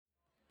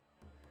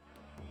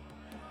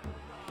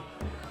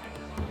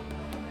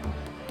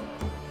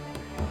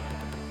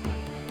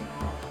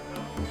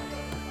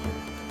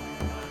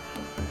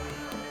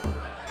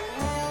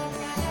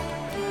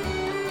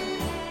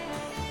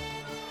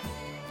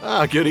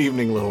Good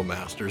evening, Little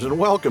Masters, and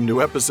welcome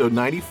to episode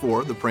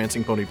 94 of the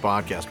Prancing Pony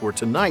Podcast, where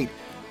tonight,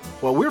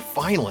 well, we're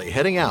finally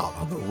heading out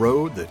on the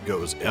road that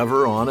goes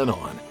ever on and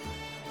on.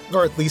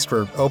 Or at least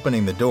we're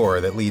opening the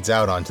door that leads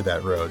out onto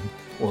that road.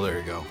 Well, there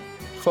you go.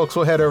 Folks,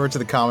 we'll head over to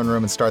the common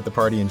room and start the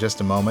party in just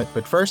a moment,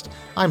 but first,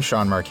 I'm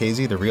Sean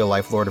Marchese, the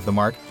real-life Lord of the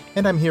Mark,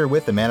 and I'm here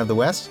with the man of the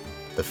West,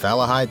 the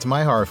Fallahide to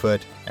my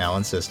Harfoot,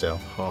 Alan Sisto.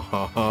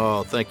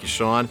 Oh, thank you,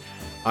 Sean.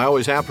 I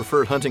always have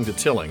preferred hunting to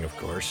tilling, of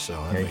course, so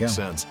that makes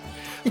sense.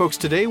 Folks,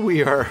 today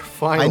we are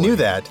finally... I knew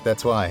that.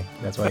 That's why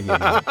I gave you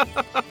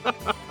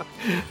that.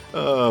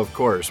 Of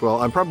course.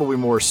 Well, I'm probably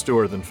more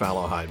Stewart than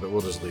Fallowhide, but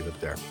we'll just leave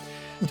it there.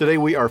 Today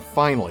we are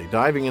finally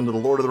diving into The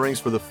Lord of the Rings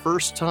for the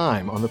first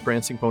time on the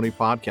Prancing Pony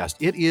Podcast.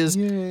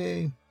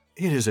 Yay.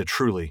 It is a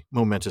truly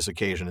momentous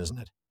occasion, isn't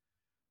it?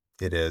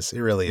 It is. It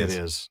really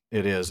is.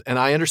 It is. And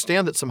I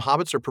understand that some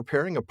hobbits are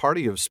preparing a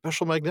party of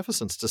special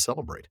magnificence to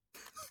celebrate.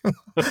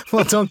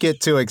 Well, don't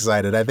get too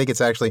excited. I think it's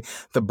actually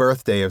the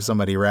birthday of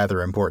somebody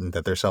rather important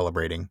that they're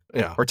celebrating.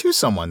 Yeah. Or two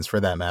someones, for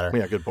that matter.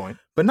 Yeah, good point.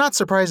 But not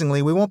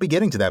surprisingly, we won't be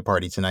getting to that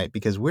party tonight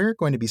because we're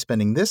going to be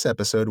spending this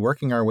episode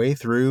working our way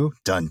through,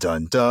 dun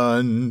dun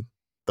dun,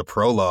 the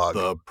prologue.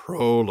 The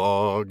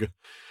prologue.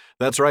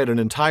 That's right, an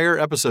entire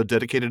episode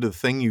dedicated to the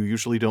thing you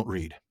usually don't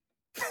read.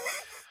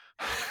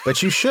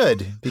 But you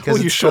should, because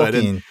you it's should.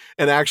 Tolkien.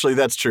 And actually,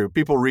 that's true.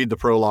 People read the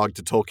prologue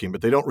to Tolkien,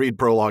 but they don't read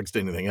prologues to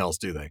anything else,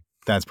 do they?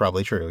 That's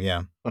probably true,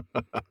 yeah.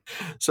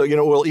 So,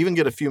 we'll even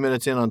get a few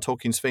minutes in on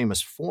Tolkien's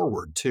famous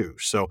Foreword, too.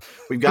 So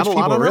we've got which a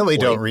lot people on really our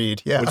plate, don't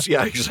read, yeah.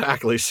 Yeah,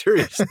 exactly.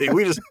 Seriously.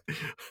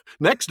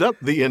 Next up,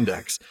 the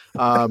index.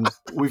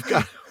 We've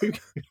got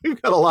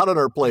a lot on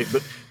our plate,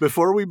 but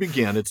before we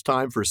begin, it's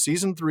time for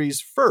Season 3's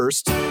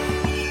first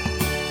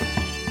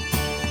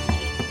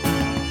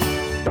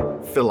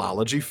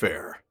Philology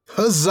Fair.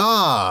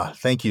 Huzzah!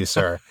 Thank you,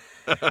 sir.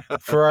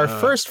 For our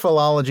first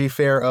philology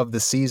fair of the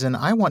season,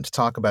 I want to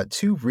talk about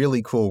two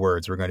really cool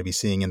words we're going to be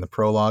seeing in the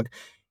prologue.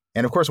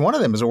 And of course, one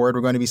of them is a word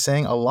we're going to be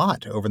saying a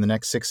lot over the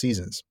next 6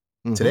 seasons.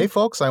 Mm-hmm. Today,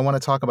 folks, I want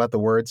to talk about the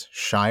words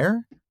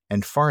Shire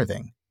and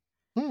farthing.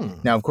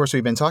 Now, of course,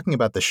 we've been talking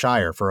about the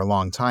Shire for a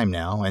long time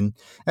now, and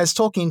as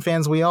Tolkien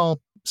fans, we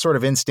all sort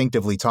of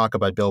instinctively talk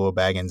about Bilbo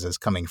Baggins as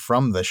coming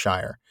from the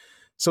Shire.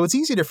 So it's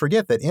easy to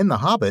forget that in The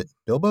Hobbit,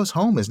 Bilbo's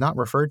home is not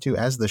referred to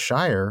as the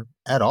Shire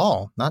at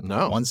all, not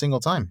one single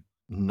time.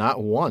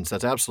 Not once.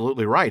 That's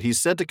absolutely right.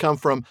 He's said to come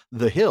from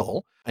the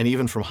hill and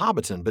even from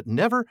Hobbiton, but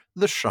never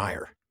the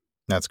Shire.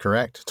 That's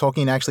correct.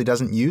 Tolkien actually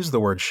doesn't use the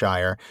word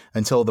Shire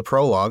until the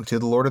prologue to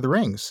The Lord of the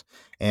Rings.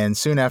 And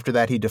soon after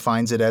that, he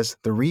defines it as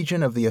the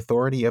region of the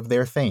authority of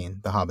their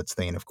thane, the Hobbit's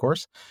thane, of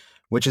course,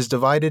 which is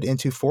divided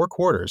into 4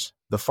 quarters,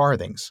 the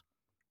farthings.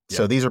 Yep.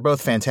 So these are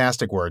both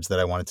fantastic words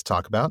that I wanted to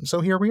talk about, so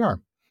here we are.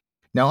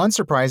 Now,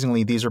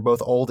 unsurprisingly, these are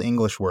both Old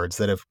English words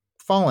that have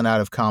fallen out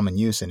of common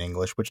use in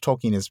English, which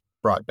Tolkien has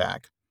brought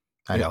back.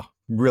 I know,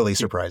 really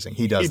surprising.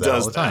 He does that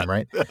all the time,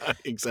 right?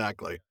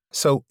 Exactly.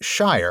 So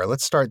Shire,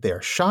 let's start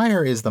there.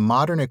 Shire is the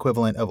modern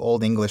equivalent of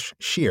Old English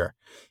shire,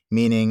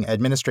 meaning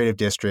administrative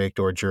district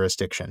or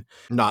jurisdiction.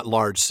 Not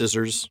large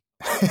scissors.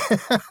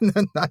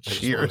 Not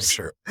shears.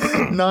 Sure.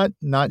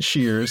 not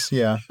shears,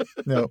 yeah.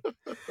 No.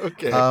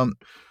 Okay.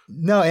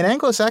 No, in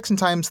Anglo-Saxon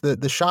times,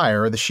 the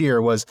Shire or the Shire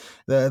was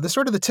the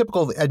sort of the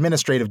typical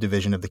administrative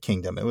division of the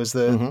kingdom. It was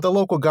the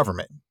local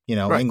government.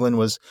 Right. England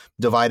was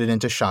divided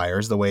into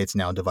shires the way it's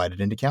now divided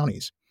into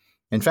counties.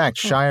 In fact,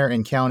 shire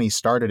and county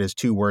started as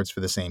 2 words for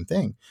the same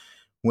thing.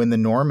 When the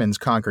Normans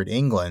conquered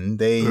England,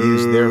 they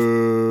used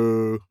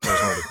their...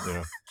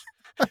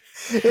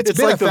 It's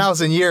been like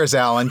 1,000 years,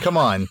 Alan. Come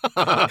on.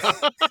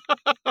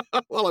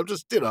 Well, I'm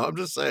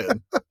just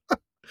saying.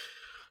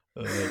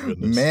 Oh,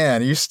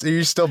 man, are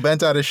you still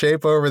bent out of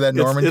shape over that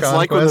Norman conquest? It's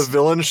like when the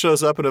villain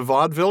shows up in a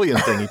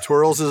vaudevillian thing. He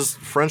twirls his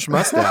French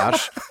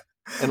mustache,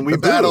 and the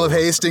Battle of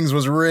Hastings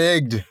was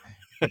rigged.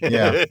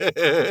 Yeah.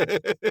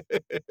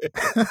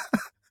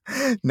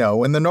 No,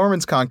 when the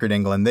Normans conquered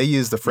England, they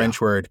used the French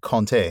word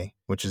comté,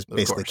 which is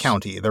basically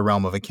county, the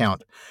realm of a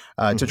count,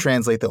 to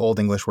translate the Old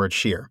English word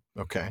shire.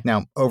 Okay.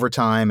 Now, over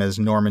time, as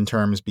Norman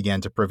terms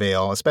began to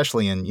prevail,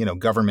 especially in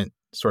government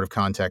sort of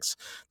contexts,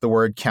 the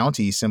word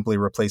county simply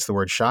replaced the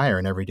word shire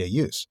in everyday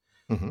use.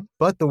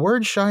 But the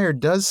word shire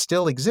does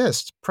still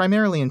exist,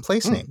 primarily in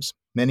place names.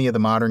 Many of the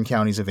modern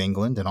counties of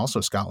England and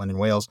also Scotland and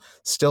Wales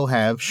still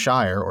have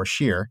shire or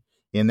shire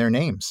in their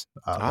names.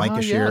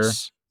 Lancashire,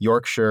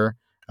 Yorkshire,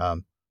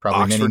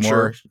 probably many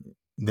more.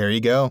 There you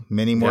go.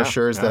 Many more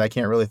shires that I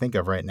can't really think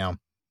of right now.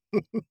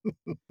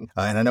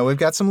 And I know we've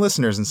got some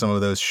listeners in some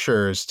of those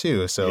shires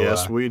too. So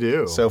yes, we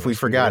do. So if we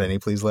forgot any,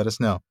 please let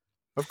us know.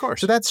 Of course.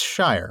 So that's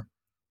shire.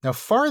 Now,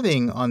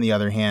 farthing, on the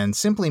other hand,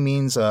 simply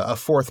means a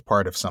fourth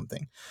part of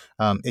something.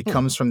 It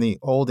comes from the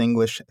Old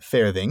English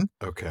ferthing,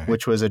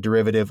 which was a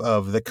derivative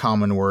of the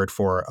common word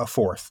for a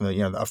fourth,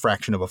 a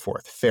fraction of a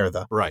fourth,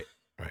 fertha. Right.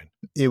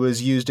 It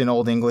was used in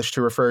Old English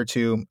to refer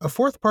to a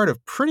fourth part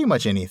of pretty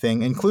much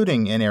anything,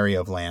 including an area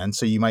of land.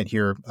 So you might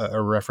hear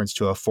a reference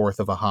to a fourth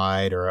of a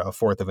hide or a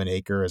fourth of an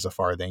acre as a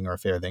farthing or a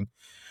farthing.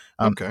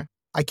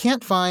 I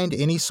can't find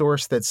any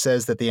source that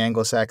says that the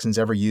Anglo-Saxons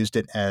ever used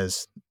it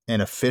as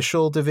an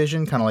official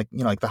division, kind of like,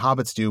 like the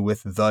Hobbits do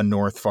with the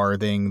North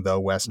Farthing, the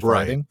West Right.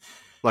 Farthing.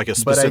 Like a But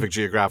specific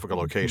geographical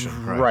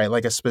location, right?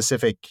 like a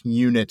specific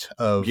unit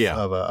of Yeah.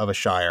 of a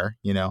shire.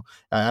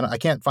 I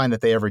can't find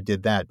that they ever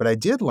did that. But I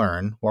did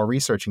learn while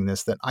researching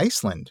this that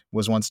Iceland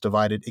was once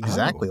divided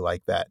exactly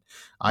like that.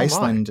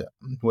 Iceland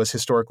was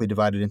historically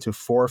divided into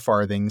 4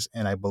 farthings,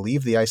 and I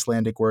believe the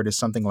Icelandic word is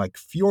something like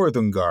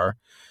fjordungar,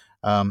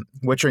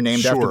 which are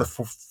named after the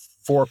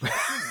four.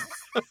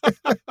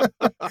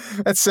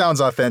 That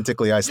sounds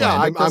authentically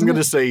Icelandic. Yeah, I'm going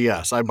to say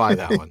yes. I buy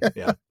that one.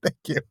 Yeah, thank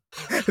you.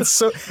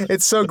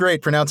 It's so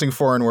great pronouncing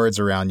foreign words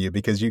around you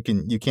because you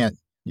can't.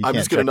 I'm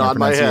just going to nod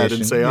my head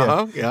and say,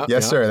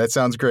 yes, sir. That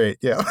sounds great.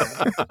 Yeah.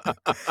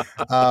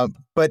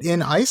 But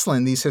in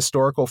Iceland, these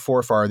historical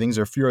 4 farthings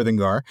or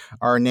fjordungar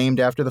are named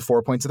after the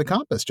 4 points of the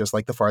compass, just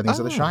like the farthings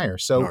of the Shire.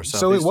 So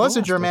it was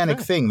a Germanic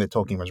thing that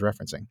Tolkien was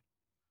referencing.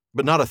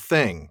 But not a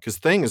thing, because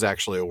thing is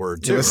actually a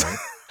word too, right?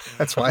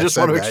 That's why I just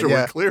want to make sure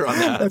we're clear on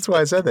that. That's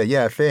why I said that.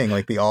 Yeah, thing,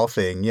 like the all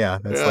thing. Yeah,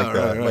 that's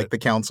like the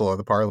council or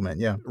the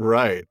parliament. Yeah.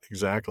 Right,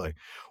 exactly.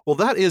 Well,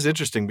 that is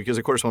interesting because,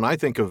 of course, when I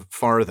think of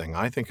farthing,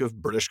 I think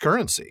of British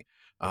currency.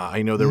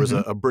 I know there was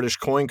a British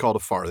coin called a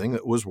farthing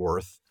that was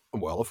worth,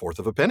 a fourth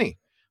of a penny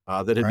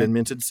that had been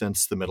minted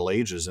since the Middle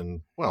Ages.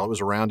 And, it was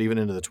around even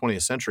into the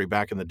 20th century,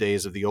 back in the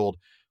days of the old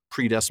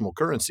pre-decimal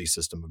currency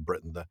system of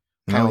Britain, the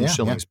pound,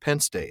 shillings,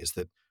 pence days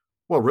that,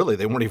 really,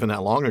 they weren't even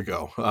that long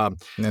ago.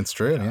 That's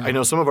true. Yeah. I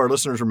know some of our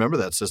listeners remember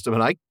that system,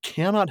 and I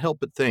cannot help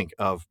but think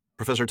of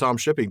Professor Tom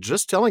Shipping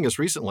just telling us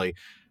recently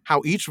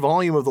how each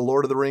volume of The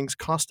Lord of the Rings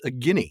cost a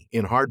guinea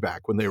in hardback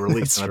when they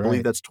released. And I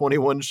believe that's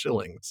 21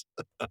 shillings.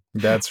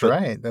 That's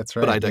right.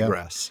 But I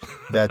digress.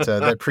 Yeah.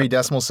 That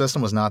pre-decimal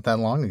system was not that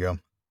long ago.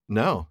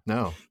 No.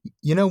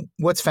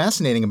 What's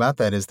fascinating about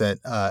that is that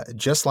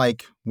just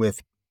like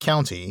with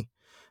county,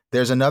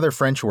 there's another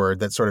French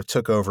word that sort of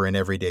took over in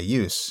everyday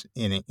use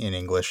in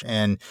English.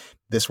 And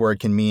this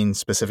word can mean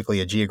specifically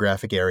a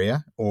geographic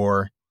area,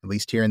 or at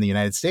least here in the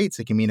United States,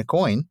 it can mean a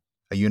coin,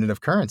 a unit of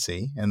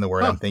currency. And the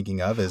word I'm thinking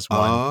of is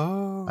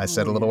one I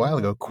said a little while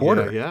ago,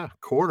 quarter. Yeah,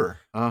 quarter.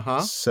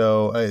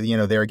 So,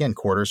 there again,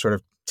 quarter sort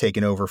of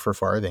taken over for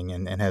farthing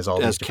and has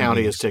all as these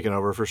county is taken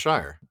over for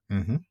shire.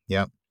 Mm-hmm.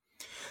 Yep.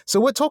 So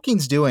what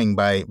Tolkien's doing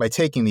by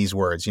taking these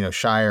words,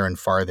 shire and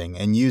farthing,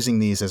 and using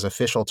these as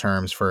official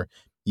terms for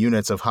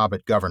units of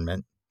Hobbit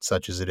government,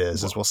 such as it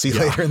is, as we'll see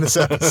later in this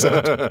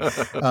episode.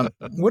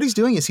 What he's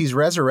doing is he's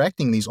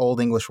resurrecting these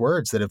old English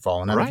words that have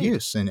fallen out of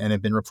use and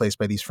have been replaced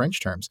by these French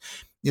terms.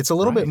 It's a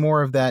little bit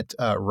more of that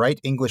right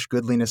English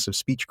goodliness of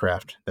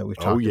speechcraft that we've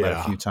talked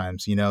about a few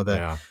times.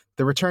 The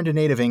return to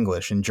native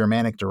English and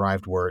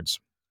Germanic-derived words.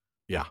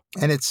 Yeah.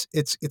 And it's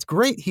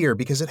great here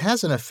because it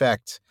has an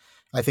effect,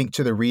 I think,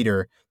 to the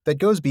reader that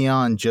goes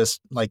beyond just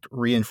like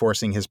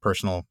reinforcing his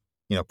personal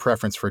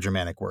preference for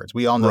Germanic words.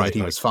 We all know that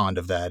he was fond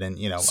of that, and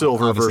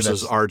silver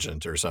versus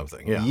argent or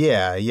something.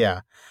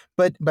 Yeah.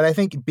 But I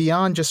think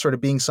beyond just sort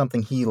of being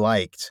something he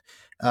liked,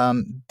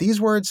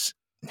 these words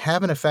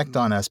have an effect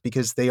on us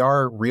because they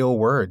are real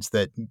words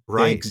that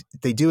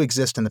they do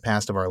exist in the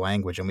past of our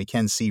language, and we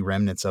can see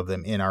remnants of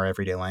them in our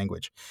everyday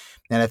language.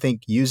 And I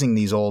think using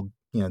these old,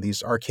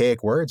 these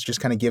archaic words just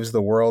kind of gives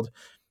the world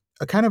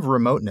a kind of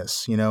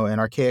remoteness, an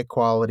archaic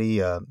quality,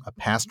 a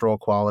pastoral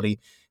quality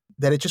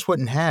that it just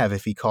wouldn't have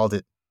if he called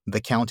it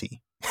the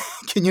county.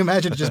 Can you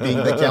imagine it just being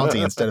the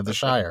county instead of the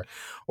Shire?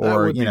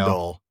 Or,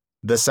 dull.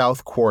 The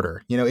South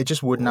Quarter. It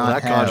just would not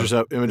have. That conjures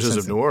up images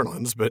of New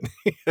Orleans, but...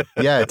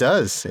 Yeah, it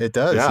does. It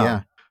does,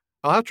 yeah.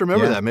 I'll have to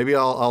remember that. Maybe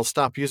I'll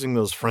stop using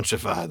those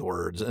Frenchified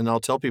words, and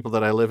I'll tell people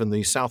that I live in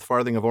the South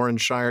Farthing of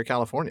Orange Shire,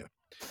 California.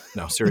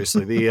 No,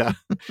 seriously, the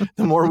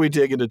more we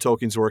dig into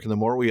Tolkien's work and the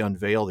more we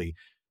unveil the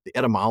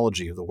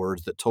etymology of the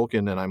words that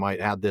Tolkien, and I might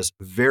add this,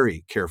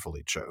 very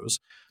carefully chose,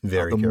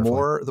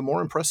 the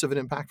more impressive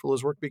and impactful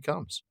his work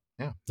becomes.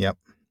 Yeah. Yep.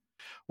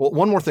 Well,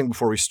 one more thing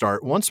before we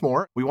start. Once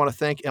more, we want to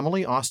thank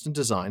Emily Austin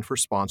Design for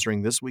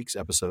sponsoring this week's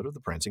episode of the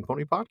Prancing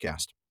Pony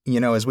Podcast.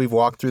 As we've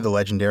walked through the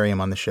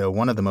legendarium on the show,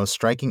 one of the most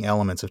striking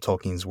elements of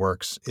Tolkien's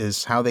works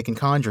is how they can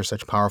conjure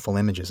such powerful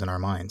images in our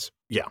minds.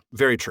 Yeah,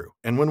 very true.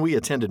 And when we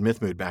attended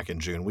Mythmood back in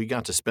June, we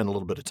got to spend a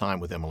little bit of time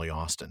with Emily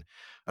Austin.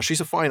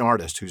 She's a fine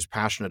artist who's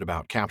passionate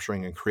about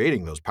capturing and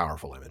creating those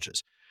powerful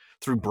images.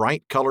 Through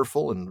bright,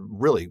 colorful, and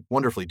really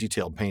wonderfully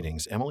detailed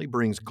paintings, Emily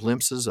brings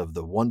glimpses of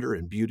the wonder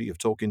and beauty of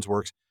Tolkien's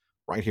works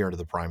right here into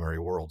the primary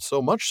world.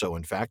 So much so,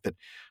 in fact, that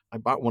I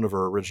bought one of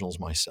her originals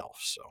myself.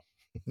 So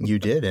you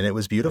did, and it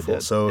was beautiful.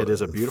 So it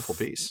is a beautiful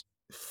piece.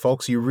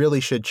 Folks, you really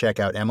should check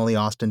out Emily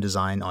Austin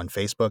Design on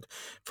Facebook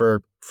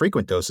for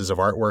frequent doses of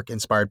artwork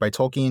inspired by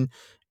Tolkien,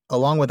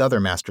 along with other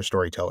master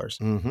storytellers.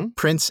 Mm-hmm.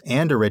 Prints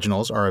and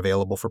originals are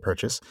available for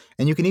purchase,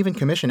 and you can even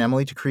commission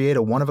Emily to create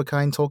a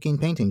one-of-a-kind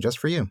Tolkien painting just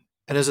for you.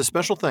 And as a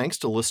special thanks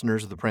to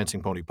listeners of the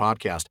Prancing Pony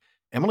Podcast,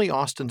 Emily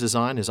Austin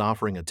Design is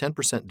offering a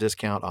 10%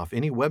 discount off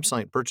any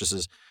website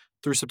purchases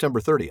through September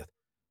 30th.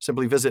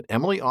 Simply visit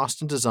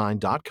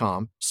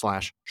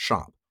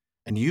emilyaustindesign.com/shop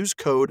and use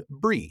code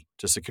BREE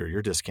to secure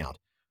your discount.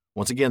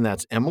 Once again,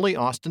 that's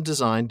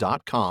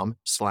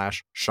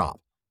emilyaustindesign.com/shop.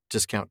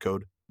 Discount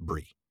code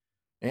BRIE.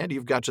 And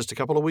you've got just a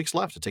couple of weeks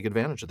left to take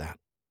advantage of that.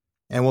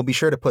 And we'll be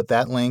sure to put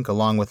that link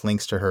along with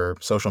links to her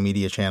social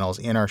media channels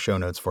in our show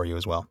notes for you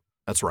as well.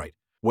 That's right.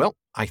 Well,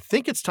 I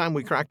think it's time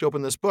we cracked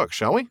open this book,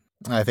 shall we?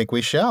 I think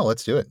we shall.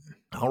 Let's do it.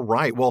 All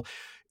right. Well,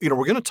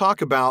 we're going to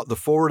talk about the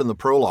foreword and the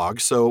prologue.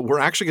 So we're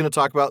actually going to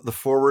talk about the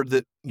foreword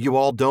that you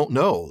all don't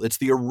know. It's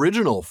the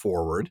original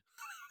foreword.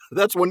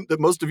 That's one that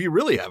most of you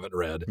really haven't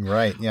read.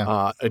 Right.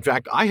 Yeah. In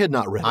fact, I had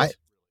not read it.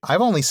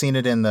 I've only seen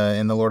it in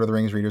the Lord of the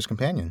Rings Reader's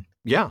Companion.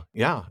 Yeah.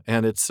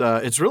 And it's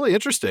really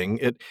interesting.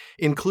 It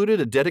included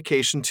a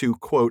dedication to,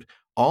 quote,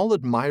 all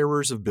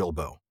admirers of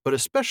Bilbo, but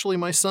especially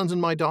my sons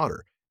and my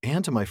daughter,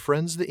 and to my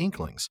friends the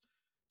Inklings.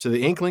 To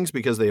the Inklings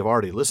because they have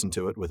already listened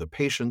to it with a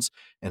patience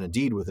and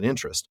indeed with an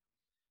interest.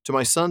 To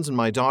my sons and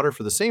my daughter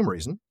for the same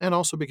reason, and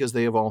also because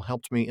they have all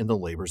helped me in the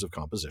labors of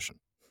composition.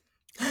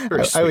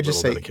 Very sweet, I would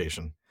just say,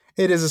 dedication.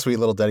 It is a sweet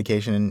little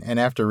dedication, and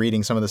after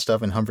reading some of the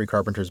stuff in Humphrey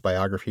Carpenter's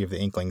biography of the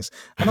Inklings,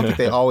 I don't think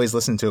they always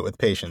listen to it with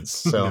patience.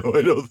 So no,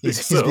 I don't think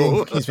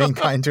so. He's being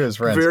kind to his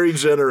friends. Very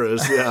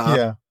generous, yeah.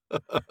 Yeah.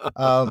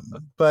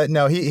 But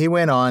no, he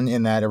went on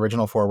in that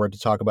original foreword to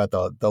talk about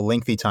the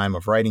lengthy time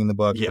of writing the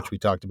book, which we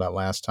talked about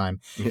last time.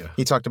 Yeah.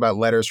 He talked about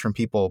letters from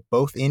people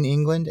both in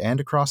England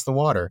and across the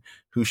water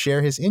who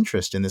share his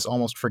interest in this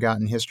almost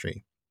forgotten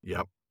history.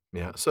 Yep.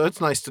 Yeah. So it's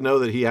nice to know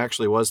that he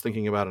actually was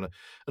thinking about an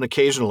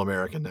occasional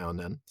American now and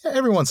then. Yeah,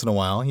 every once in a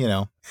while,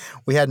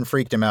 we hadn't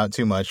freaked him out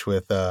too much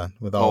with all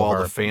of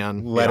our the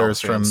fan letters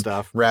from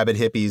stuff. Rabid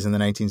hippies in the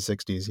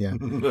 1960s. Yeah.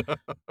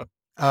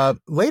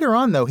 Later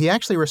on, though, he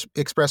actually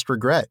expressed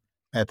regret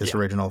at this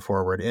original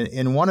foreword.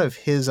 In one of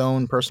his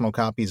own personal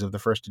copies of the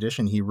first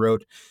edition, he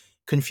wrote,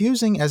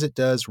 "Confusing as it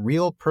does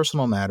real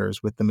personal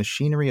matters with the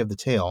machinery of the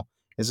tale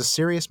is a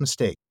serious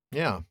mistake."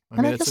 Yeah. I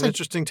mean, it's an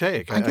interesting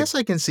take. I guess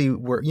I can see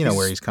where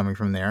he's coming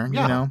from there,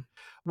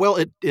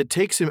 Well, it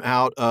takes him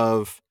out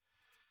of...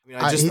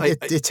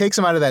 it takes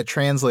him out of that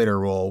translator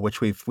role, which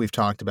we've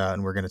talked about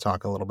and we're going to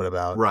talk a little bit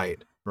about.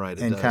 Right.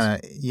 And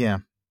kind of,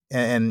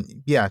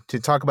 to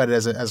talk about it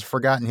as a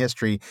forgotten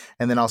history,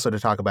 and then also to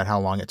talk about how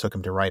long it took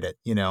him to write it,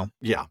 Yeah.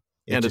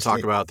 And to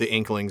talk about the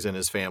Inklings and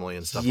his family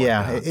and stuff like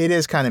that. Yeah, it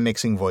is kind of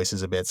mixing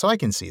voices a bit, so I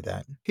can see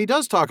that. He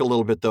does talk a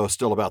little bit, though,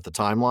 still about the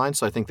timeline,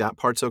 so I think that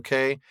part's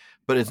okay.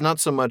 But it's not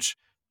so much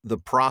the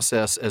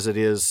process as it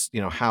is,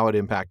 how it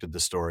impacted the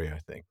story, I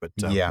think. But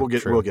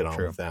we'll get on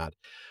with that.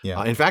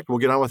 Yeah. In fact, we'll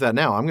get on with that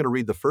now. I'm going to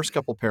read the first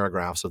couple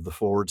paragraphs of the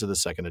foreword to the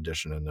second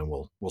edition, and then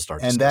we'll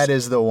start discussing. And that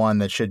is the one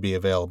that should be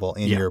available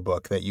in your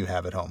book that you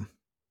have at home.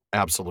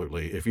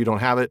 Absolutely. If you don't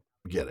have it,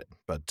 get it.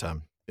 But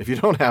if you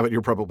don't have it,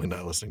 you're probably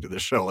not listening to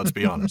this show, let's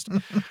be honest.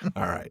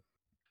 All right.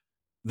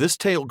 This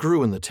tale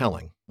grew in the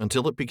telling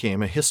until it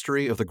became a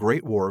history of the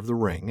Great War of the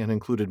Ring and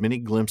included many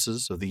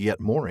glimpses of the yet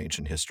more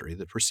ancient history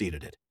that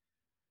preceded it.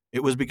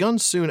 It was begun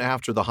soon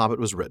after The Hobbit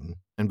was written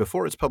and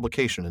before its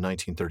publication in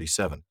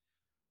 1937.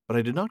 But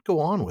I did not go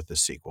on with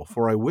this sequel,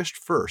 for I wished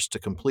first to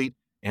complete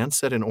and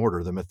set in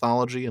order the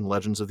mythology and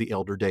legends of the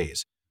elder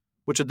days,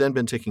 which had then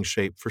been taking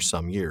shape for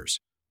some years.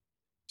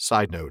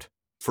 Side note,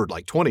 for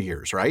like 20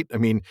 years, right? I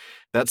mean,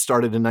 that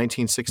started in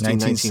 1916,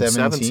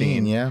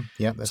 1917. Yeah.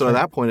 So at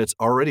that point, it's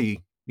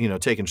already,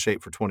 taken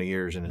shape for 20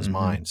 years in his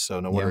mind. So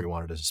no wonder he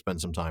wanted to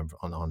spend some time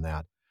on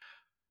that.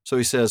 So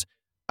he says,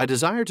 I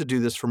desired to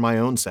do this for my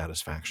own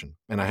satisfaction,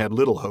 and I had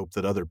little hope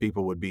that other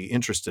people would be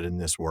interested in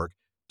this work,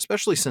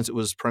 especially since it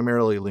was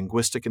primarily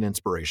linguistic and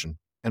inspiration,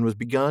 and was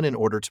begun in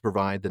order to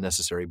provide the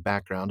necessary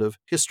background of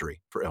history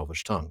for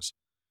Elvish tongues.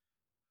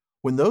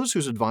 When those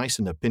whose advice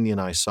and opinion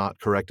I sought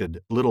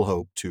corrected little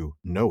hope to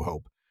no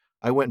hope,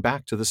 I went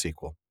back to the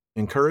sequel,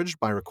 encouraged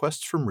by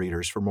requests from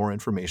readers for more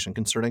information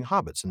concerning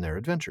hobbits and their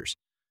adventures.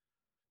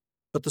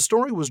 But the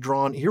story was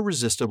drawn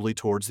irresistibly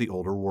towards the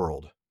older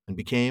world, and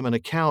became an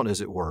account,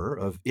 as it were,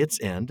 of its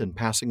end and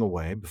passing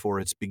away before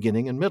its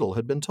beginning and middle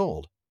had been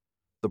told.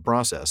 The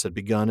process had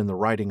begun in the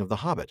writing of The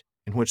Hobbit,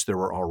 in which there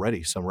were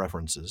already some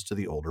references to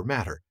the older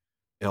matter,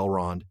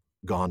 Elrond,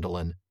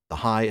 Gondolin, the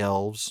High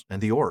Elves, and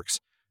the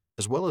Orcs,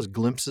 as well as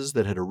glimpses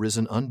that had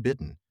arisen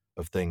unbidden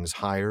of things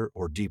higher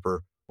or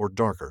deeper or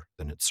darker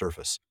than its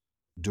surface.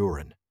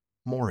 Durin,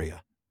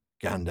 Moria,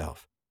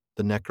 Gandalf,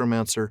 the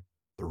Necromancer,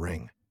 the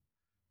Ring.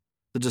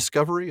 The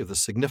discovery of the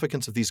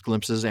significance of these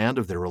glimpses and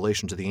of their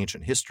relation to the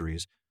ancient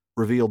histories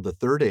revealed the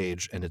Third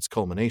Age and its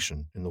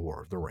culmination in the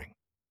War of the Ring.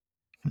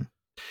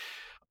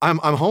 I'm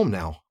home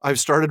now. I've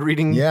started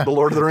reading The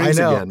Lord of the Rings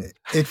again.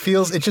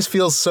 It just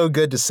feels so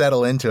good to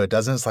settle into it,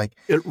 doesn't it? It's like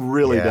it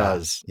really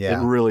does. Yeah.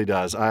 It really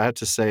does. I have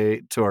to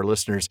say to our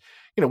listeners,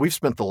 we've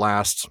spent the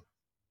last,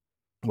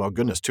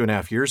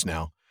 2.5 years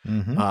now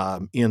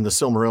in the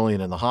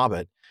Silmarillion and the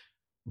Hobbit,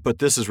 but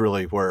this is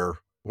really where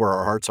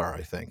our hearts are,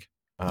 I think.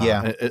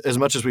 As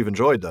much as we've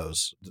enjoyed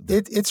those.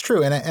 It's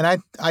true.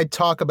 And I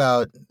talk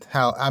about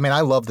how, I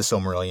love the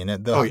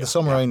Silmarillion. The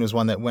Silmarillion was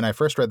one that when I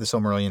first read the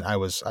Silmarillion, I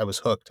was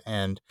hooked.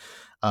 And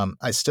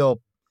I still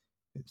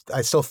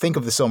I still think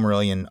of the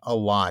Silmarillion a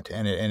lot,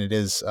 and it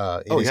is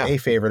a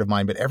favorite of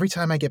mine. But every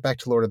time I get back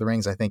to Lord of the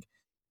Rings, I think,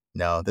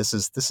 no, this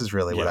is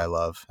really what I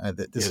love.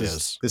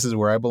 This is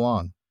where I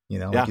belong.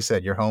 Like you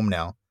said, you're home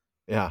now.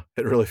 Yeah,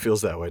 it really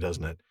feels that way,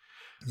 doesn't it?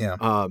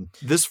 Yeah.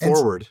 This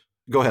foreword.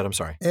 Go ahead. I'm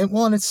sorry.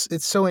 And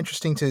it's so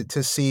interesting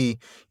to see.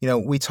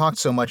 We talked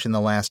so much in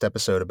the last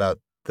episode about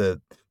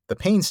the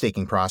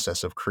painstaking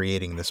process of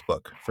creating this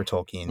book for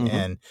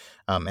Tolkien,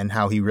 and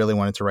how he really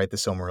wanted to write the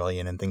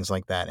Silmarillion and things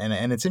like that.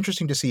 And it's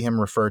interesting to see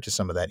him refer to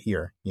some of that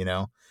here.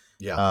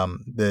 Yeah.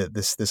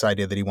 This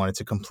idea that he wanted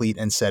to complete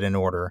and set in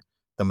order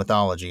the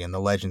mythology and the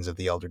legends of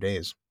the elder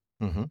days.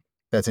 Mm-hmm.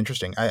 That's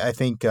interesting. I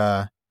think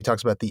he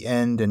talks about the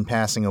end and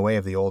passing away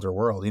of the older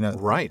world.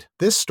 Right.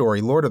 This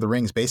story, Lord of the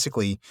Rings,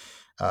 basically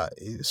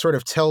sort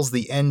of tells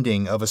the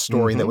ending of a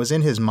story that was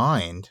in his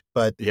mind,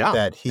 but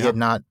that he had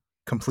not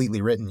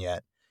completely written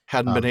yet.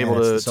 Hadn't been able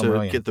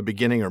to get the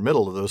beginning or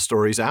middle of those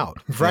stories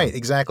out. Right,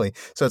 exactly.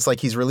 So it's like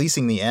he's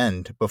releasing the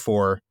end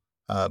before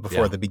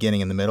the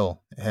beginning and the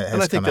middle has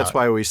And I think come that's out.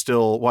 why we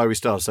still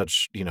have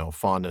such,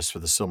 fondness for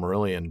the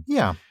Silmarillion.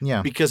 Yeah.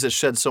 Because it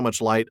sheds so much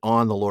light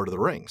on the Lord of the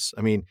Rings.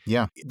 I mean,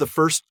 the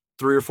first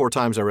 3 or 4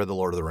 times I read the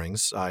Lord of the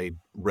Rings, I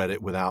read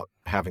it without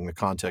having the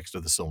context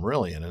of the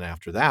Silmarillion. And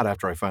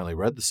after I finally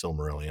read the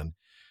Silmarillion,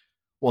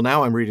 well,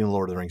 now I'm reading the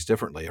Lord of the Rings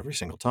differently every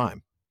single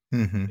time.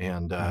 Mm-hmm.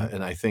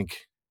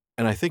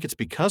 And I think it's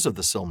because of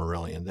the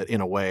Silmarillion that, in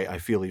a way, I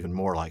feel even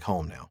more like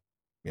home now.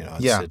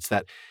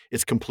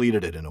 It's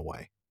completed it in a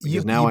way.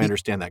 Because now I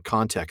understand that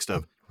context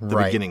of the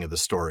beginning of the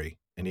story.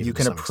 And even you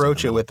can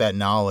approach it with that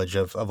knowledge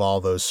of all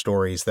those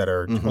stories that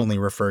are only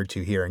referred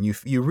to here. And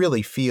you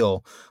really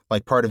feel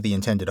like part of the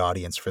intended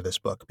audience for this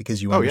book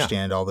because you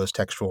understand all those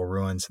textual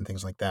ruins and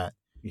things like that.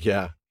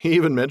 Yeah. He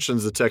even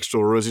mentions the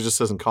textual ruins. He just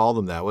doesn't call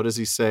them that. What does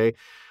he say?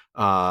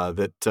 Oh,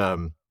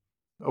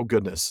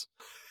 goodness.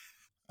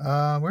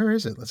 Where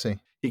is it? Let's see.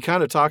 He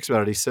kind of talks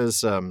about it. He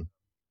says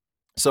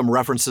some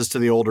references to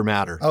the older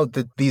matter. Oh,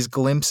 these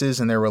glimpses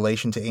and their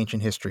relation to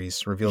ancient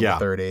histories reveal the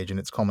Third Age and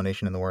its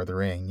culmination in the War of the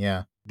Ring.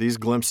 Yeah. These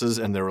glimpses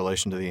and their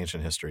relation to the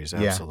ancient histories.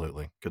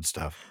 Absolutely. Good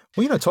stuff.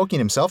 Well, Tolkien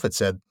himself had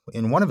said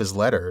in one of his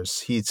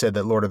letters, he had said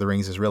that Lord of the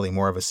Rings is really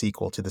more of a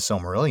sequel to the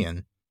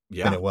Silmarillion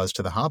than it was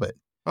to the Hobbit.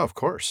 Oh, of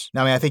course.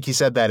 Now, I think he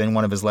said that in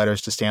one of his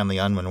letters to Stanley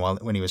Unwin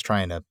when he was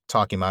trying to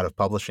talk him out of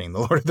publishing The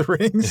Lord of the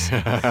Rings,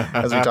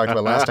 as we talked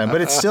about last time.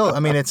 But it's still,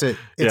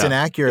 it's an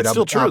accurate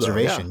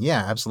observation. Though,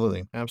 yeah,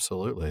 absolutely.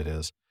 Absolutely it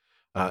is.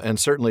 And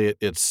certainly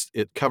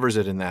it covers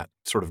it in that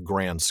sort of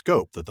grand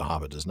scope that The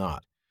Hobbit does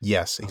not.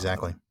 Yes,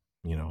 exactly.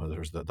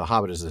 There's the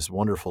Hobbit is this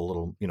wonderful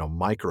little,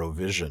 micro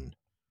vision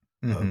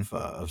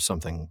of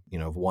something,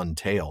 of one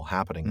tale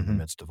happening in the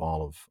midst of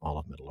all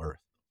of Middle Earth.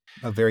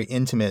 A very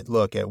intimate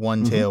look at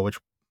one tale, which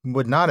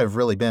would not have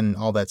really been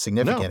all that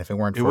significant if it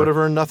weren't for... It would have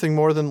earned nothing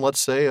more than, let's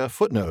say, a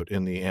footnote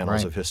in the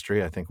annals of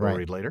history, I think we'll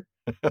read later.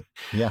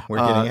 Yeah, we're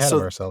getting ahead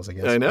of ourselves, I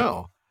guess. I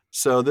know.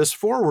 So this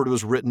foreword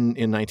was written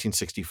in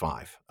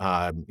 1965.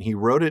 He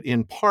wrote it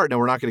in part. Now,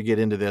 we're not going to get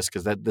into this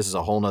because this is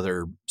a whole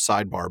nother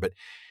sidebar, but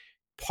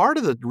part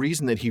of the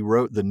reason that he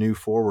wrote the new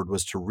foreword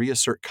was to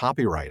reassert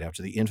copyright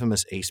after the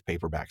infamous Ace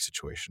paperback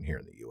situation here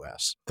in the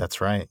U.S.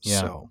 That's right. Yeah.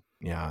 So,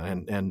 yeah,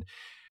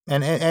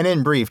 and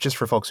in brief, just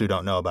for folks who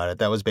don't know about it,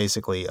 that was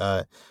basically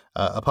a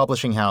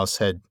publishing house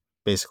had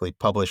basically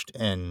published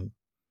an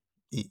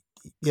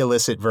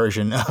illicit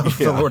version of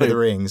The Lord of the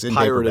Rings in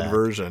pirated paperback.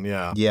 version.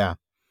 Yeah.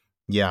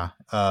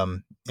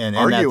 And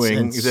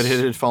arguing that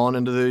it had fallen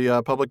into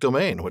the public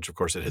domain, which of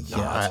course it had not.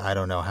 Yeah, I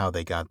don't know how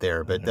they got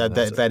there, but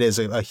that is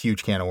a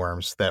huge can of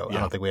worms that I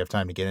don't think we have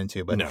time to get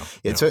into. But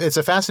it's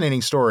a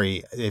fascinating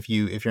story if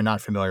you're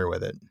not familiar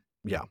with it.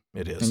 Yeah,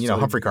 it is. And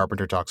Humphrey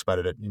Carpenter talks about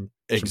it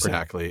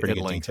exactly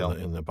pretty at length detail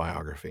in the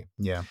biography.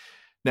 Yeah.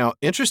 Now,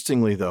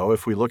 interestingly, though,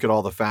 if we look at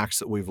all the facts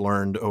that we've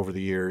learned over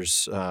the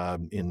years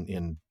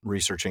in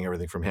researching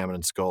everything from Hammond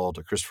and Skull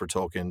to Christopher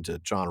Tolkien to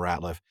John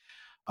Ratliff,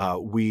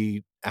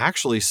 we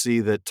actually see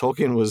that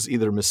Tolkien was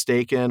either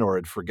mistaken or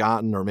had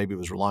forgotten or maybe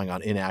was relying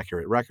on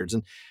inaccurate records.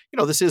 And,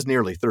 this is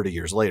nearly 30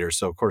 years later.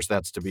 So, of course,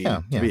 that's to be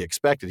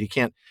expected. He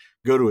can't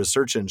go to his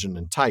search engine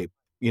and type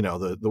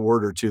the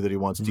word or two that he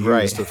wants to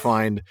use to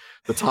find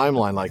the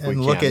timeline like we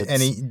can. Look at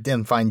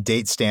and find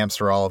date stamps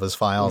for all of his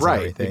files and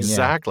everything.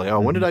 Exactly. Yeah.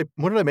 Oh, when did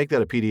I make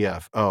that a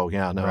PDF? Oh,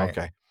 yeah, no,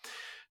 okay.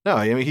 No,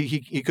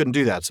 he couldn't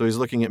do that. So he's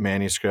looking at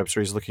manuscripts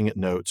or he's looking at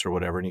notes or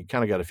whatever, and he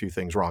kind of got a few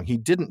things wrong. He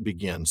didn't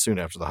begin soon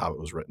after The Hobbit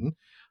was written.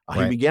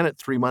 He began it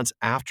 3 months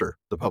after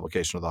the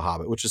publication of The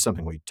Hobbit, which is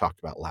something we talked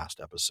about last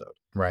episode.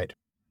 Right.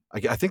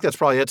 I think that's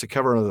probably it to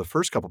cover under the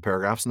first couple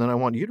paragraphs, and then I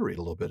want you to read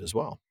a little bit as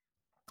well.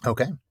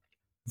 Okay.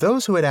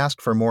 Those who had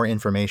asked for more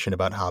information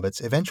about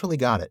hobbits eventually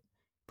got it,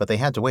 but they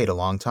had to wait a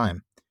long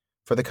time,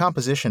 for the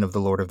composition of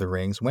The Lord of the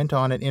Rings went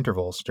on at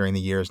intervals during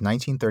the years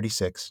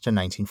 1936 to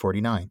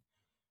 1949,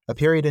 a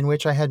period in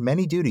which I had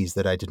many duties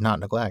that I did not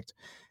neglect,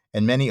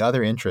 and many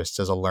other interests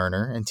as a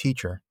learner and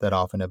teacher that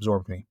often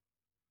absorbed me.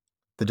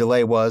 The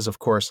delay was, of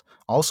course,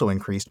 also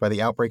increased by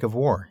the outbreak of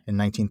war in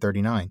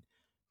 1939,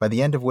 by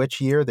the end of which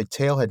year the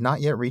tale had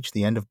not yet reached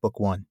the end of Book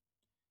 1.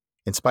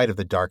 In spite of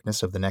the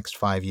darkness of the next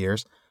 5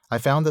 years, I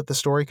found that the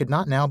story could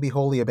not now be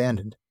wholly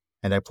abandoned,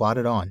 and I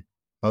plodded on,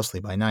 mostly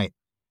by night,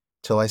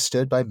 till I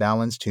stood by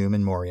Balin's tomb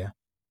in Moria.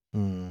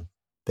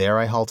 There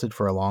I halted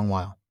for a long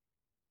while.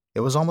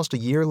 It was almost a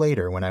year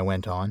later when I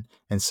went on,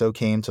 and so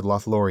came to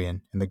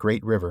Lothlorien and the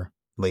Great River,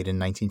 late in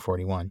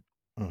 1941.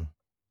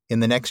 In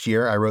the next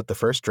year, I wrote the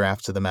first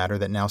drafts of the matter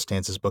that now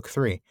stands as Book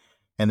 3,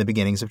 and the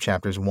beginnings of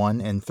chapters 1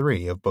 and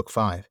 3 of Book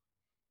 5.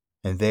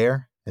 And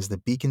there, as the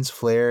beacons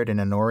flared in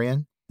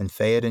Anorion and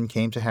Theoden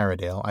came to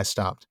Harrowdale, I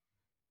stopped.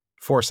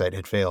 Foresight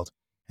had failed,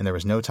 and there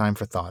was no time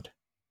for thought.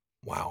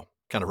 Wow.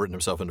 Kind of written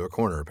himself into a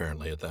corner,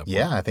 apparently, at that point.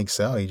 Yeah, I think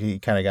so. He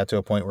kind of got to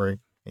a point where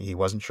he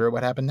wasn't sure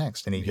what happened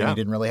next, and he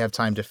didn't really have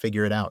time to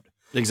figure it out.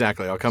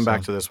 Exactly. I'll come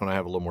back to this when I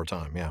have a little more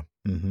time, yeah.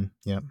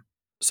 Yep.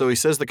 So he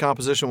says the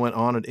composition went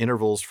on at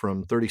intervals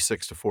from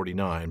 36 to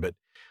 49, but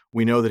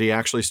we know that he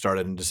actually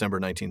started in December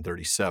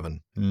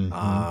 1937.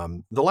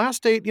 The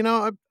last date,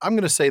 I'm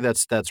going to say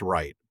that's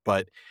right,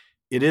 but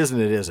it is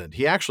and it isn't.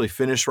 He actually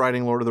finished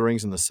writing Lord of the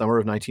Rings in the summer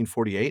of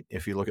 1948.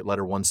 If you look at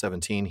letter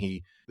 117,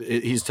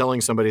 he's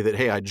telling somebody that,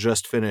 hey, I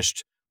just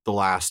finished the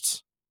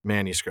last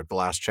manuscript, the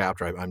last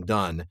chapter. I'm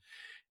done.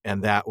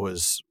 And that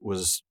was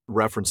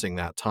referencing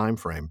that time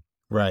frame.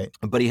 Right.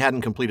 But he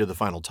hadn't completed the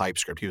final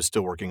typescript. He was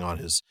still working on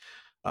his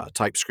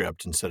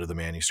typescript instead of the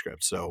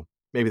manuscript. So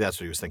maybe that's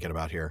what he was thinking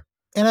about here.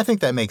 And I think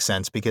that makes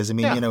sense because,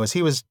 as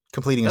he was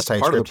completing his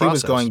typescript, he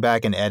was going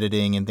back and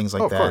editing and things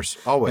like that. Of course,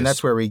 always. And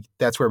that's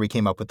where we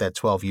came up with that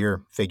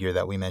 12-year figure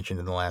that we mentioned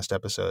in the last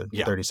episode,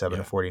 37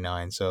 to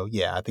 49. So,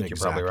 I think you're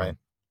probably right.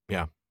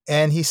 Yeah.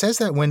 And he says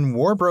that when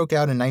war broke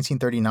out in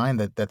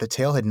 1939, that the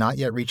tale had not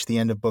yet reached the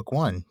end of Book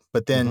 1.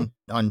 But then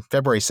on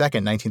February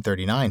 2nd,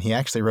 1939, he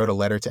actually wrote a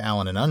letter to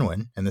Alan and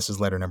Unwin, and this is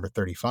letter number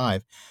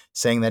 35,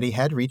 saying that he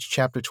had reached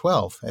chapter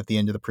 12 at the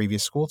end of the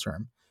previous school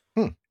term.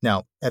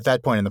 Now, at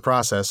that point in the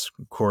process,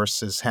 of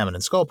course, as Hammond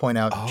and Skull point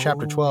out,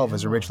 chapter 12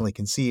 as originally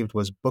conceived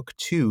was Book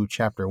 2,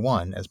 chapter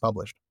 1 as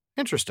published.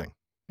 Interesting.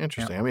 Yeah.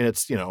 I mean,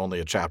 it's, only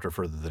a chapter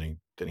further than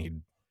he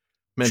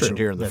mentioned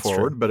here in the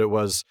foreword, but it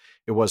was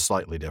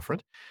slightly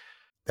different.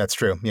 That's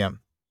true. Yeah.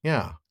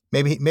 Yeah.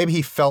 Maybe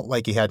he felt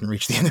like he hadn't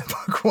reached the end of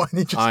Book 1.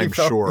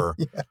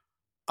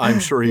 I'm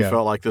sure he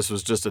felt like this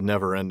was just a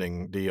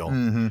never-ending deal.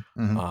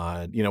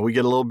 We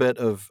get a little bit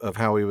of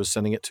how he was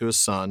sending it to his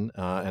son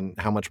and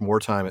how much more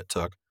time it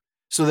took.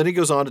 So then he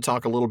goes on to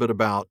talk a little bit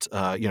about,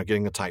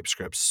 getting the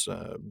typescripts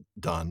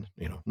done,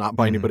 not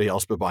by anybody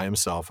else, but by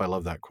himself. I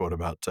love that quote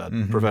about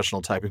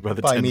professional typing by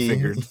the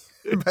 10-fingered.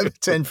 By the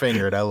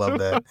 10-fingered. I love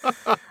that.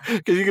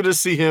 Because you can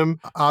just see him.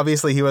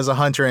 Obviously, he was a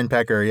hunter and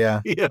pecker. Yeah.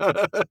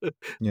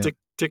 Tick,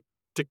 tick,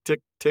 tick,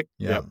 tick, tick.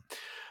 Yeah.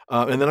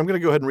 And then I'm going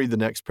to go ahead and read the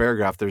next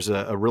paragraph. There's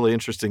a really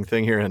interesting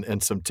thing here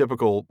and some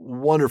typical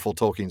wonderful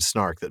Tolkien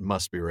snark that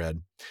must be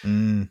read.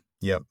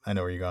 Yep. I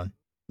know where you're going.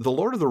 The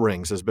Lord of the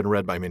Rings has been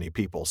read by many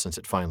people since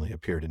it finally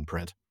appeared in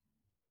print.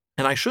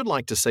 And I should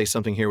like to say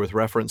something here with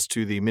reference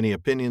to the many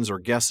opinions or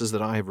guesses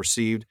that I have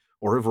received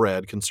or have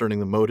read concerning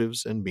the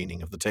motives and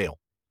meaning of the tale.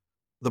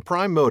 The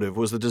prime motive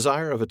was the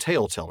desire of a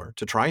tale-teller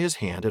to try his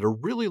hand at a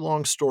really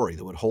long story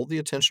that would hold the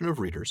attention of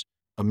readers,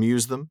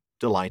 amuse them,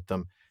 delight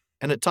them,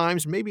 and at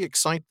times maybe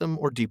excite them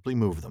or deeply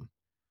move them.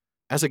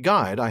 As a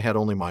guide, I had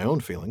only my own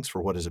feelings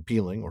for what is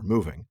appealing or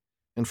moving,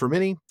 and for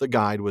many, the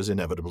guide was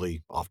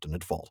inevitably often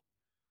at fault.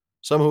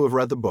 Some who have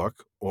read the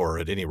book, or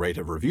at any rate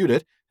have reviewed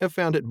it, have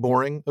found it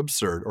boring,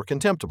 absurd, or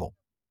contemptible.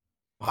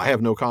 I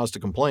have no cause to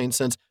complain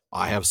since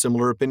I have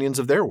similar opinions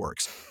of their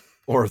works,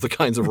 or of the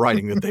kinds of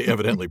writing that they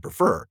evidently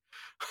prefer.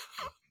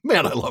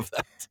 Man, I love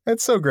that.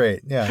 That's so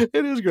great. Yeah.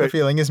 It is great. The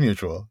feeling is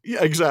mutual.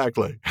 Yeah,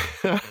 exactly.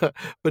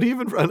 But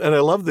and I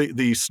love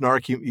the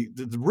snark,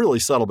 it's really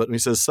subtle, but when he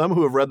says some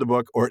who have read the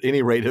book or at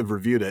any rate have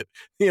reviewed it,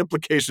 the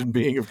implication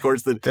being, of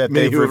course, that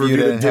many who have reviewed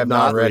it and have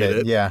not read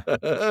it. Yeah.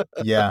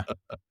 Yeah.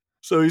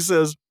 So he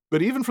says,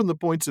 but even from the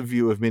points of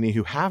view of many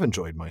who have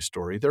enjoyed my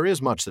story, there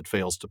is much that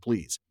fails to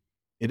please.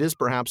 It is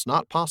perhaps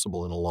not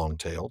possible in a long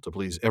tale to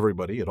please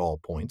everybody at all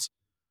points,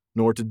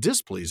 nor to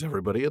displease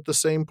everybody at the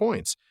same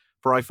points.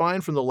 For I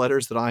find from the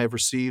letters that I have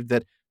received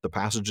that the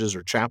passages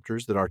or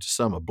chapters that are to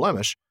some a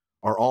blemish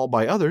are all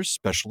by others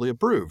specially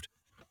approved.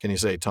 Can you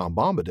say Tom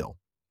Bombadil?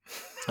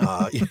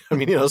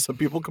 Some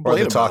people complain or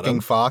the about talking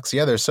him. Fox.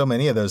 Yeah, there's so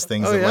many of those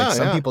things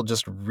some people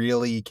just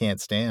really can't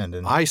stand.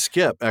 And I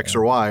skip X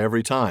or Y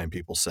every time,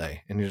 people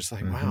say. And you're just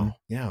like, wow,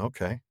 yeah,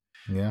 okay.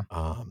 Yeah.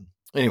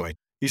 Anyway,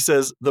 he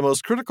says, the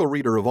most critical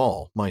reader of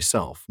all,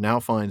 myself, now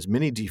finds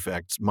many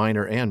defects,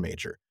 minor and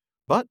major.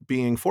 But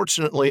being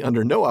fortunately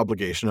under no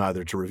obligation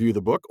either to review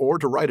the book or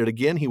to write it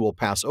again, he will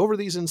pass over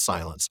these in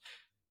silence,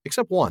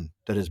 except one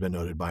that has been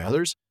noted by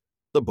others.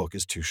 The book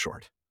is too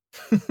short.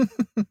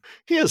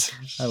 He has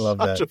I love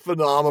such a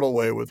phenomenal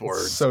way with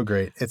words. So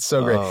great. It's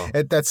so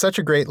great. That's such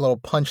a great little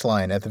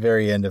punchline at the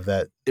very end of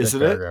that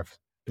paragraph.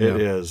 It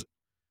is.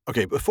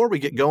 Okay, before we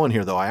get going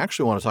here, though, I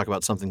actually want to talk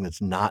about something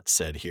that's not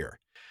said here.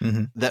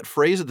 That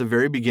phrase at the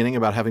very beginning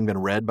about having been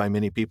read by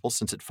many people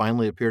since it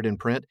finally appeared in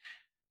print,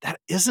 that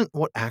isn't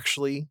what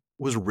actually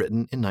was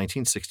written in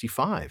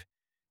 1965.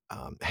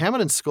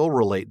 Hammond and Skull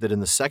relate that in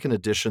the second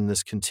edition,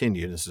 this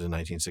continued, this is in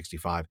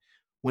 1965,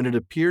 when it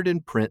appeared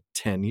in print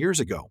 10 years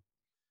ago.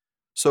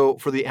 So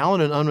for the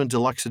Allen and Unwin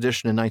Deluxe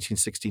Edition in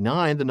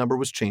 1969, the number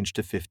was changed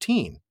to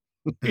 15.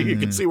 You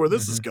can see where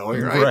this is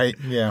going, right? Right,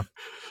 yeah.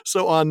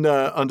 So on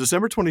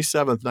December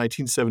 27th,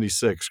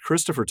 1976,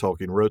 Christopher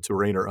Tolkien wrote to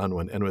Rainer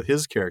Unwin and with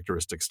his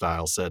characteristic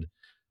style said,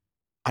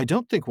 "I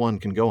don't think one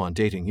can go on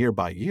dating year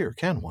by year,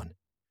 can one?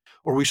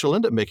 Or we shall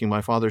end up making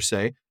my father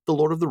say, 'The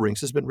Lord of the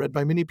Rings has been read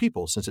by many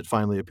people since it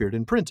finally appeared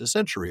in print a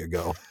century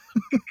ago.'"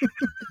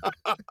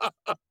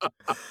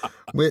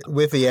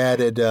 With the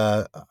added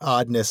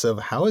oddness of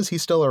how is he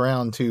still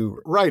around to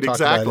Right, talk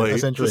exactly. about it a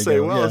century to say,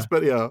 ago? well, Yeah.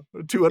 it's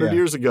been 200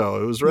 years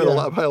ago. It was read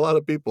by a lot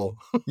of people.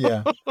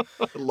 Yeah.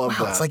 I love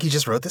Wow, that. it's like he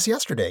just wrote this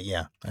yesterday.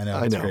 Yeah, I know.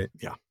 It's great.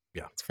 Yeah.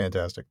 It's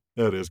fantastic.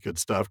 That is good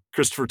stuff.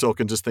 Christopher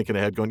Tolkien just thinking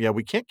ahead going, yeah,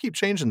 we can't keep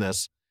changing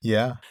this.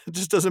 Yeah. It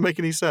just doesn't make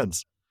any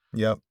sense.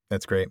 Yep,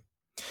 that's great.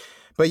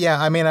 But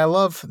yeah, I mean, I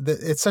love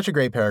it's such a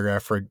great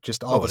paragraph for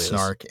just all the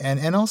snark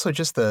and also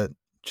just the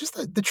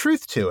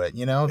truth to it,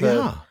 you know,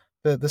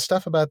 the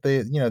stuff about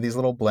the, you know, these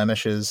little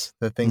blemishes,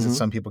 the things that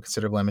some people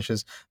consider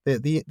blemishes,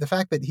 the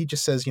fact that he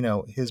just says, you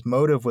know, his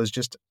motive was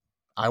just,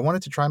 I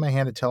wanted to try my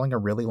hand at telling a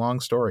really long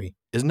story.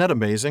 Isn't that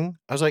amazing?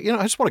 I was like,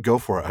 I just want to go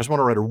for it. I just want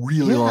to write a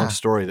really long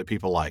story that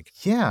people like.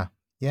 Yeah.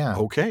 Yeah.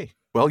 Okay.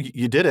 Well,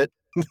 you did it.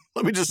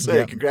 Let me just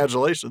say,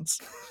 congratulations.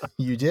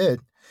 You did.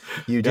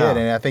 You did.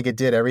 And I think it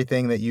did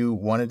everything that you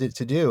wanted it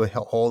to do.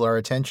 Hold our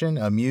attention,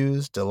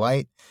 amuse,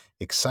 delight,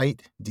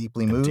 excite,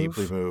 deeply move.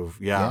 Deeply move.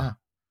 Yeah.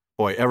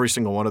 Boy, every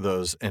single one of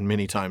those and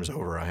many times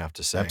over, I have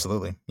to say.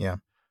 Absolutely. Yeah.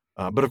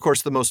 But of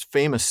course, the most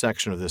famous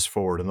section of this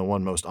foreword and the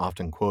one most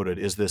often quoted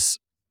is this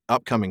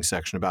upcoming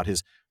section about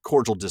his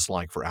cordial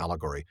dislike for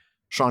allegory.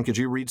 Sean, could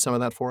you read some of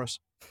that for us?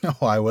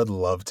 Oh, I would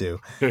love to.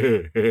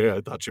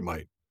 I thought you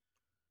might.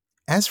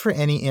 As for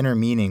any inner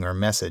meaning or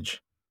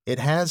message, it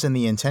has in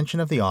the intention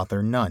of the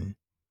author none.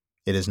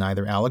 It is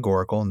neither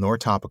allegorical nor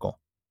topical.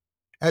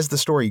 As the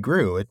story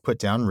grew, it put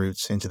down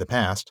roots into the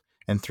past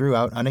and threw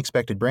out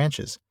unexpected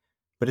branches,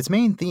 but its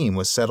main theme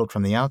was settled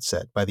from the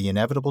outset by the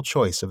inevitable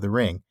choice of the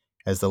ring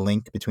as the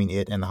link between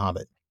it and the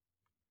Hobbit.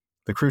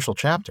 The crucial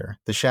chapter,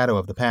 The Shadow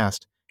of the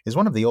Past, is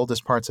one of the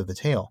oldest parts of the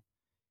tale.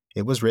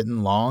 It was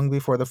written long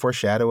before the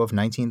foreshadow of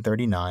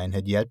 1939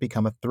 had yet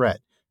become a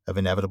threat of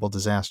inevitable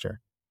disaster,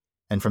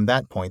 and from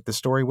that point the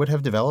story would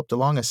have developed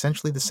along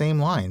essentially the same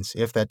lines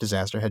if that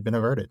disaster had been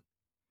averted.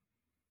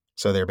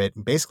 So they're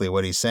basically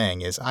what he's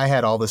saying is, I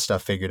had all this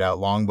stuff figured out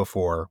long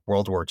before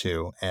World War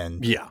II,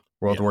 and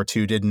World War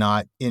II did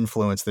not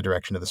influence the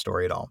direction of the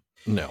story at all.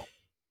 No.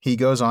 He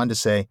goes on to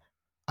say,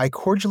 I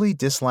cordially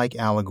dislike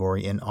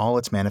allegory in all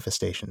its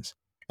manifestations,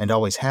 and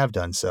always have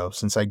done so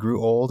since I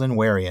grew old and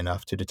wary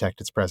enough to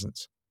detect its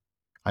presence.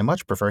 I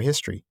much prefer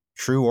history,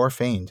 true or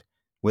feigned,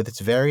 with its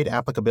varied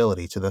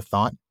applicability to the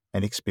thought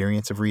and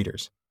experience of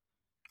readers.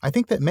 I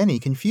think that many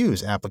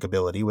confuse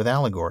applicability with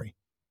allegory,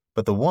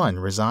 but the one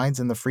resides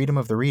in the freedom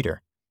of the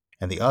reader,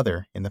 and the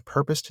other in the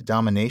purposed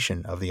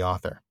domination of the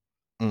author.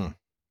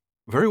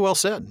 Very well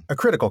said. A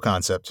critical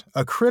concept,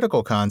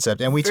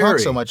 and we talk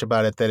so much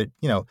about it that it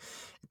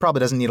probably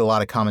doesn't need a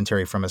lot of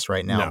commentary from us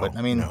right now, but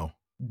I mean,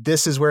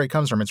 this is where it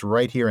comes from. It's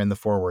right here in the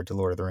foreword to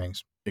Lord of the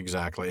Rings.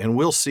 Exactly. And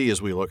we'll see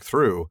as we look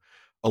through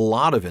a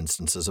lot of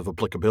instances of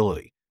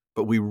applicability,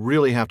 but we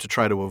really have to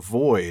try to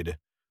avoid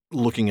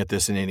looking at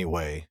this in any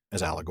way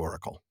as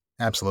allegorical.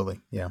 Absolutely.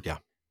 Yeah.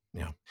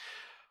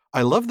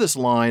 I love this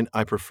line,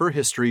 I prefer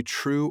history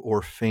true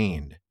or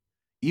feigned.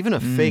 Even a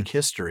fake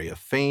history, a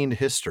feigned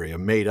history, a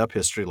made-up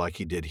history like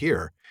he did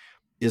here,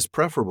 is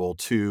preferable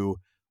to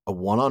a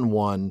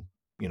one-on-one,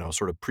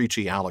 sort of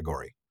preachy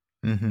allegory.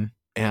 Mm-hmm.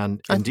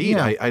 And indeed,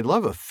 I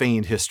love a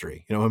feigned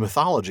history. A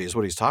mythology is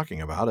what he's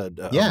talking about,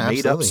 a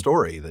made-up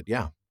story that,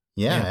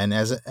 Yeah, and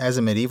as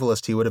a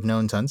medievalist, he would have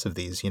known tons of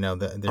these.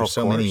 There's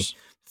so many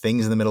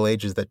things in the Middle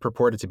Ages that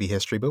purported to be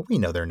history, but we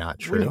know they're not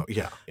true.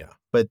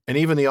 And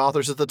even the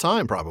authors at the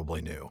time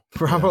probably knew.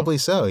 Probably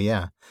so,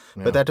 yeah.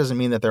 But that doesn't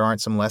mean that there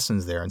aren't some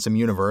lessons there and some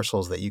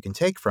universals that you can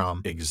take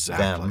from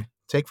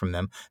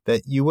them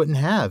that you wouldn't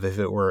have if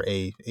it were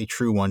a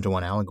true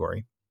one-to-one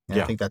allegory. And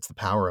I think that's the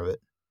power of it.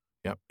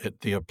 Yep.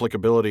 The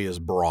applicability is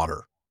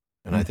broader.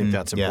 And I think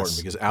that's important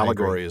because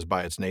allegory is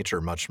by its nature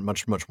much,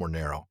 much, much more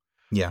narrow.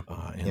 Yeah.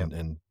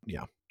 And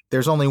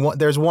there's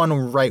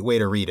one right way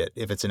to read it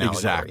if it's an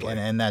allegory.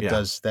 And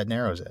that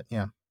narrows it.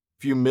 Yeah.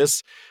 If you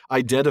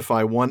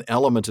misidentify one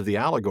element of the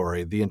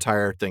allegory, the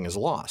entire thing is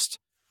lost.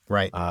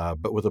 Right.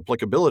 But with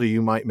applicability,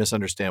 you might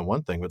misunderstand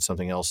one thing, but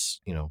something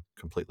else,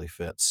 completely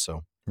fits.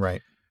 So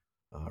right.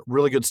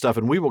 Really good stuff.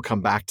 And we will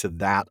come back to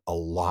that a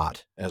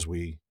lot as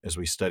we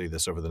study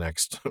this over the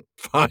next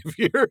 5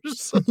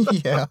 years.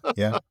 Yeah.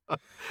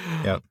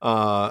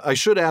 I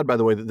should add, by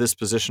the way, that this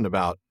position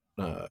about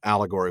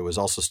allegory was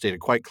also stated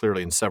quite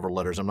clearly in several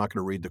letters. I'm not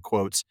going to read the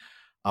quotes,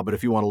 but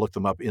if you want to look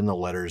them up in the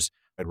letters,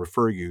 I'd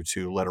refer you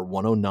to letter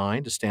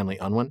 109 to Stanley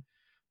Unwin,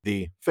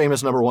 The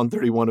famous number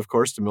 131, of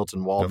course, to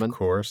Milton Waldman. Of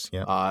course,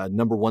 yeah.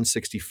 Number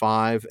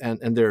 165, and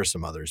there are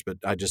some others, but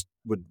I just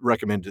would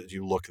recommend that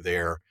you look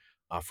there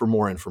for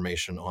more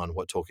information on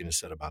what Tolkien has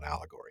said about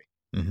allegory.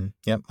 Mm-hmm.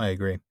 Yep, I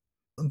agree.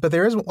 But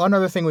there is one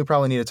other thing we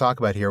probably need to talk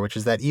about here, which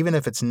is that even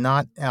if it's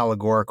not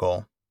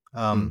allegorical,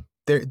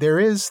 there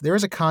is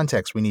a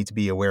context we need to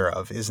be aware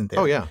of, isn't there?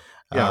 Oh, yeah.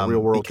 Yeah, real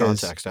world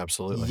context,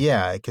 absolutely.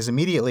 Yeah, because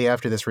immediately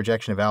after this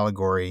rejection of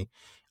allegory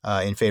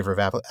in favor of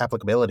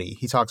applicability,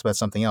 he talks about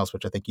something else,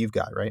 which I think you've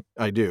got, right?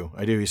 I do.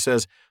 He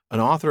says, an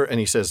author, and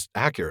he says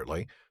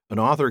accurately, an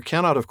author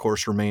cannot, of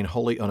course, remain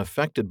wholly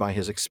unaffected by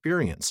his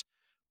experience,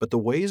 but the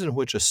ways in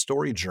which a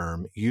story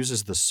germ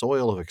uses the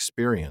soil of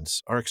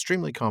experience are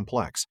extremely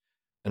complex,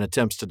 and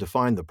attempts to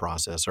define the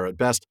process are at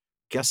best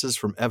guesses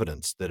from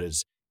evidence that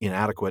is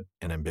inadequate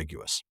and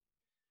ambiguous.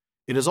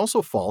 It is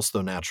also false,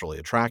 though naturally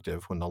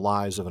attractive, when the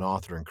lives of an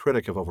author and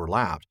critic have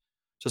overlapped,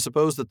 to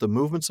suppose that the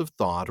movements of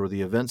thought or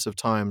the events of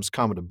times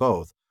common to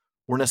both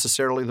were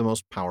necessarily the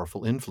most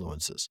powerful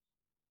influences.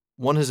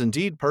 One has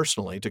indeed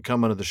personally to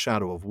come under the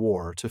shadow of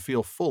war to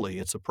feel fully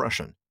its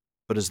oppression,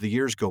 but as the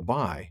years go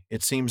by,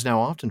 it seems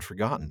now often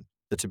forgotten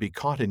that to be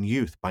caught in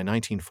youth by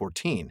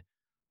 1914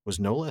 was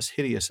no less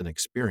hideous an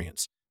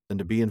experience than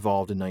to be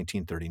involved in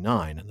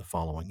 1939 and the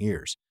following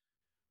years.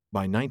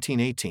 By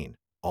 1918,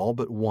 all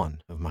but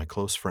one of my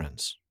close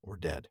friends were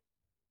dead.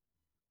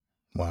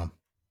 Wow.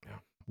 Yeah.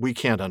 We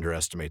can't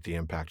underestimate the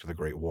impact of the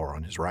Great War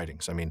on his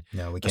writings. I mean,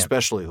 No, we can't.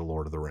 Especially The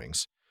Lord of the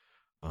Rings.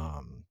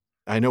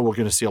 I know we're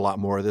going to see a lot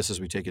more of this as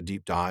we take a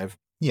deep dive.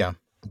 Yeah.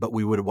 But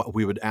we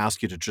would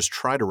ask you to just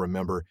try to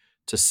remember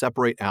to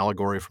separate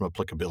allegory from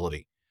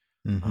applicability.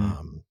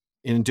 Mm-hmm.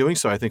 In doing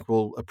so, I think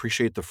we'll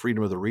appreciate the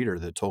freedom of the reader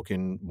that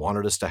Tolkien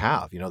wanted us to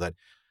have, that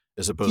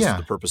as opposed to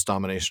the purpose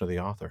domination of the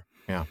author.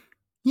 Yeah.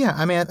 Yeah.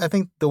 I mean, I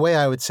think the way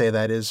I would say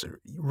that is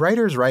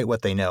writers write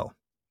what they know.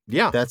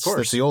 Yeah, that's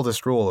the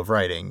oldest rule of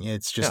writing.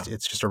 It's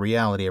just a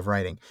reality of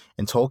writing.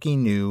 And Tolkien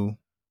knew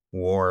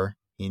war.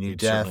 He knew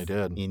death.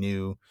 Certainly did. He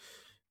knew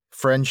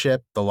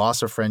friendship, the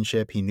loss of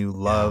friendship. He knew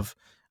love.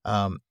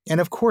 Yeah.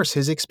 And of course,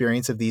 his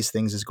experience of these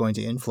things is going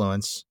to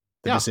influence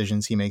the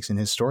decisions he makes in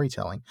his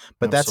storytelling.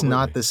 But that's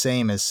not the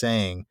same as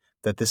saying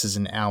that this is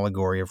an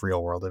allegory of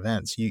real world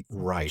events.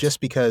 Right. Just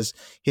because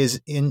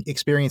his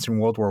experience in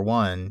World War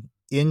I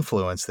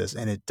influenced this,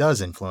 and it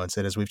does influence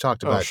it, as we've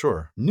talked about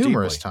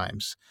numerous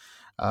times.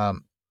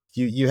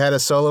 You had a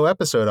solo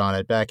episode on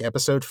it back,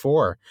 episode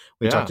 4.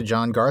 We talked to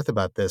John Garth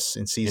about this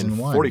in season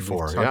 1. 44,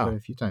 We've talked about it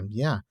a few times.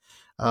 Yeah.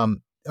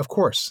 Of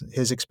course,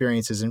 his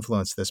experiences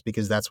influenced this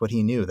because that's what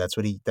he knew.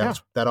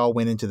 That all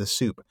went into the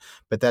soup.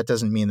 But that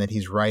doesn't mean that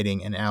he's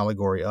writing an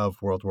allegory of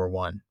World War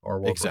I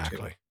or World War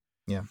II.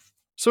 Yeah.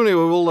 So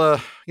anyway,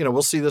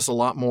 we'll see this a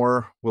lot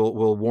more.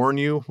 We'll warn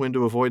you when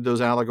to avoid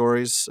those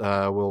allegories.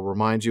 We'll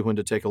remind you when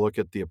to take a look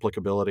at the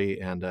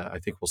applicability, and I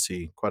think we'll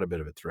see quite a bit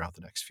of it throughout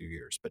the next few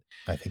years. But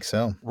I think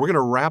so. We're going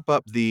to wrap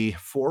up the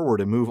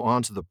foreword and move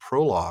on to the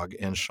prologue.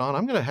 And Sean,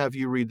 I'm going to have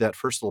you read that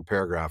first little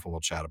paragraph, and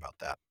we'll chat about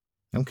that.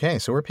 Okay,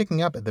 so we're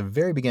picking up at the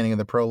very beginning of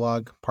the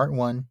prologue, part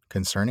 1,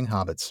 concerning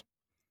hobbits.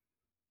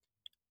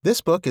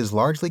 This book is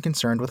largely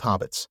concerned with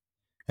hobbits,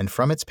 and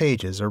from its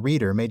pages a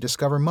reader may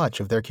discover much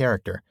of their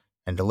character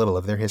and a little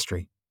of their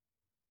history.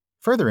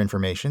 Further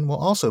information will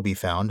also be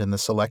found in the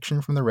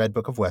selection from the Red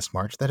Book of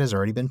Westmarch that has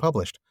already been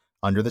published,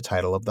 under the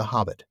title of The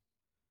Hobbit.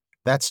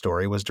 That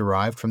story was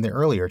derived from the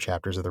earlier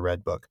chapters of the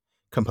Red Book,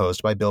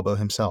 composed by Bilbo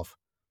himself,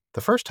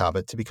 the first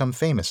hobbit to become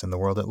famous in the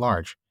world at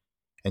large,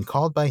 and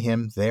called by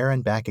him there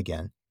and back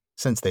again,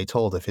 since they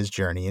told of his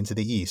journey into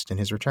the East and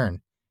his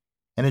return,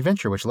 an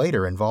adventure which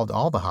later involved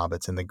all the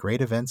hobbits in the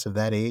great events of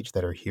that age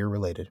that are here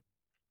related.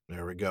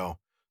 There we go.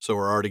 So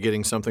we're already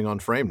getting something on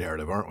frame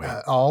narrative, aren't we?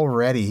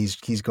 Already,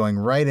 he's going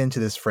right into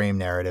this frame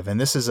narrative,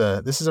 and this is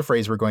a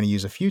phrase we're going to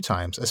use a few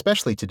times,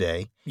 especially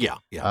today. Yeah.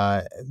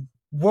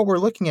 What we're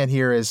looking at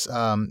here is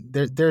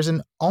there's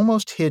an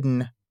almost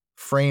hidden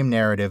frame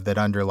narrative that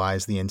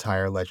underlies the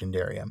entire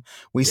legendarium.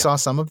 We saw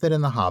some of it in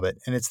The Hobbit,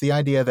 and it's the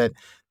idea that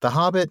The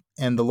Hobbit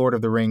and The Lord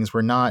of the Rings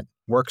were not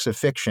works of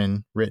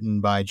fiction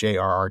written by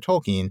J.R.R.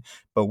 Tolkien,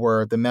 but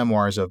were the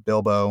memoirs of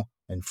Bilbo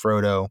and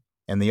Frodo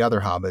and the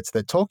other hobbits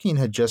that Tolkien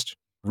had just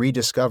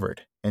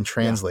rediscovered and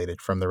translated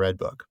from the Red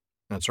Book.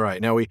 That's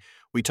right. Now,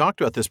 we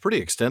talked about this pretty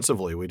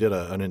extensively. We did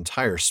an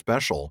entire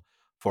special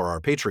for our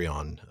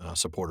Patreon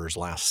supporters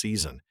last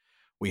season.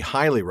 We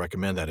highly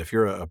recommend that. If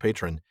you're a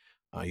patron,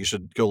 you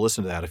should go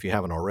listen to that if you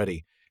haven't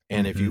already.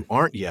 And if you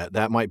aren't yet,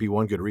 that might be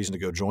one good reason to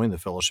go join the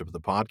Fellowship of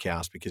the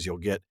Podcast, because you'll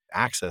get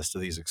access to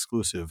these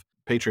exclusive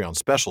Patreon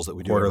specials that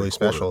we do. Quarterly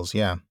specials,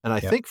 yeah. And I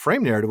think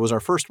frame narrative was our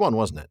first one,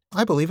 wasn't it?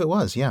 I believe it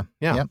was, yeah.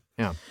 Yeah.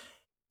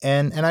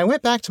 And I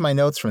went back to my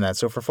notes from that.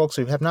 So for folks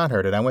who have not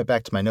heard it, I went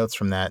back to my notes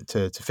from that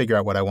to figure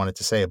out what I wanted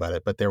to say about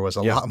it. But there was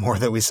a lot more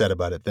that we said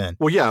about it then.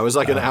 Well, yeah, it was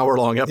like an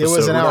hour-long episode. It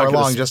was an hour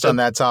long just on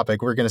that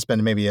topic. We're going to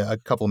spend maybe a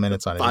couple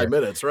minutes on it. 5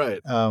 minutes, right.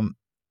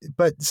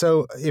 But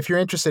so if you're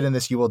interested in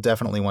this, you will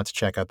definitely want to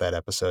check out that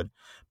episode.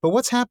 But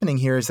what's happening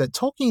here is that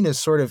Tolkien is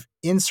sort of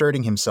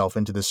inserting himself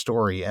into the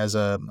story as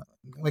a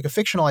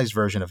fictionalized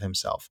version of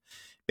himself.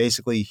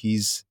 Basically,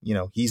 he's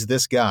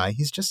this guy.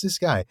 He's just this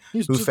guy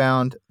who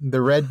found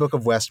the Red Book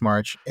of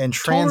Westmarch and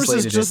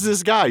translated it. Tolkien is just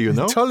this guy, you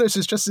know? Tolkien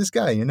is just this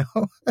guy, you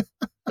know?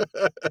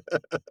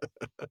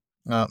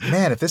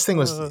 Man, if this thing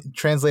was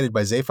translated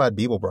by Zaphod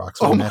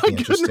Beeblebrox, wouldn't that be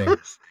interesting?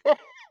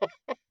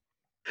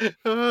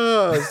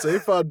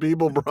 Zaphod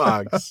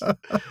Beeblebrox.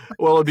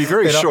 Well, it'd be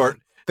very short.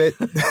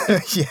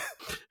 Yeah.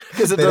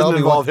 Because it doesn't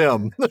involve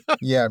him.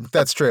 Yeah,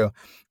 that's true.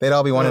 They'd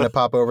all be wanting to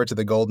pop over to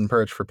the Golden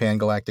Perch for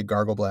Pan-Galactic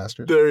Gargle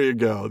Blasters. There you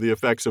go. The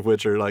effects of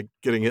which are like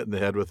getting hit in the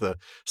head with a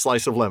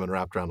slice of lemon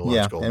wrapped around a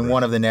large gold. And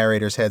one of the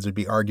narrator's heads would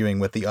be arguing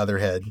with the other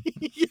head.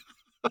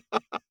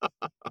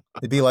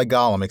 It'd be like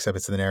Gollum, except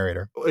it's the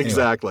narrator.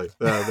 Exactly.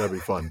 Anyway. That'd be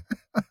fun.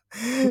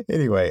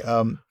 Anyway,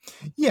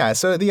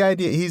 so the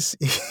idea he's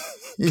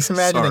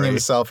imagining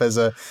himself as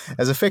a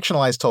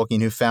fictionalized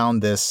Tolkien who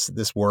found this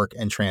work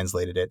and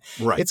translated it.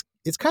 Right.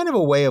 It's kind of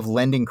a way of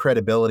lending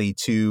credibility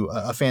to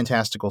a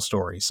fantastical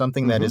story,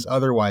 something that is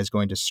otherwise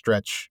going to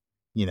stretch,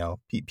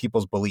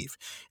 people's belief.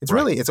 It's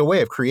really a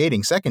way of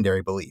creating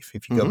secondary belief.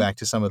 If you go back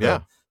to some of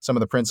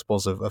the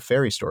principles of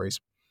fairy stories.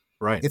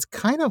 Right. It's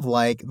kind of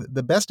like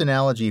the best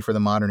analogy for the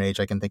modern age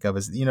I can think of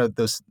is,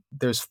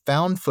 there's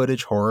found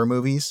footage horror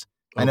movies.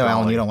 I know,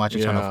 Alan, you don't watch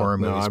a ton of horror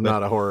movies. No, I'm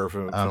not a horror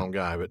film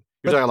guy, but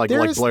you're talking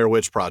like Blair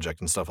Witch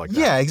Project and stuff like that.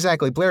 Yeah,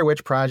 exactly. Blair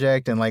Witch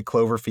Project and like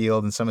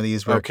Cloverfield and some of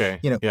these where,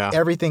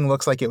 everything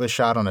looks like it was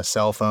shot on a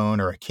cell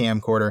phone or a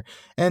camcorder.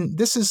 And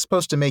this is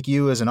supposed to make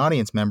you as an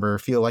audience member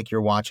feel like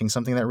you're watching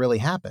something that really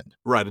happened.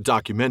 Right, a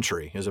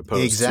documentary as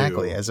opposed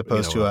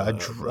to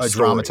a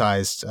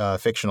dramatized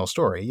fictional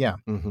story. Yeah.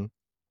 Mm-hmm.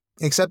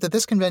 Except that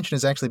this convention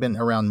has actually been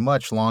around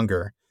much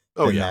longer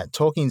than that.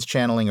 Tolkien's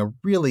channeling a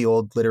really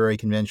old literary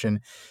convention.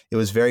 It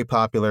was very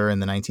popular in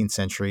the 19th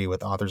century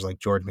with authors like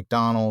George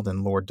MacDonald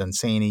and Lord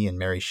Dunsany and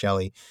Mary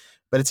Shelley.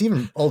 But it's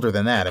even older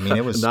than that. I mean,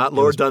 it was not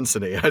Lord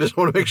Dunsany. I just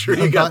want to make sure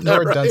you got that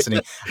Lord right. Dunsany.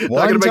 Not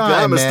going to make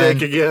that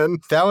mistake again.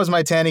 That was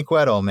my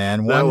Taniquetle,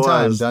 man. One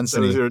time,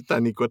 Dunsany. That was your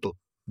Taniquetle.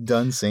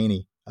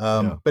 Dunsany.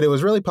 But it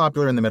was really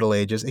popular in the Middle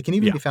Ages. It can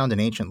even be found in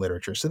ancient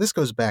literature. So this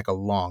goes back a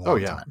long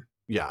time.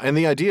 Yeah, and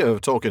the idea of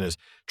Tolkien as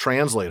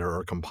translator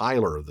or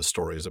compiler of the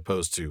story as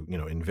opposed to,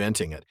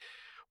 inventing it.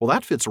 Well,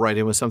 that fits right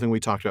in with something we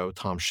talked about with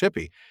Tom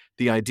Shippey.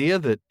 The idea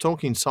that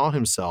Tolkien saw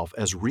himself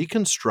as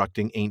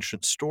reconstructing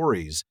ancient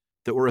stories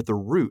that were at the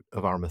root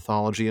of our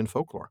mythology and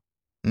folklore.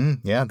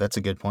 Yeah, that's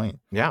a good point.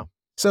 Yeah.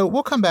 So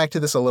we'll come back to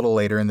this a little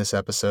later in this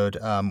episode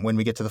when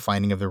we get to the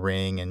finding of the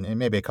ring and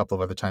maybe a couple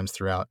of other times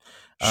throughout.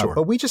 Sure.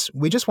 But we just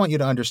want you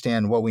to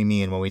understand what we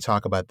mean when we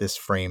talk about this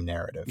frame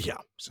narrative. Yeah.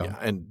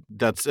 And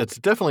that's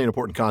definitely an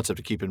important concept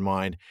to keep in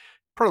mind.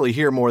 Probably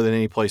here more than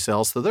any place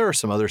else, though there are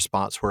some other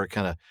spots where it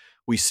kind of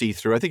we see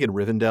through. I think in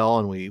Rivendell,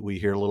 and we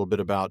hear a little bit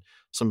about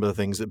some of the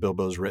things that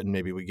Bilbo's written.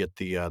 Maybe we get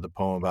the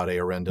poem about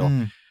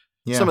Eärendil.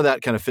 Some of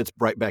that kind of fits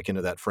right back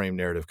into that frame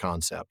narrative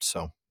concept.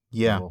 So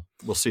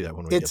we'll see that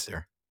when we get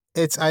there.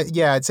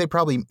 I'd say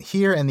probably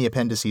here and the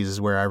appendices is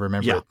where I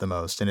remember it the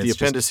most. And it's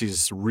the appendices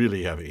is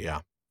really heavy. Yeah.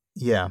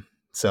 Yeah.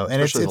 So,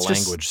 and especially it's the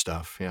language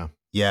stuff. Yeah.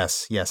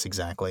 Yes,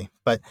 exactly.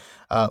 But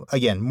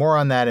again, more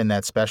on that in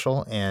that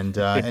special. And we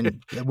just want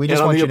you to know.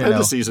 And on the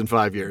appendices in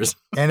 5 years.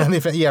 And on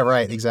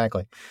right,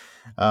 exactly.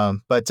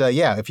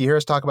 If you hear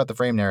us talk about the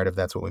frame narrative,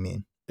 that's what we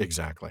mean.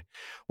 Exactly.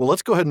 Well,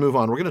 let's go ahead and move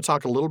on. We're going to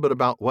talk a little bit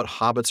about what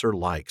hobbits are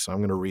like. So I'm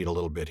going to read a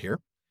little bit here.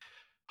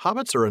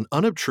 Hobbits are an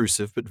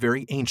unobtrusive but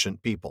very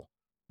ancient people,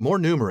 more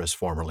numerous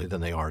formerly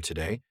than they are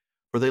today,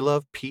 for they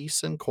love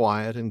peace and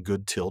quiet and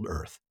good-tilled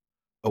earth.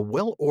 A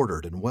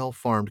well-ordered and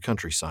well-farmed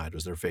countryside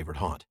was their favorite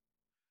haunt.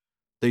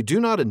 They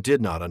do not and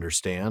did not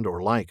understand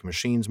or like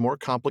machines more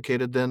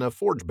complicated than a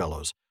forge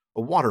bellows,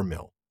 a water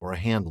mill, or a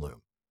hand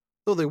loom,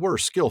 though they were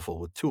skillful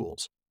with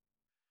tools.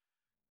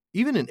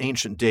 Even in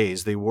ancient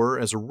days, they were,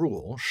 as a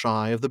rule,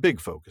 shy of the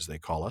big folk, as they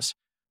call us,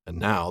 and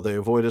now they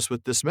avoid us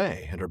with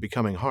dismay and are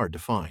becoming hard to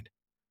find.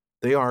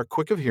 They are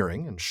quick of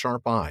hearing and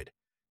sharp-eyed,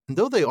 and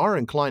though they are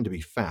inclined to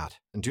be fat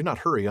and do not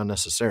hurry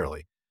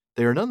unnecessarily,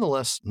 they are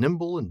nonetheless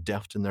nimble and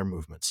deft in their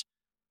movements.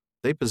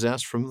 They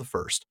possess from the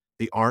first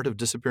the art of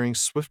disappearing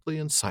swiftly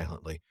and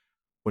silently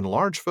when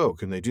large folk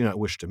whom they do not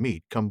wish to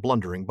meet come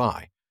blundering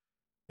by.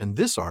 And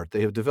this art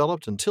they have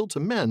developed until to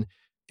men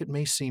it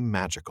may seem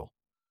magical.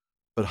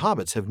 But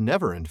hobbits have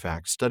never, in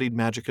fact, studied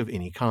magic of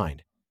any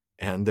kind,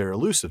 and their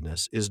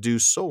elusiveness is due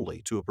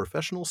solely to a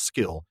professional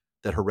skill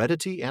that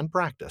heredity and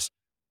practice,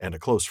 and a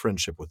close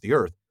friendship with the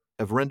earth,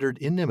 have rendered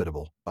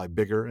inimitable by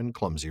bigger and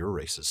clumsier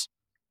races.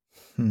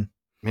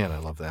 Man, I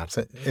love that.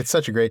 It's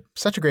such a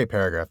great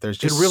paragraph. There's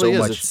just it really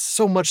so is. much. It's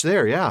so much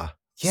there, yeah.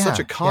 Such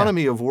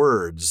economy of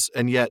words,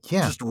 and yet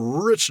just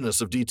richness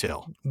of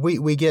detail. We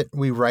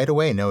right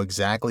away know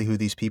exactly who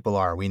these people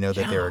are. We know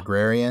that they're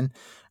agrarian.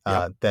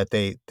 Yep. that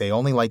they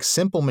only like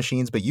simple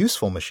machines but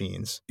useful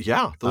machines.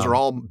 Yeah, those are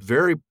all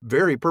very,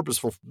 very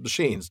purposeful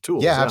machines,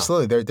 tools. Yeah, Yeah.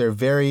 absolutely. They're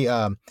very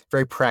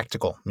very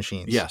practical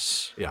machines.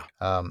 Yes. Yeah.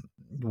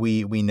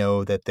 We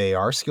know that they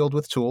are skilled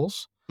with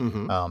tools.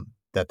 Mm-hmm.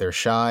 That they're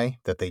shy,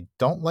 that they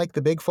don't like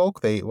the big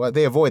folk. They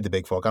avoid the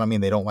big folk. I don't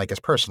mean they don't like us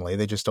personally.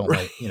 They just don't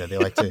like, they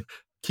like to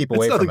keep It's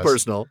away from nothing us.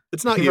 personal.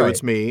 It's not you. Right.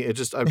 It's me. It's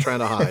just I'm trying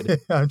to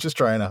hide. I'm just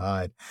trying to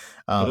hide.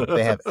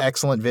 They have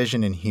excellent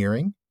vision and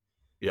hearing.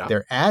 Yeah.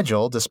 They're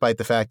agile, despite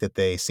the fact that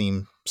they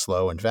seem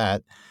slow and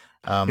fat.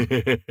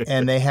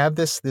 And they have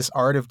this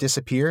art of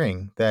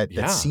disappearing that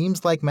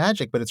seems like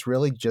magic, but it's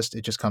really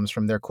it just comes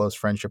from their close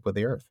friendship with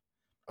the earth.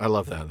 I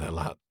love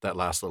that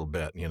last little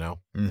bit,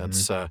 Mm-hmm.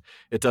 That's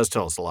it does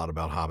tell us a lot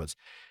about hobbits.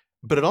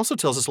 But it also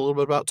tells us a little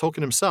bit about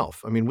Tolkien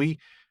himself. I mean,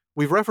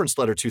 we've referenced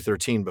Letter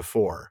 213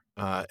 before,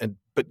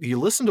 but you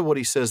listen to what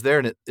he says there,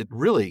 and it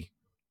really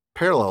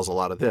parallels a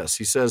lot of this.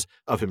 He says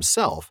of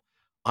himself,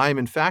 "I am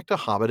in fact a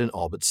hobbit in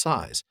all but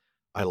size.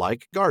 I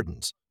like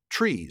gardens,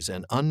 trees,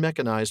 and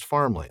unmechanized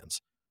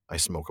farmlands. I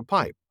smoke a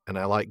pipe, and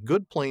I like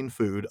good plain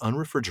food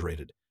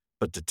unrefrigerated,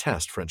 but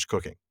detest French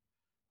cooking.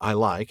 I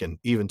like, and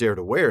even dare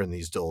to wear in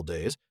these dull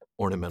days,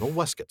 ornamental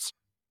waistcoats.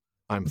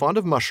 I'm fond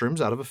of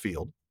mushrooms out of a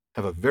field,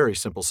 have a very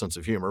simple sense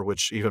of humor,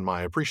 which even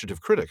my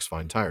appreciative critics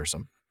find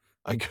tiresome.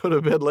 I go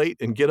to bed late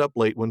and get up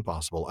late when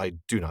possible. I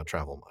do not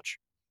travel much."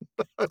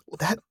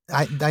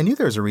 I knew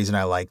there was a reason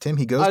I liked him.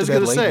 He goes to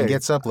bed late and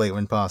gets up late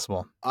when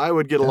possible. I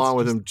would get along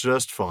with him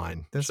just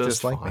fine. That's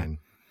just like fine.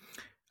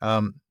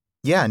 Me.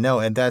 Yeah, no,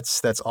 and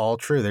that's all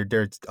true.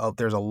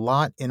 There's a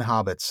lot in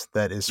Hobbits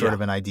that is sort of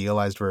an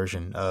idealized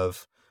version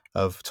of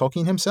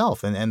Tolkien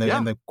himself and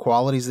the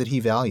qualities that he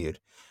valued.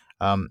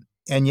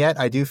 And yet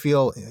I do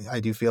feel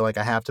like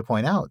I have to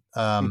point out,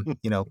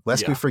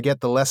 lest we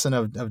forget the lesson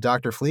of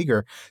Dr.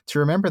 Flieger, to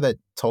remember that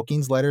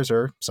Tolkien's letters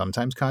are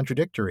sometimes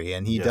contradictory,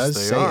 and he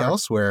does say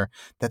elsewhere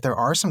that there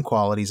are some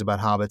qualities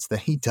about hobbits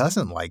that he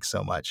doesn't like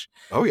so much.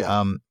 Oh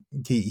yeah.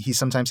 He's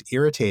sometimes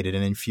irritated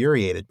and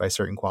infuriated by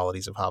certain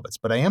qualities of hobbits,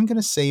 but I am going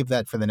to save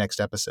that for the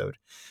next episode,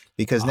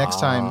 because next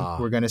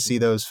time we're going to see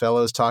those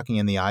fellows talking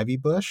in the ivy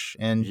bush,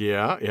 and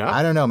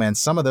I don't know, man,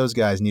 some of those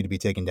guys need to be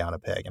taken down a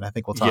peg, and I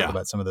think we'll talk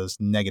about some of those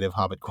negative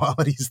hobbit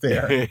qualities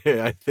there.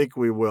 I think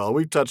we will.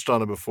 We've touched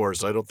on it before,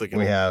 so I don't think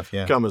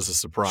it'll come as a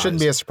surprise. Shouldn't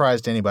be a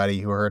surprise to anybody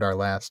who heard our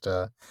last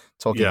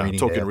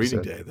Tolkien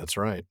Reading Day. That's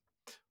right.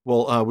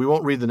 Well, we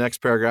won't read the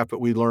next paragraph, but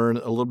we learn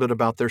a little bit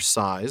about their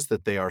size,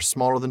 that they are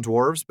smaller than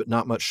dwarves, but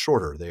not much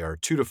shorter. They are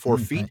 2 to 4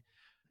 feet,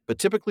 but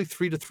typically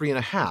 3 to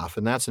 3.5.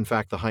 And that's, in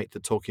fact, the height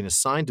that Tolkien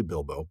assigned to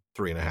Bilbo,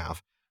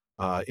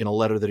 3.5, in a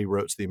letter that he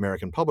wrote to the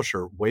American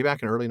publisher way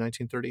back in early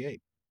 1938.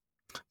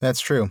 That's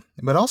true.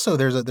 But also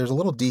there's a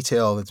little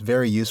detail that's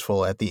very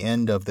useful at the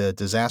end of the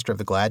Disaster of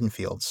the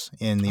Gladdenfields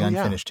in the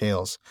Unfinished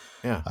Tales.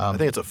 Yeah. I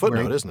think it's a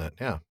footnote, isn't it?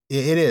 Yeah.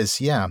 It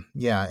is. Yeah.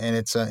 Yeah. And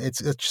it's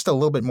just a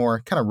little bit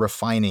more kind of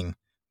refining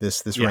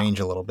this range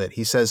a little bit.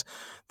 He says,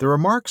 "The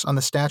remarks on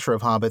the stature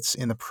of hobbits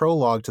in the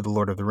prologue to The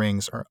Lord of the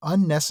Rings are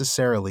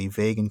unnecessarily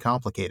vague and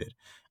complicated,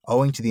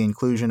 owing to the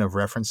inclusion of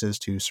references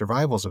to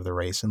survivals of the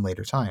race in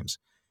later times.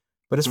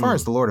 But as far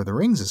as The Lord of the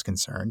Rings is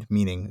concerned,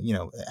 meaning,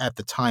 at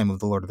the time of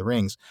The Lord of the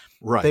Rings,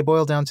 they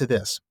boil down to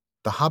this.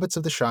 The hobbits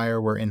of the Shire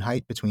were in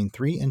height between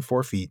 3 and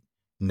 4 feet,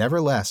 never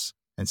less,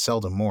 and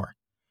seldom more.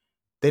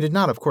 They did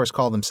not, of course,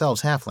 call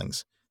themselves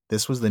halflings.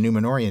 This was the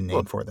Numenorian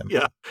name for them."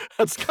 Yeah,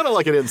 that's kind of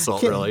like an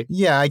insult, really.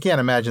 Yeah, I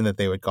can't imagine that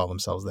they would call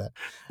themselves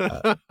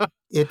that.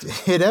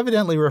 It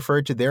evidently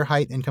referred to their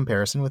height in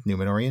comparison with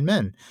Numenorian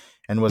men,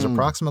 and was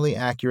approximately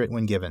accurate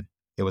when given.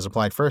 It was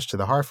applied first to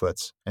the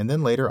Harfoots, and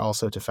then later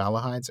also to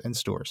Falahides and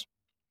Stoors.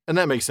 And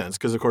that makes sense,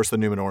 because, of course, the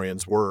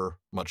Numenorians were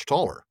much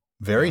taller.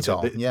 Very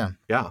tall, yeah.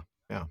 Yeah.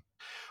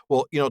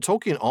 Well,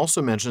 Tolkien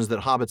also mentions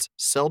that hobbits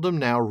seldom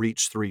now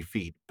reach 3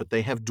 feet, but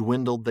they have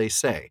dwindled, they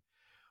say.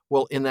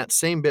 Well, in that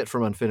same bit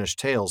from Unfinished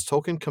Tales,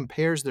 Tolkien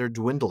compares their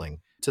dwindling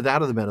to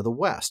that of the men of the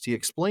West. He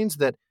explains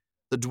that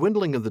the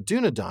dwindling of the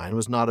Dunedain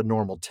was not a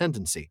normal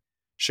tendency,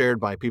 shared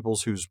by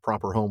peoples whose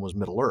proper home was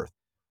Middle-earth,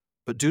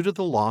 but due to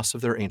the loss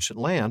of their ancient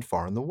land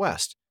far in the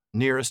west,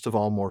 nearest of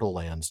all mortal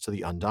lands to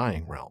the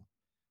undying realm.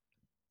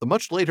 The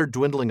much later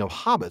dwindling of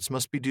hobbits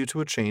must be due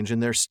to a change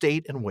in their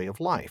state and way of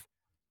life.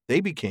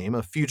 They became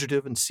a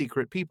fugitive and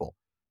secret people,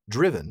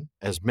 driven,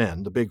 as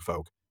men, the big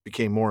folk,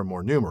 became more and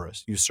more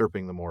numerous,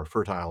 usurping the more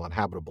fertile and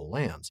habitable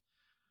lands,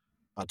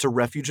 to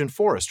refuge in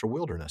forest or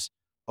wilderness,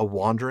 a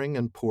wandering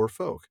and poor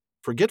folk,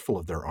 forgetful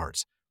of their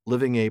arts,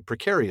 living a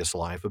precarious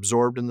life,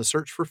 absorbed in the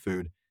search for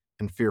food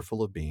and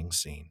fearful of being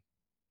seen.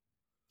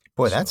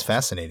 Boy, that's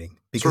fascinating,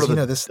 because sort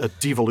of a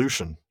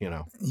devolution,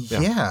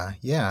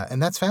 Yeah,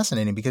 and that's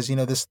fascinating because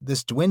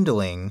this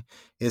dwindling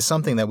is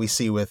something that we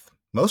see with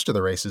most of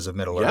the races of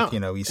Middle Earth.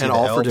 Yeah. You see And the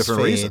all for elves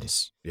different fade.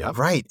 reasons. Yep.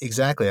 Right,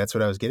 exactly. That's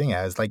what I was getting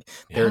at. It's like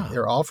Yeah.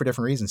 they're all for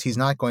different reasons. He's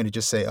not going to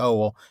just say, "Oh,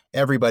 well,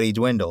 everybody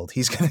dwindled."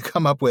 He's going to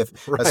come up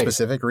with a Right.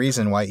 specific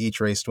reason why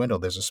each race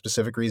dwindled. There's a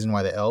specific reason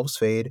why the elves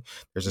fade.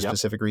 There's a Yep.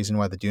 specific reason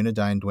why the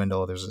Dunedain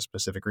dwindle. There's a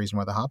specific reason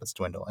why the hobbits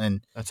dwindle.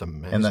 And That's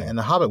amazing. and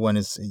the Hobbit one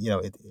is,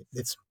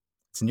 it's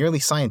nearly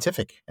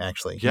scientific,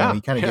 actually. Yeah.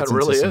 He kind of Yeah, gets it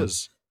really into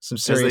is. some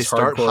As they serious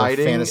start hardcore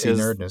hiding, fantasy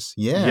nerdness.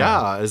 Yeah.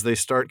 Yeah, as they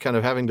start kind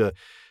of having to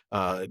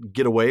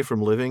get away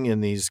from living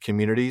in these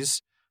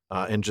communities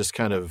and just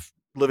kind of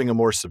living a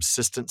more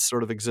subsistence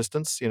sort of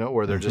existence,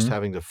 where they're just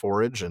having to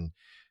forage and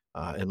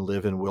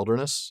live in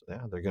wilderness.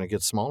 Yeah, they're going to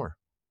get smaller.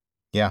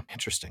 Yeah.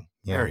 Interesting.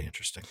 Yeah. Very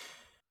interesting.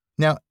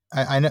 Now,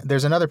 I know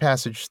there's another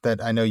passage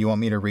that I know you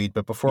want me to read,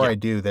 but before I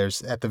do,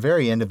 there's at the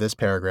very end of this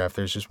paragraph,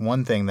 there's just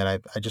one thing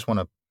that I just want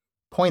to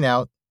point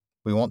out.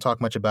 We won't talk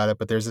much about it,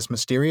 but there's this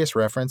mysterious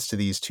reference to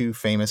these two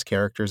famous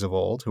characters of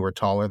old who were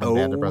taller than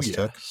Vanderbrust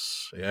took.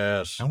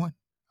 Yes.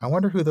 I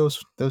wonder who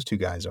those two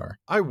guys are.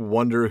 I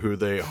wonder who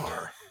they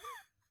are.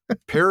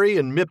 Perry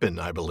and Mippin,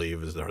 I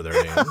believe, are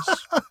their names.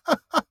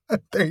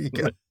 There you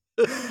go.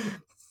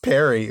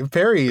 Perry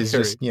is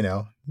just,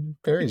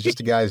 Perry's just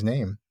a guy's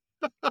name.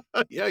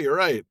 Yeah, you're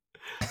right.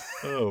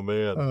 Oh,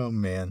 man. Oh,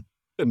 man.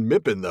 And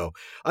Mippin, though.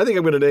 I think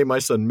I'm going to name my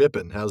son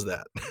Mippin. How's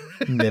that?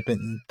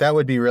 Mippin. That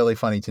would be really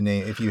funny to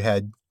name if you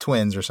had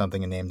twins or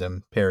something and named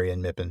them Perry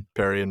and Mippin.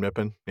 Perry and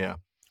Mippin, yeah.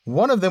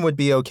 One of them would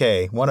be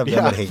okay. One of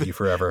them would hate you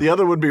forever. The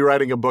other would be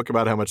writing a book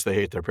about how much they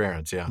hate their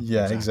parents. Yeah.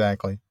 Yeah,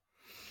 exactly.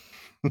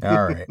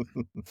 All right.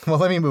 Well,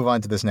 let me move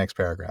on to this next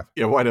paragraph.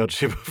 Yeah, why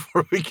don't you,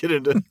 before we get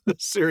into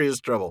serious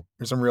trouble?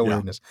 There's some real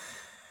weirdness.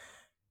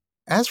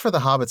 As for the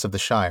hobbits of the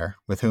Shire,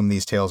 with whom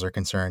these tales are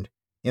concerned,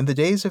 in the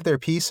days of their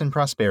peace and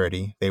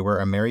prosperity, they were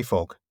a merry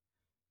folk.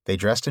 They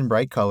dressed in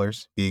bright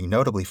colors, being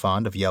notably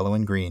fond of yellow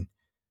and green.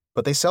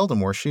 But they seldom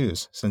wore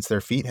shoes, since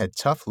their feet had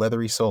tough,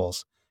 leathery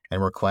soles,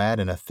 and were clad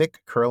in a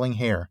thick, curling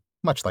hair,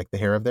 much like the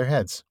hair of their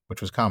heads,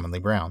 which was commonly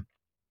brown.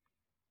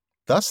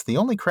 Thus, the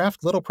only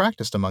craft little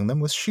practiced among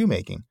them was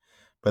shoemaking,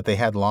 but they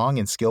had long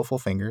and skillful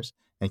fingers,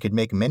 and could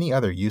make many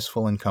other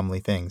useful and comely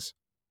things.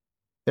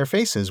 Their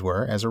faces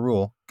were, as a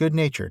rule,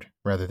 good-natured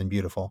rather than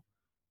beautiful,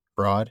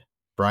 broad,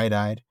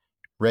 bright-eyed,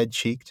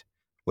 red-cheeked,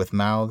 with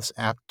mouths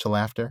apt to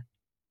laughter,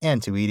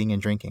 and to eating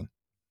and drinking.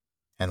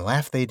 And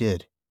laugh they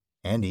did,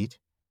 and eat,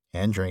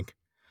 and drink,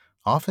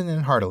 often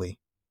and heartily,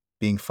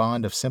 being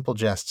fond of simple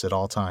jests at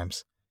all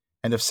times,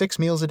 and of 6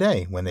 meals a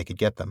day when they could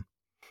get them.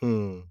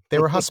 They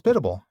were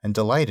hospitable and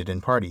delighted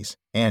in parties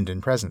and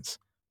in presents,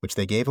 which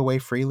they gave away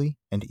freely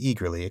and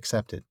eagerly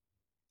accepted.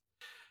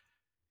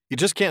 You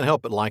just can't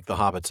help but like the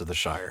hobbits of the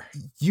Shire.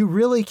 You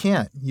really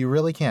can't. You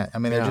really can't. I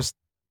mean,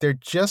 they're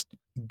just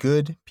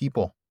good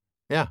people.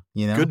 Yeah.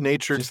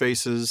 Good-natured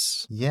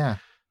faces. Yeah.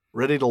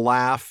 Ready to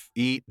laugh,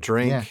 eat,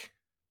 drink,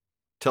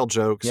 tell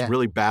jokes,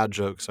 really bad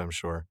jokes, I'm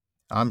sure.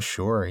 I'm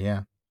sure,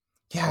 yeah.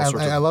 Yeah,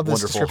 I love this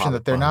description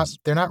that they're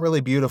not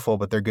really beautiful,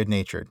 but they're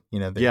good-natured.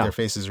 Their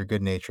faces are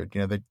good-natured.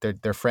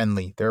 They're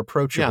friendly. They're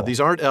approachable. Yeah, these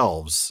aren't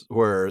elves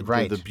where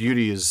the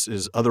beauty is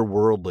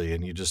otherworldly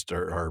and you just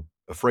are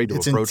afraid to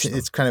approach them.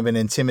 It's kind of an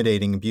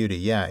intimidating beauty.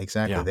 Yeah,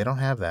 exactly. Yeah. They don't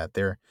have that.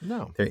 They're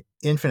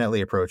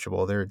infinitely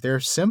approachable. They're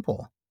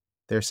simple.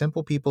 They're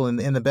simple people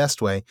in the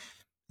best way.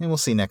 And we'll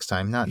see next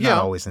time. Not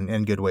always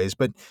in good ways,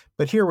 but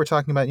here we're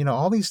talking about,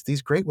 all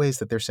these great ways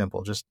that they're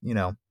simple. Just,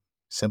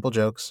 simple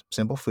jokes,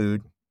 simple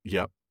food.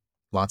 Yep.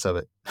 Lots of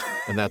it.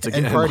 And that's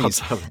again and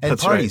parties. Lots of it. And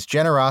parties,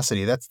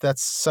 generosity.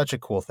 That's such a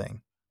cool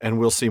thing. And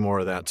we'll see more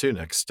of that too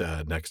next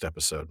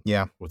episode.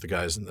 Yeah. With the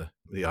guys in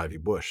the ivy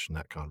bush in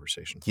that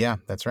conversation. Yeah,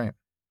 that's right.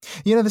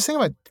 This thing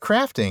about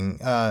crafting,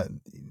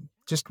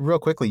 just real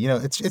quickly,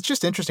 it's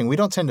just interesting. We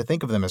don't tend to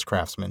think of them as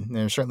craftsmen.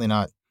 They're certainly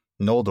not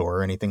Noldor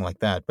or anything like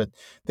that, but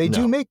they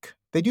do make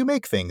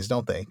things,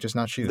 don't they? Just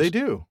not shoes. They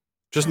do.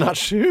 Just not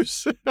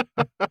shoes.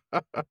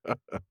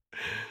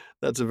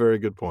 That's a very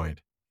good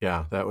point.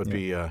 Yeah, that would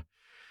be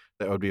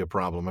a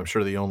problem. I'm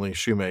sure the only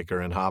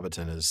shoemaker in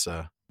Hobbiton is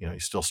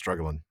he's still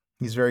struggling.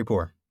 He's very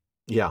poor.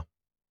 Yeah.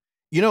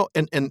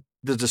 And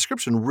the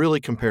description really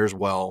compares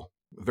well,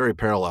 very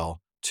parallel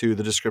to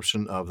the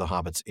description of the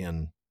hobbits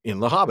in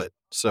The Hobbit.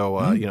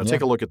 So,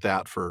 take a look at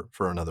that for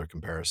another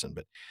comparison.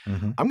 But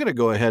I'm going to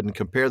go ahead and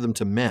compare them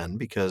to men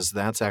because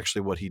that's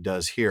actually what he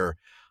does here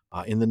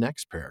in the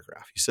next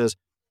paragraph. He says,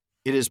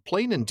 "It is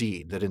plain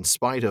indeed that in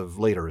spite of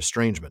later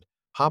estrangement,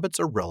 hobbits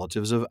are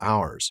relatives of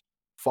ours,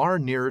 far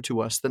nearer to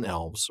us than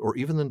elves or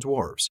even than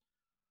dwarves.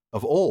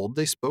 Of old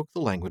they spoke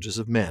the languages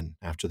of men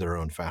after their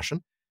own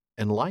fashion,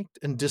 and liked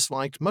and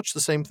disliked much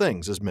the same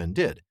things as men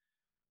did.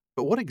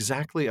 But what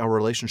exactly our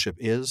relationship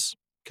is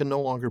can no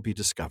longer be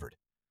discovered.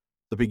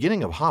 The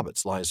beginning of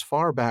hobbits lies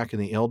far back in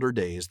the elder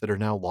days that are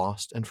now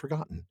lost and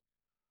forgotten.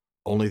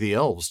 Only the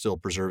elves still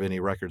preserve any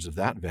records of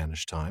that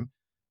vanished time,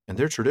 and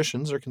their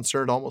traditions are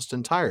concerned almost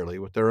entirely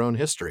with their own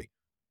history.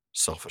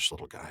 Selfish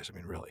little guys, I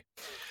mean, really."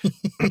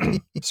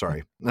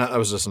 Sorry, that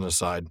was just an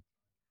aside.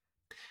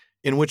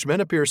 "In which men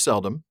appear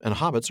seldom, and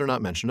hobbits are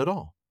not mentioned at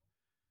all.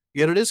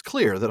 Yet it is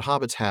clear that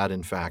hobbits had,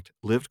 in fact,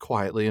 lived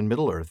quietly in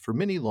Middle-earth for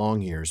many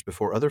long years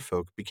before other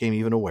folk became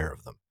even aware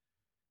of them.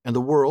 And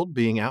the world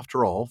being,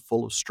 after all,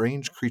 full of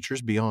strange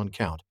creatures beyond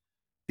count,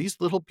 these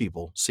little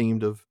people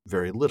seemed of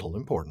very little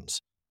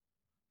importance.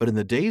 But in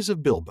the days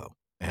of Bilbo,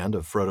 and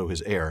of Frodo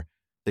his heir,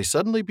 they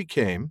suddenly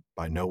became,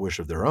 by no wish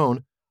of their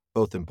own,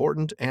 both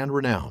important and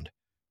renowned,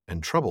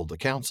 and troubled the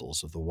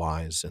councils of the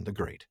wise and the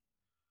great.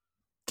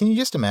 Can you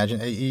just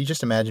imagine? You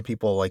just imagine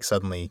people like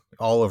suddenly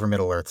all over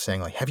Middle Earth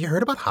saying like, "Have you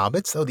heard about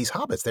hobbits? Oh, these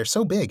hobbits, they're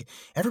so big.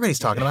 Everybody's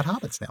talking about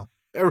hobbits now.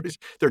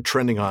 They're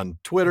trending on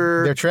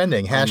Twitter. They're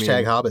trending.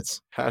 Hashtag hobbits.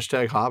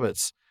 Hashtag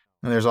hobbits.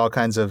 And there's all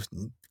kinds of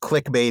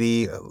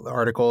clickbaity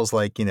articles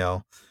like,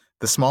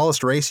 the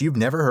smallest race you've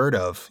never heard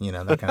of,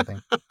 that kind of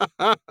thing.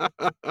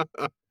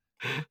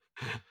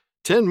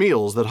 10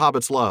 meals that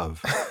hobbits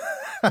love.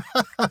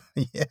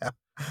 Yeah.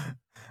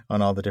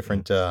 On all the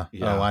different,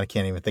 I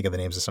can't even think of the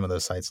names of some of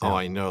those sites now. Oh,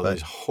 I know.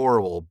 These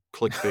horrible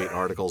clickbait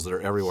articles that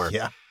are everywhere.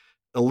 Yeah.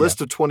 A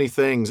list of 20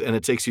 things, and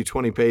it takes you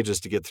 20 pages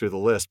to get through the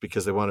list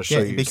because they want to show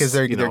you. Because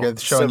they're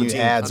showing you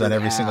ads on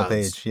every single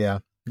page. Yeah.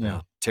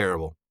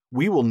 Terrible.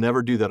 We will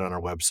never do that on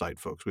our website,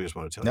 folks. We just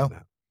want to tell you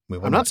that.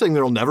 I'm not not saying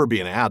there will never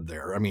be an ad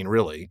there. I mean,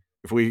 really,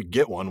 if we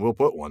get one, we'll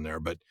put one there,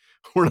 but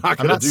we're not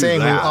going to do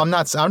that. I'm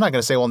not going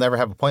to say we'll never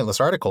have a pointless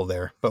article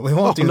there, but we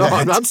won't do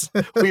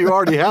that. We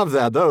already have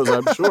those,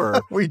 I'm sure.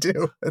 We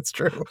do. That's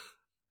true.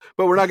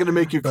 But we're not going to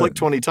make you click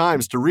 20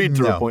 times to read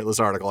through a pointless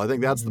article. I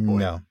think that's the point.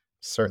 No,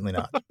 certainly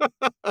not.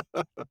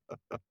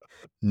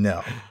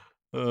 No.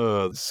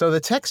 So the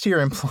text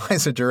here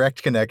implies a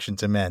direct connection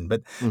to men,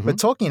 but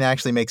Tolkien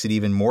actually makes it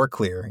even more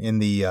clear in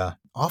the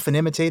often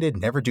imitated,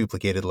 never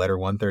duplicated letter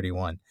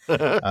 131.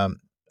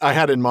 I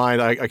had in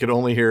mind, I could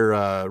only hear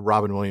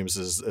Robin Williams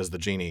as the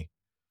genie.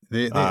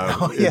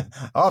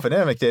 Often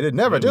imitated,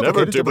 never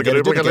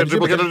duplicated.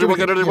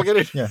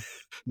 Yeah.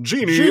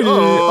 Genie of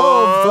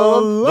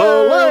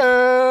the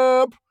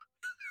lamp.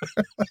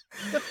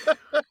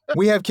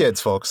 We have kids,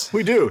 folks.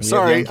 We do.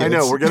 Sorry, I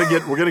know we're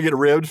gonna get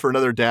ribbed for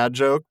another dad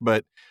joke,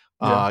 but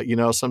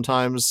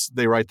sometimes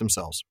they write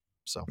themselves.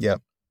 So yeah.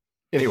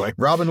 Anyway,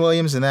 Robin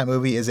Williams in that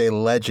movie is a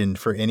legend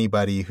for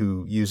anybody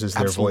who uses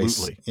their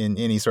voice in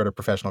any sort of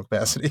professional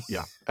capacity.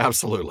 Yeah,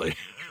 absolutely.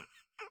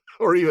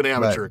 Or even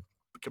amateur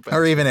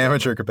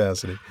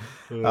capacity.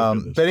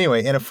 But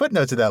anyway, in a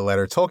footnote to that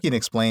letter, Tolkien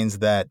explains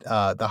that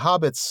the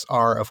hobbits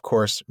are, of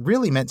course,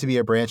 really meant to be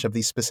a branch of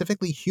the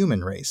specifically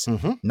human race,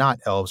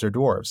 not elves or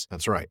dwarves.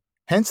 That's right.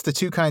 Hence, the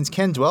two kinds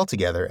can dwell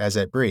together, as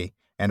at Bree,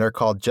 and are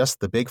called just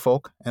the big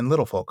folk and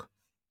little folk.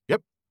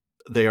 Yep.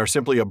 They are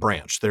simply a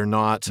branch. They're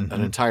not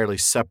an entirely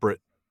separate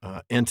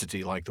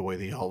entity like the way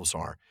the elves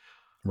are.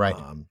 Right.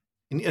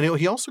 And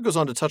he also goes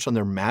on to touch on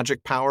their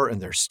magic power and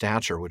their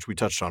stature, which we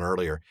touched on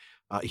earlier.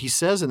 He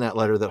says in that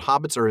letter that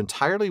hobbits are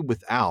entirely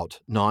without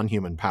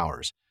non-human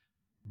powers,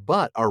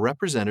 but are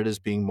represented as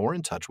being more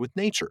in touch with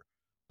nature,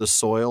 the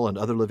soil and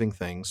other living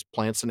things,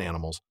 plants and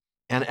animals,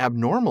 and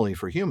abnormally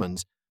for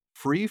humans,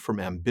 free from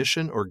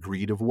ambition or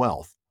greed of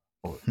wealth.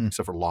 Well,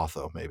 except for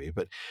Lotho, maybe.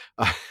 But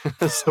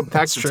so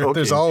back to Tolkien.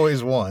 There's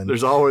always one.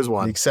 There's always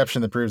one. The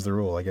exception that proves the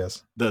rule, I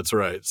guess. That's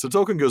right. So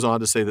Tolkien goes on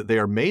to say that they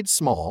are made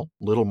small,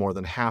 little more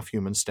than half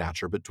human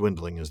stature, but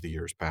dwindling as the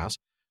years pass,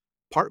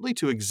 partly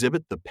to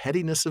exhibit the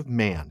pettiness of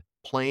man,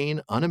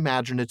 plain,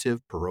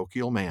 unimaginative,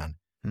 parochial man,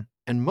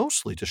 and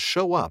mostly to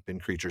show up in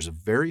creatures of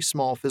very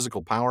small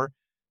physical power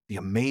the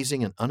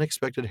amazing and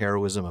unexpected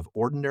heroism of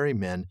ordinary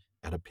men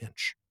at a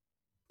pinch.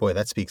 Boy,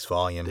 that speaks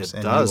volumes.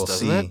 It does,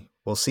 doesn't it?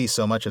 We'll see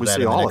so much of that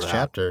in the next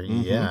chapter.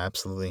 Yeah,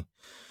 absolutely.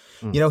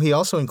 He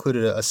also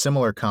included a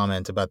similar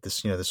comment about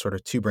this, this sort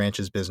of two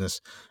branches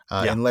business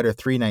in letter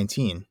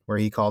 319, where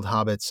he called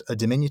hobbits a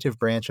diminutive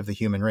branch of the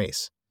human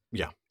race.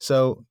 Yeah.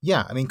 So,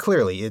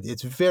 clearly,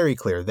 it's very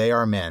clear they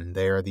are men.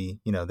 They are they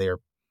are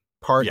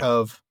part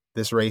of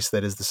this race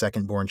that is the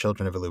second-born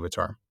children of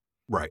Iluvatar.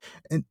 Right.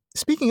 And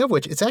speaking of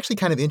which, it's actually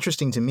kind of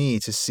interesting to me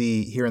to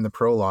see here in the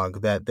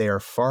prologue that they are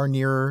far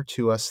nearer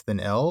to us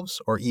than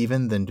elves or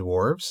even than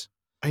dwarves.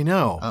 I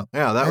know.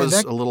 That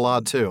was a little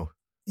odd too.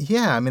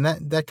 Yeah, I mean,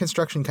 that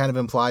construction kind of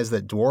implies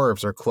that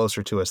dwarves are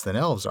closer to us than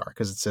elves are,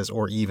 because it says,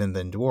 or even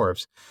than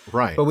dwarves.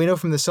 Right. But we know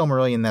from the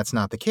Silmarillion that's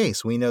not the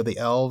case. We know the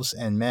elves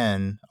and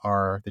men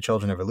are the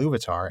children of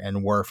Iluvatar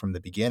and were from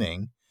the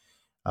beginning,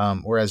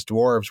 whereas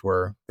dwarves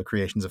were the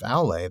creations of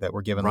Aule that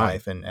were given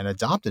life and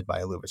adopted by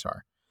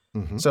Iluvatar.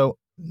 So,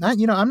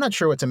 I'm not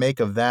sure what to make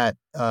of that,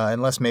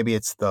 unless maybe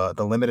it's the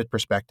limited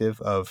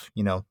perspective of,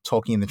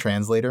 Tolkien the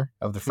translator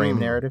of the frame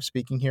narrative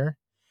speaking here.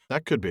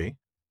 That could be.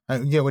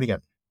 What do you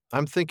got?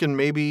 I'm thinking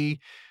maybe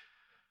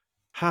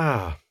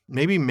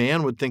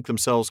man would think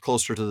themselves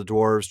closer to the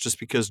dwarves just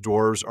because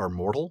dwarves are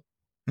mortal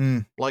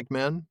like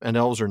men and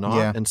elves are not.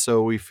 Yeah. And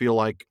so we feel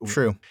like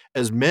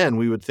as men,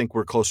 we would think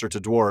we're closer to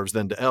dwarves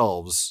than to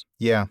elves.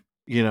 Yeah.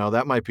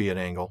 That might be an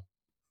angle.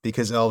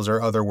 Because elves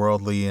are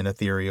otherworldly and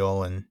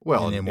ethereal and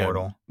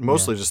immortal.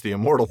 Mostly just the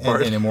immortal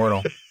part. And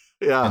immortal.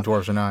 Yeah. And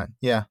dwarves are not.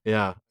 Yeah.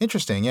 Yeah.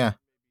 Interesting. Yeah.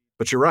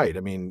 But you're right. I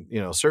mean,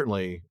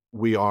 certainly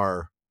we,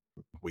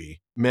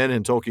 men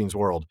in Tolkien's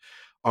world,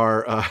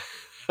 are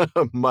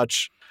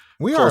much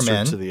We are closer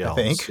men, to the I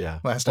elves. think. Yeah,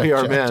 Last I we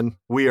are checked. men.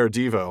 We are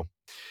Devo.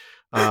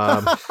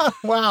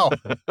 Wow.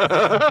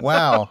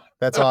 Wow.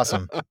 That's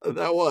awesome.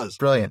 That was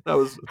Brilliant. That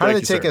was. How did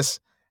Thank it you, take sir. us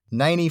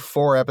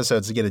 94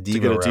 episodes to get a Devo To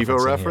get a reference Devo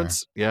in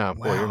reference? Yeah,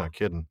 boy, you're Wow. not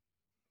kidding.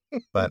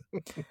 But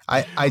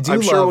I do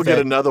I'm sure love we'll that. get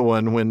another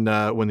one when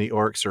the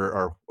orcs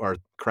are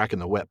cracking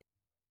the whip,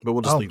 but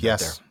we'll just leave that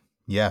there.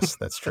 Yes,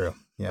 that's true.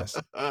 Yes.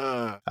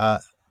 I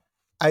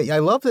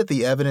love that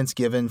the evidence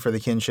given for the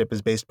kinship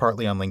is based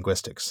partly on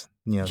linguistics.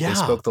 They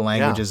spoke the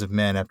languages of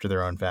men after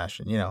their own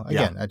fashion.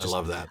 Again, I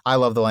love that. I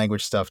love the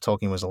language stuff.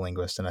 Tolkien was a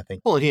linguist, and I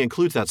think. Well, he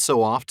includes that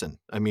so often.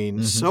 I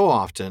mean, so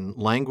often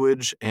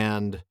language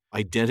and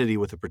identity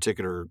with a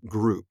particular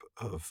group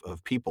of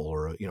people,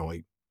 or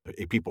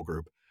a people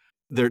group,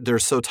 they're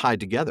so tied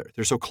together.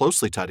 They're so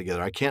closely tied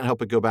together. I can't help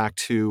but go back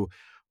to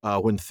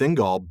when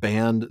Thingol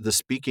banned the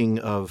speaking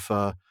of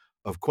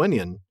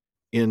Quenya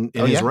in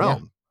his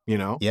realm.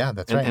 Yeah,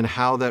 that's right. And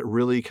how that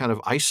really kind of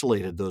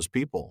isolated those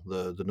people,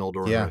 the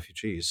Noldoran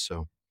refugees.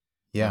 So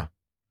yeah,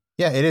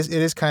 it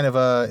is kind of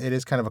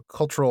a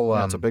cultural.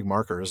 It's a big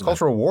marker, isn't it?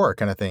 Cultural war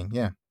kind of thing.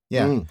 Yeah.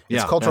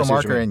 It's a cultural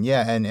marker, and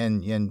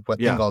what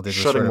Thingol did was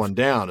shutting sort of, one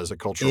down as a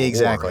cultural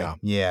exactly. war.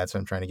 Yeah, that's what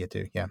I'm trying to get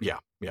to. Yeah,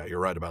 you're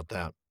right about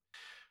that.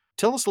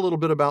 Tell us a little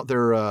bit about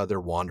their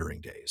wandering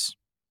days.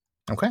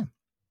 Okay.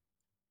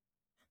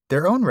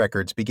 Their own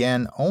records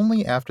began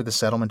only after the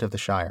settlement of the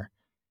Shire,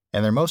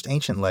 and their most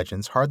ancient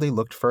legends hardly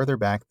looked further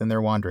back than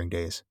their wandering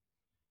days.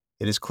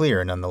 It is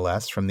clear,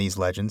 nonetheless, from these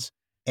legends,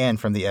 and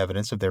from the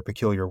evidence of their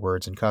peculiar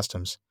words and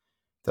customs,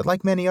 that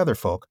like many other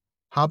folk,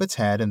 hobbits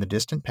had in the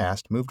distant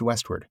past moved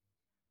westward.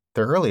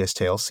 Their earliest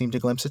tales seem to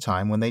glimpse a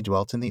time when they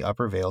dwelt in the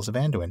upper vales of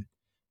Anduin,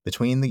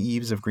 between the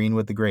eaves of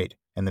Greenwood the Great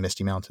and the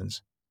Misty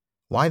Mountains.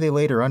 Why they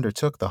later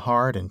undertook the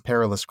hard and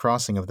perilous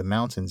crossing of the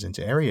mountains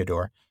into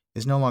Eriador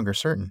is no longer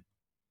certain.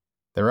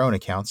 Their own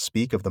accounts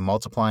speak of the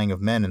multiplying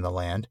of men in the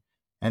land,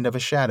 and of a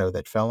shadow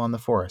that fell on the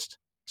forest,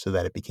 so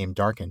that it became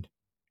darkened,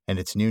 and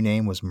its new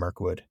name was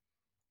Mirkwood.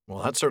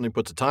 Well, that certainly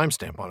puts a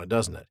timestamp on it,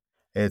 doesn't it?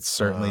 It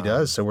certainly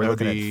does. So we're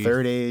looking at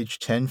Third Age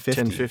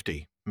 1050.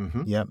 1050.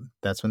 Mm-hmm. Yep,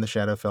 that's when the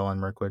shadow fell on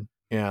Mirkwood.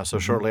 Yeah, so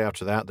shortly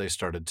after that, they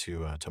started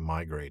to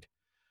migrate.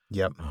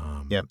 Yep.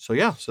 So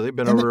they've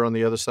been over on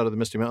the other side of the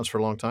Misty Mountains for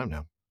a long time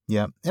now.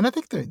 Yeah, and I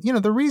think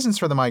the reasons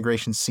for the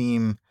migration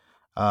seem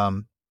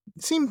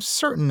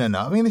certain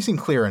enough. I mean, they seem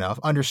clear enough,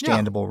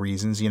 understandable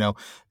reasons.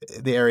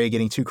 The area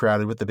getting too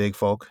crowded with the big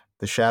folk.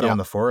 The shadow in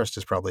the forest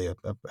is probably a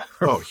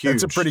huge.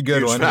 That's a pretty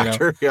good one.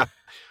 Factor. Yeah.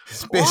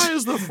 Why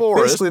is the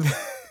forest?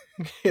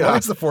 Why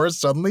is the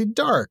forest suddenly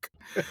dark?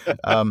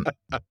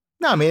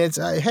 No, I mean, it's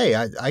hey,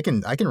 I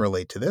can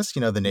relate to this.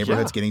 The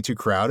neighborhood's getting too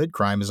crowded.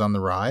 Crime is on the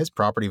rise.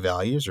 Property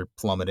values are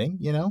plummeting.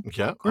 Yeah,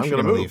 I'm going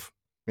to move.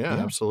 Yeah,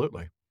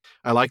 absolutely.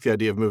 I like the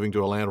idea of moving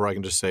to a land where I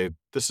can just say,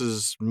 this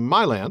is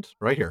my land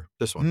right here.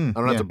 This one. I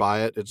don't have to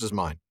buy it. It's just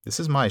mine. This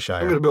is my Shire.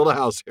 I'm going to build a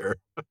house here.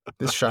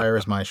 This Shire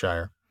is my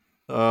Shire.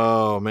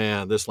 Oh,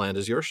 man. This land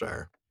is your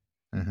Shire.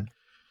 Mm-hmm.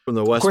 From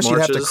the Westmarches. Of course, you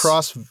have to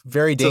cross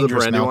very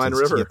dangerous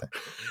mountains River. to get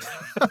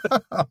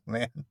there. Oh,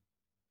 man.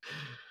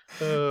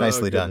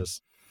 Nicely done.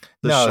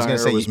 The Shire I was going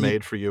to say was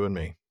made for you and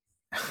me.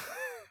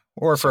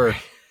 or for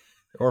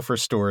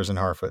stores and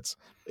Harfoots.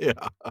 Yeah.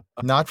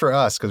 Not for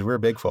us, because we're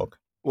big folk.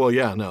 Well,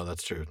 yeah, no,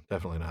 that's true.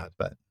 Definitely not.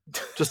 But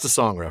just a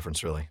song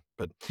reference, really.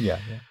 But yeah.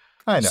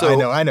 I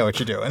know what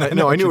you're doing. I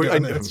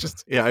knew. It's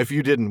just if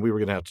you didn't, we were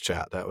going to have to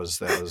chat. That was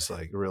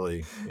like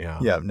really, yeah.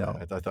 Yeah, no.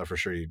 I thought for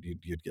sure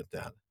you'd get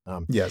that.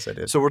 Yes, I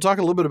did. So we're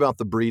talking a little bit about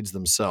the breeds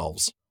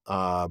themselves.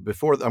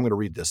 Before I'm going to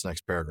read this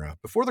next paragraph.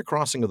 Before the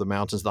crossing of the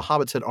mountains, the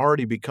hobbits had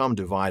already become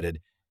divided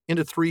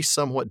into three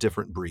somewhat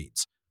different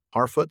breeds: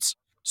 Harfoots,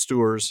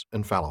 Stewards,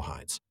 and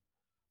Fallowhides.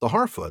 The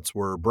Harfoots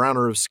were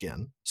browner of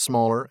skin,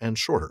 smaller and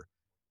shorter,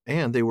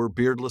 and they were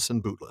beardless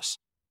and bootless.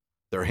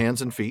 Their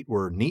hands and feet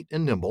were neat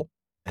and nimble,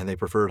 and they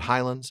preferred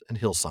highlands and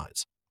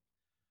hillsides.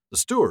 The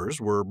Stewards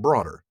were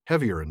broader,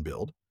 heavier in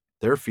build.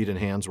 Their feet and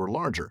hands were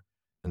larger,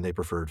 and they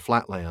preferred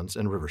flatlands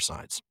and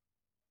riversides.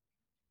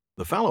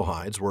 The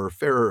Fallowhides were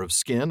fairer of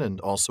skin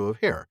and also of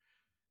hair,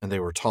 and they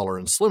were taller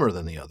and slimmer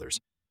than the others.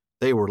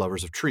 They were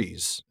lovers of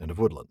trees and of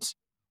woodlands.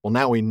 Well,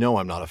 now we know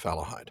I'm not a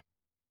Fallowhide.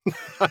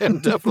 I am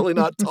definitely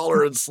not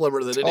taller and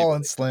slimmer than anybody. Tall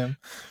and slim.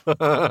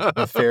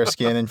 With fair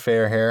skin and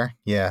fair hair.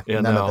 Yeah,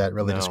 none of that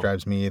really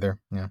describes me either.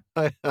 Yeah.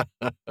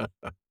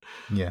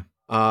 Yeah.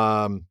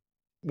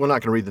 We're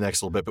not going to read the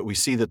next little bit, but we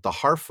see that the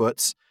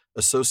Harfoots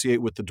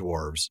associate with the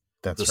dwarves.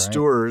 That's the right.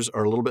 Stewards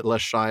are a little bit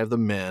less shy of the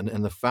men,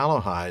 and the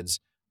Fallowhides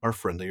are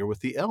friendlier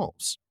with the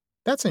elves.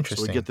 That's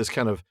interesting. So we get this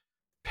kind of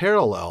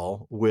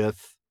parallel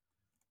with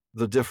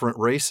the different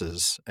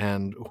races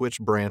and which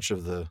branch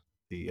of the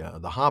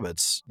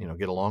hobbits,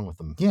 get along with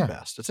them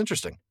best. It's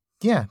interesting.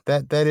 Yeah,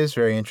 that is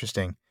very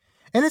interesting.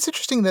 And it's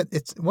interesting that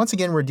once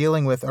again we're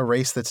dealing with a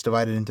race that's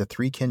divided into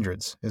three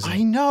kindreds, isn't it?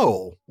 I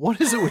know. What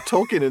is it with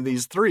Tolkien and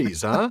these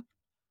threes, huh?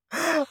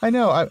 I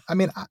know. I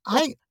mean,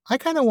 I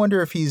kind of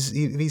wonder if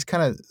he's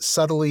kind of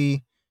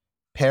subtly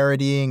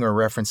parodying or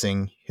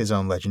referencing his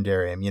own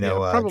legendarium,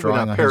 probably drawing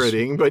not on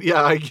parodying, but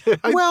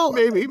well,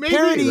 maybe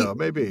parody, though,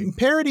 maybe.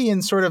 Parody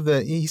and sort of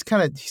he's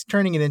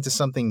turning it into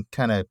something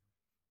kind of,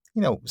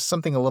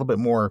 something a little bit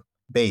more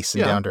base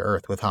and down to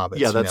earth with Hobbits.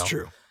 Yeah, that's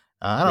true.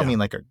 I don't mean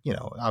like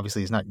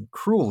obviously he's not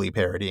cruelly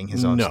parodying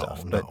his own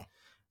stuff, no.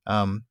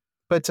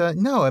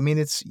 No, I mean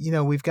it's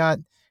we've got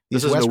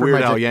these. This isn't a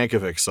Weird Al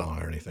Yankovic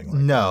song or anything like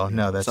that.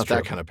 No, that's it's not true.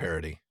 that kind of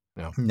parody.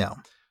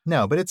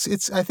 No, but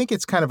it's. I think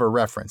it's kind of a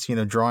reference,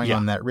 drawing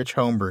on that rich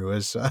homebrew,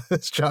 as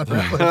John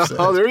Ratcliffe says.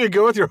 Oh, there you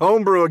go with your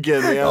homebrew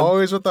again, man.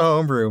 Always with the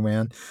homebrew,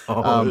 man.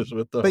 Always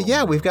with the. But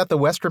yeah, we've got the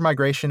westward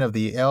migration of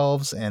the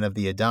elves and of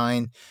the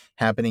Edain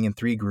happening in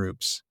 3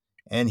 groups,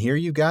 and here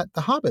you've got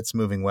the hobbits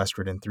moving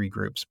westward in 3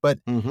 groups. But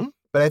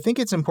I think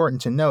it's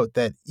important to note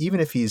that even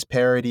if he's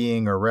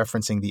parodying or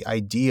referencing the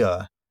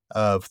idea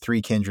of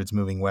 3 kindreds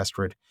moving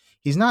westward,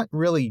 he's not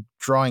really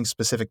drawing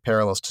specific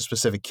parallels to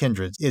specific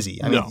kindreds, is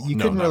he? I mean, you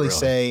couldn't really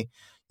say,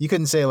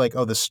 like,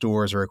 the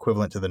Stores are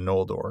equivalent to the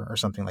Noldor or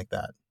something like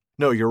that.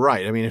 No, you're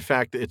right. I mean, in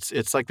fact,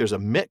 it's like there's a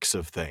mix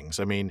of things.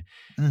 I mean,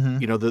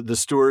 the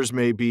Stores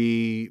may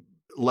be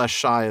less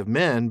shy of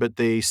men, but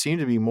they seem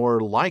to be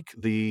more like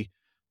the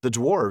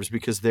dwarves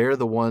because they're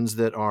the ones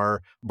that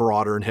are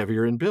broader and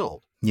heavier in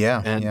build.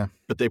 Yeah,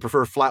 But they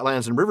prefer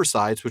flatlands and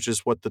riversides, which is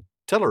what the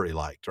Teleri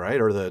liked, right?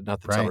 Or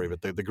not the Teleri,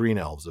 but the green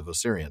elves of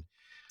Osirian.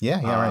 Yeah,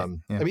 right.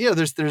 Yeah. I mean,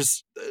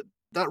 there's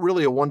not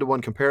really a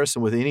one-to-one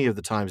comparison with any of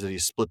the times that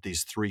he's split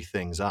these 3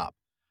 things up.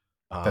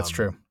 That's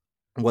true.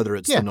 Whether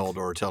it's the Noldor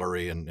or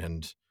Teleri and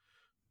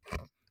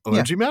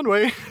OMG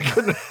Manwë.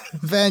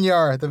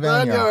 Vanyar, the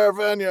Vanyar.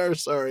 Vanyar,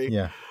 sorry.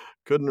 Yeah.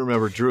 Couldn't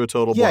remember. Drew a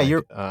total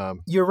blank.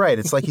 You're right.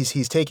 It's like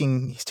he's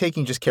taking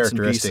just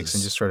characteristics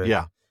and just sort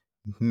of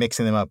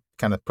mixing them up,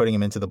 kind of putting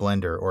them into the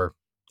blender or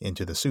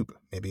into the soup,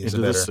 maybe is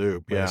a better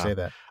way to say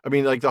that. I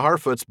mean, like the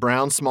Harfoots,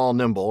 brown, small,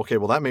 nimble. Okay,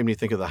 well, that made me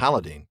think of the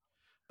Haladin.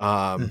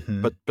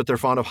 But they're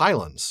fond of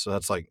highlands. So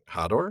that's like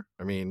Hador.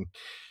 I mean,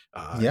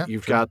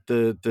 you've got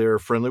they're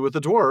friendly with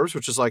the dwarves,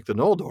 which is like the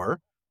Noldor,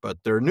 but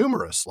they're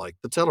numerous like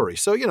the Teleri.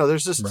 So,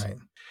 there's just,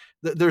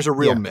 there's a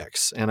real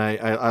mix. And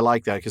I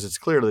like that because it's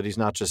clear that he's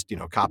not just,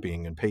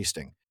 copying and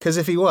pasting. Because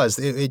if he was,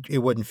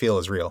 it wouldn't feel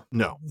as real.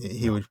 No.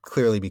 He would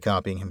clearly be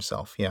copying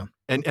himself. Yeah.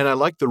 And I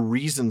like the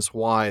reasons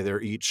why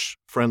they're each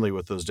friendly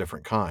with those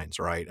different kinds,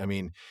 right? I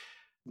mean,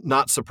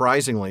 not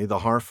surprisingly, the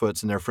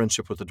Harfoots and their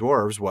friendship with the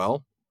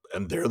dwarves,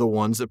 and they're the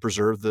ones that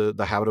preserve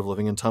the habit of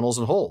living in tunnels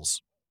and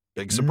holes.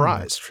 Big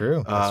surprise. That's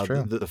true. That's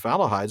true. The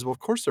Falahides, well, of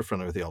course they're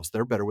friendly with the elves.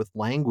 They're better with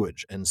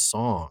language and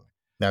song.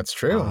 That's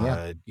true.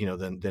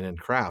 Than in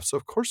craft. So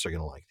of course they're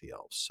going to like the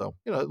elves. So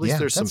at least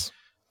there's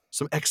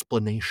some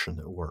explanation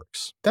that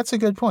works. That's a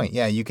good point.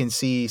 Yeah, you can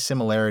see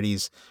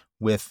similarities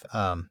with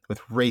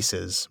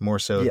races more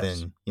so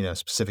than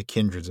specific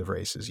kindreds of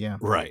races. Yeah.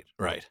 Right.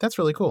 That's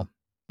really cool.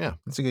 Yeah,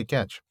 that's a good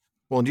catch.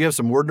 Well, and do you have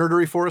some word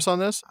nerdery for us on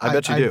this? I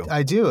bet you do.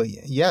 I do.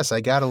 Yes,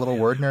 I got a little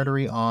word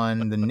nerdery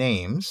on the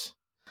names.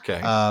 Okay.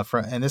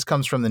 And this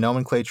comes from the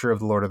nomenclature of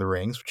the Lord of the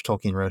Rings, which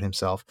Tolkien wrote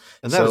himself.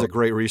 And that is a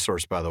great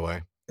resource, by the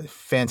way.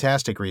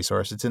 Fantastic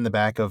resource. It's in the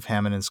back of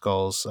Hammond and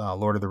Skull's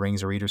Lord of the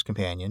Rings: A Reader's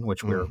Companion,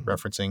 which we're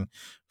referencing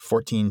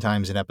 14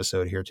 times an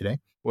episode here today.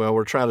 Well,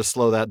 we're trying to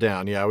slow that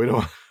down. Yeah, we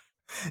don't.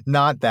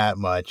 Not that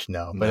much,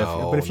 no, but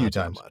a few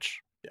times. That much.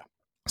 Yeah.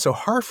 So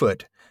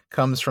Harfoot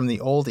comes from the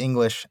Old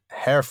English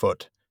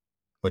harefoot,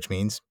 which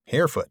means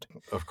harefoot.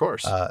 Of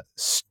course.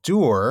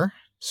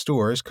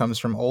 Stores comes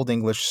from Old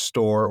English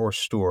store or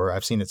stoor.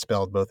 I've seen it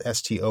spelled both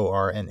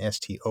S-T-O-R and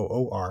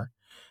S-T-O-O-R.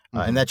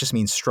 And that just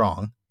means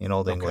strong in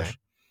Old English.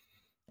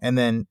 And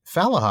then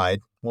Falahide,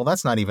 well,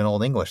 that's not even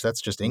Old English.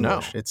 That's just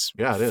English. No. It's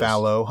it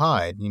fallow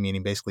hide,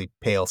 meaning basically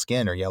pale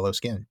skin or yellow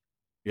skin.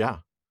 Yeah.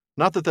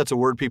 Not that that's a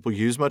word people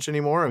use much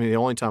anymore. I mean, the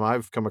only time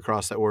I've come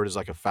across that word is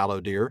like a fallow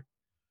deer.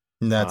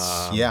 And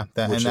that's,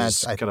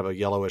 that's kind of a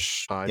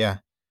yellowish hide. Yeah.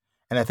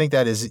 And I think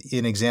that is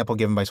an example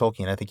given by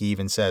Tolkien. I think he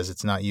even says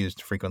it's not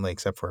used frequently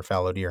except for a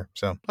fallow deer.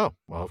 So, well,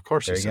 of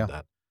course he said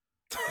that.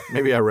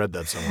 Maybe I read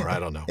that somewhere. I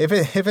don't know. If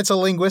it's a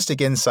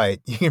linguistic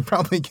insight, you can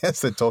probably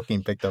guess that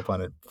Tolkien picked up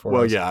on it for us.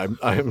 Well, yeah,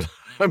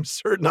 I'm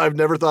certain I've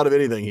never thought of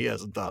anything he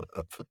hasn't thought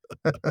of.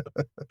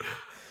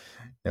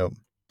 Nope.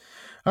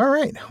 All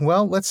right.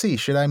 Well, let's see.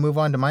 Should I move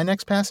on to my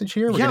next passage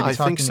here? We're going to be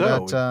talking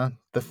about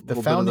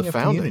the founding of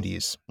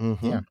communities.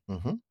 Mm-hmm. Yeah.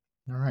 Mm-hmm.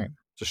 All right.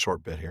 It's a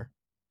short bit here.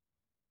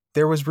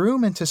 There was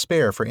room and to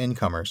spare for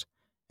incomers,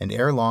 and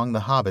ere long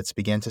the hobbits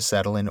began to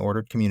settle in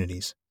ordered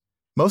communities.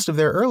 Most of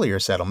their earlier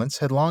settlements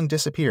had long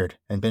disappeared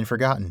and been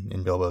forgotten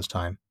in Bilbo's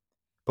time,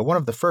 but one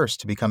of the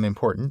first to become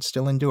important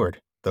still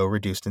endured, though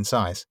reduced in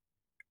size.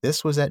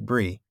 This was at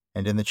Bree,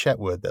 and in the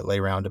Chetwood that lay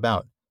round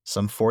about,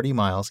 some 40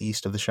 miles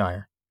east of the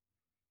Shire.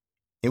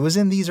 It was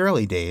in these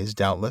early days,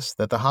 doubtless,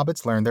 that the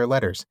hobbits learned their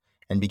letters,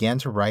 and began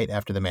to write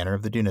after the manner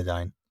of the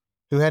Dunedain,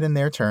 who had in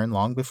their turn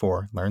long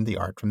before learned the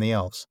art from the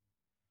elves.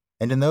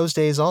 And in those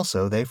days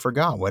also they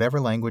forgot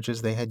whatever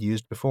languages they had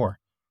used before,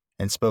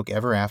 and spoke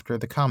ever after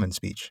the common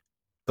speech,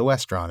 the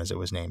Westron as it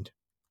was named.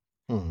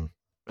 And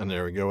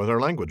there we go with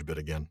our language bit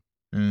again.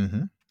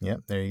 Mm-hmm.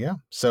 Yep, there you go.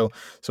 So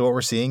what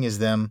we're seeing is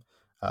them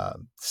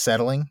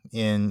settling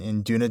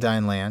in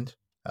Dunedain land,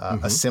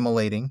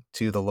 assimilating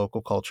to the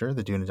local culture,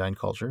 the Dunedain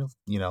culture,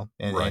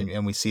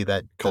 and we see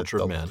that Culture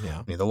of men,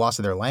 the loss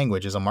of their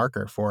language is a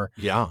marker for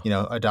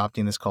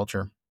adopting this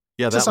culture.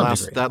 Yeah, to some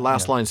degree, that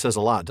last line says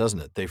a lot, doesn't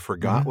it? They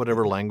forgot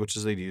whatever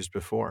languages they'd used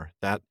before.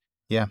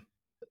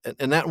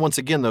 And that once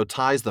again though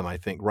ties them, I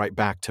think, right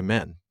back to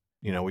men.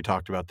 We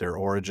talked about their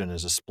origin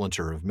as a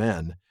splinter of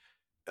men.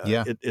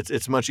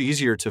 It's much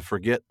easier to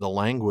forget the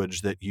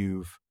language that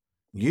you've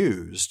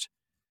used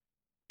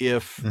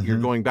if you're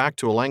going back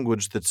to a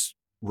language that's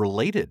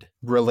related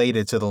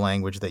to the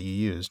language that you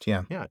used.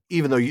 Yeah.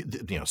 Even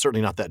though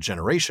certainly not that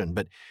generation,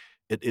 but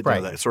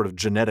that sort of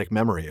genetic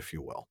memory, if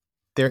you will.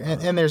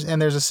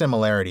 There's a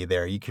similarity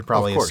there. You could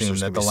probably assume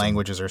that the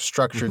languages are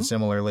structured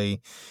similarly.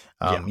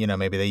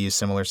 Maybe they use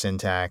similar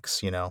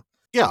syntax.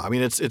 Yeah, I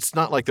mean it's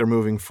not like they're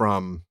moving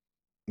from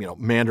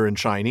Mandarin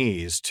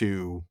Chinese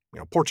to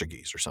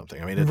Portuguese or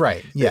something. I mean,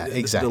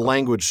 exactly. The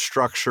language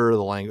structure,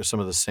 some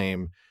of the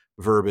same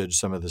verbiage,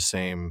 some of the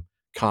same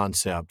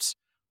concepts.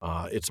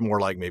 It's more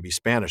like maybe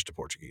Spanish to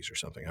Portuguese or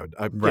something.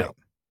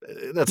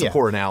 That's a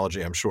poor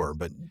analogy, I'm sure,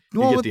 but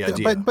you get the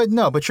idea.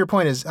 But your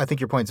point is, I think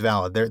your point's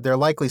valid. They're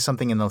likely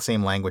something in the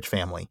same language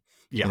family.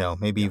 Yeah.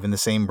 Maybe even the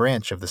same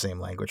branch of the same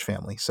language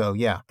family. So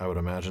yeah, I would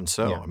imagine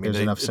so. Yeah, there's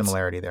enough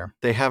similarity there.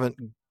 They haven't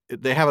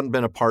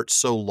been apart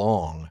so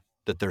long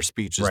that their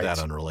speech is that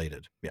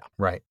unrelated. Yeah.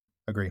 Right.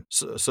 Agree.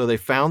 So they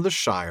found the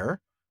Shire,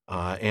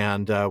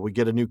 and we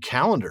get a new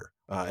calendar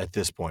at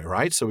this point,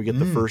 right? So we get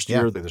the first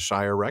year of the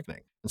Shire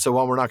reckoning. And so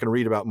while we're not going to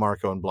read about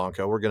Marco and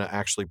Blanco, we're going to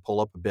actually pull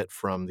up a bit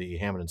from the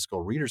Hammond and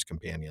Skull Reader's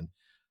Companion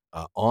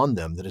on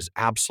them that is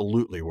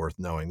absolutely worth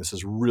knowing. This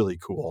is really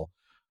cool.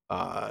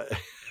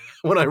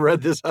 When I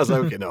read this, I was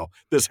like, okay, no,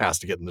 this has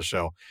to get in the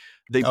show.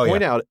 They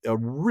point out a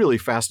really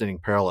fascinating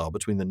parallel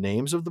between the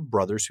names of the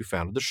brothers who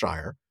founded the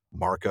Shire,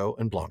 Marco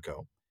and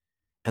Blanco,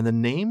 and the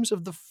names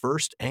of the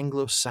first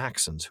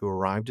Anglo-Saxons who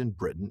arrived in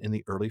Britain in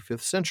the early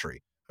 5th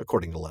century,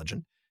 according to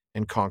legend,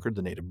 and conquered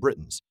the native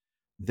Britons.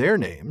 Their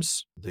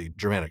names, the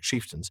Germanic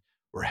chieftains,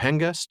 were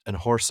Hengist and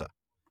Horsa.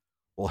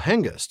 Well,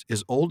 Hengist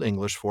is Old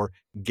English for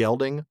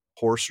gelding,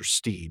 horse, or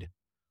steed,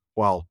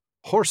 while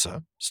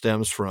Horsa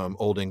stems from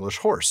Old English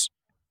horse.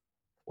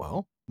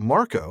 Well,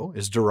 Marco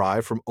is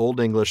derived from Old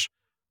English,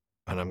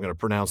 and I'm going to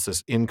pronounce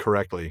this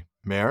incorrectly,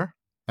 mare?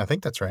 I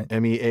think that's right.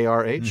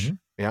 M-E-A-R-H,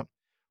 yeah,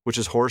 which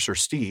is horse or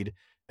steed,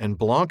 and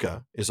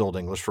Blanca is Old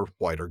English for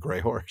white or gray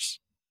horse.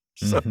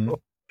 So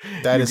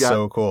that is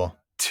so cool.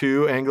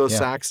 2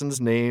 Anglo-Saxons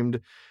named,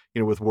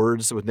 with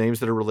names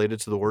that are related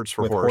to the words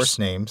for with horse. Horse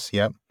names,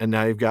 yep. And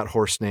now you've got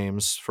horse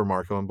names for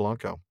Marco and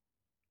Blanco.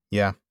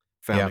 Yeah.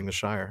 Founding the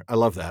Shire. I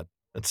love that.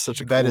 It's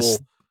such a cool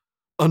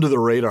under the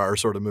radar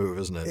sort of move,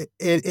 isn't it?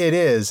 It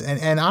is.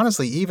 And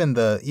honestly, even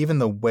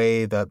the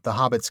way that the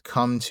hobbits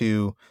come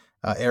to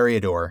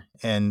Eriador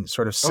and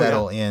sort of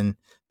settle in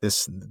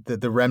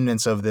the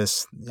remnants of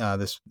this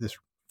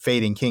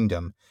fading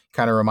kingdom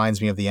kind of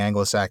reminds me of the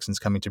Anglo-Saxons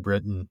coming to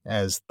Britain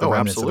as the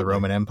remnants of the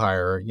Roman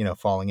Empire,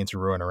 falling into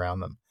ruin around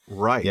them.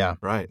 Right. Yeah.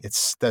 Right.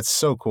 That's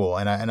so cool.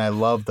 And I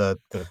love the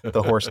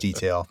horse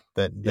detail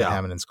that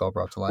Hammond and Skull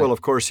brought to life. Well,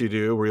 of course you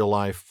do. Real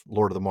life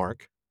Lord of the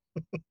Mark.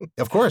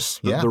 Of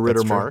course. Yeah. The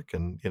Ritter Mark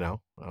and,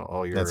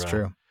 all your that's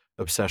true.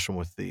 Obsession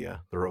with the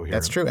Rohirrim.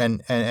 That's true.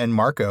 And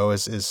Marco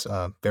is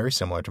very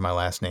similar to my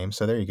last name.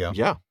 So there you go.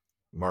 Yeah.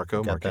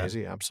 Marco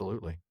Marchese.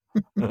 Absolutely.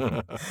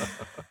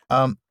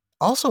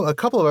 Also, a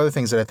couple of other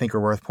things that I think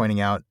are worth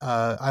pointing out.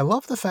 I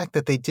love the fact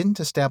that they didn't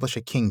establish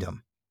a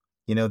kingdom.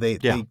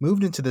 They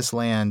moved into this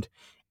land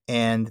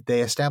and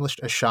they established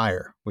a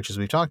shire, which, as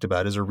we've talked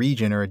about, is a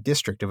region or a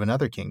district of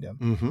another kingdom.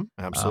 Mm-hmm.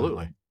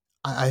 Absolutely.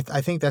 I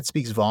think that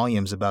speaks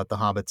volumes about the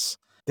hobbits,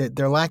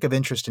 their lack of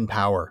interest in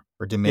power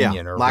or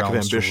dominion or lack of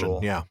realms ambition. to rule.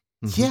 Yeah.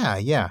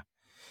 Mm-hmm.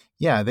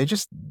 Yeah. They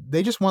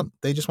just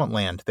want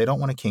land. They don't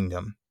want a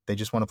kingdom. They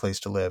just want a place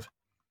to live.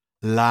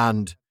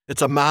 Land.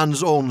 It's a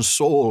man's own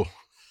soul.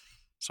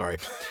 Sorry.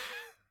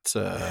 It's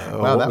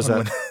wow, what was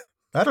that?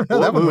 I don't know.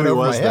 What that one movie went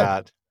over was my head.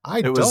 that?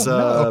 I don't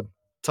know.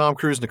 Tom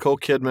Cruise, Nicole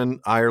Kidman,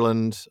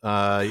 Ireland.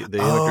 They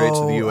immigrate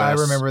to the U.S. I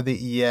remember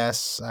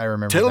I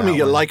remember. Tell me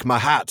you one. like my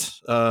hat.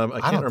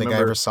 I don't think I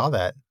ever saw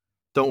that.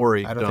 Don't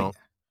worry. I don't think.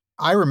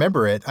 I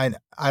remember it. I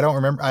don't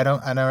remember. I know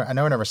I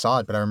never saw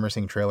it, but I remember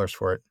seeing trailers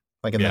for it,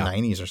 like in the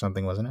 90s or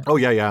something, wasn't it? Oh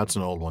yeah. It's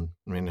an old one.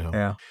 I mean,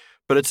 yeah.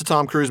 But it's a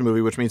Tom Cruise movie,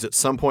 which means at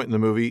some point in the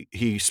movie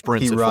he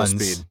sprints at full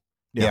speed.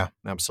 Yeah,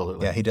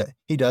 absolutely. Yeah,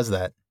 he does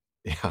that.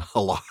 Yeah, a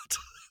lot.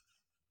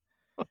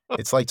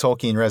 It's like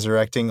Tolkien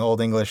resurrecting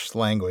Old English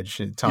language.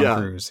 Tom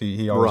Cruise,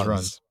 he always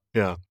runs.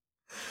 Yeah.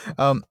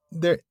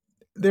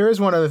 There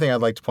is one other thing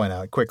I'd like to point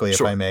out quickly,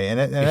 if I may,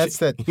 and that's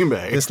that you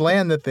may. This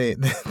land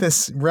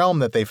this realm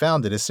that they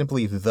founded is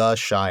simply the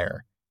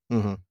Shire.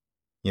 Mm-hmm.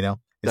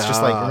 It's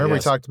just like, remember we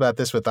Yes. talked about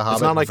this with the Hobbit,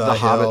 It's not like the Hill.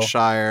 Hobbit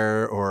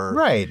Shire or,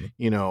 Right.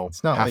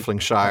 It's not Halfling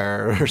like,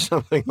 Shire or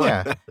something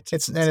like that.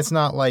 It's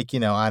not like,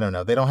 I don't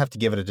know. They don't have to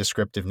give it a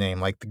descriptive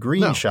name like the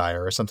Green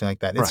Shire or something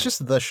like that. It's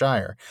just the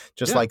Shire,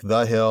 just like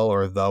the Hill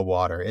or the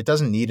Water. It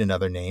doesn't need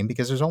another name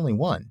because there's only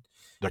one.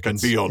 There can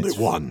be only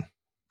one.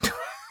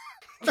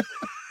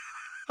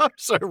 I'm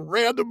sorry,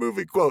 random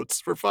movie quotes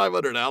for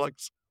 500,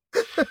 Alex.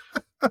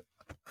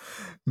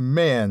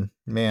 Man,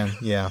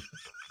 yeah.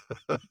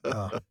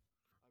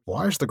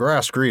 Why is the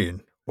grass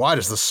green? Why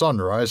does the sun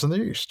rise in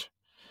the east?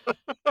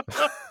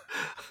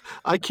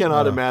 I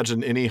cannot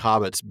imagine any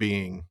hobbits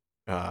being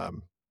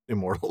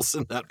immortals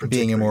in that particular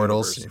being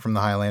immortals universe. from the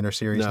Highlander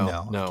series.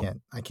 No.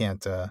 I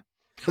can't.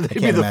 They'd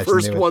be the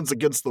first ones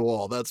against the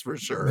wall. That's for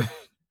sure.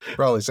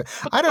 Probably so.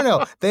 I don't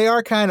know. They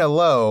are kind of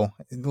low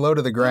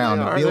to the ground.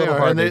 It'd be a little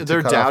hard to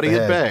they're cut off dowdy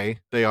the at head. bay.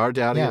 They are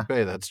dowdy at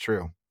bay. That's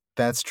true.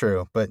 That's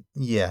true. But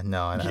I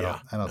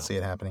don't see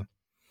it happening.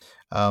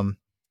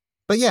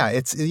 But yeah,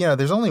 it's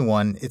there's only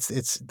one.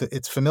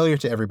 It's familiar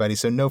to everybody,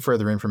 so no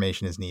further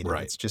information is needed.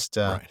 Right. It's just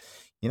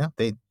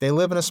they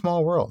live in a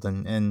small world,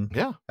 and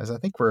as I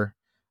think we're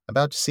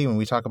about to see when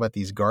we talk about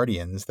these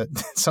guardians, that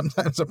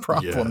sometimes a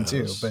problem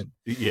too. But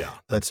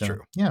that's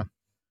true. Yeah.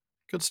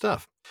 Good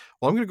stuff.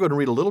 Well, I'm going to go ahead and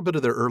read a little bit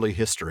of their early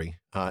history,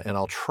 and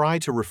I'll try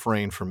to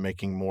refrain from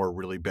making more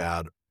really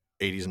bad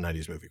 80s and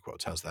 90s movie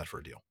quotes. How's that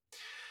for a deal?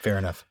 Fair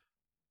enough.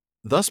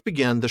 Thus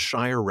began the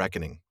Shire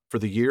reckoning, for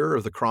the year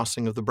of the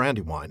crossing of the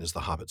Brandywine, as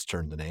the Hobbits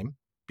turned the name,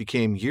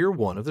 became year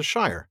one of the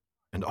Shire,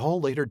 and all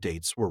later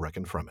dates were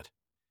reckoned from it.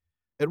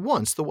 At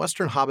once the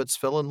Western Hobbits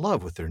fell in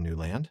love with their new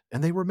land,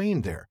 and they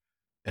remained there,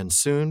 and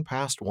soon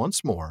passed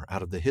once more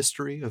out of the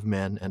history of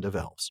men and of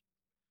elves.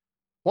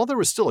 While there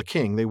was still a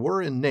king, they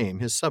were in name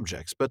his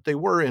subjects, but they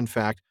were, in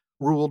fact,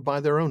 ruled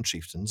by their own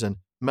chieftains and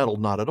meddled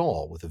not at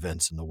all with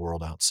events in the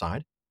world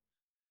outside.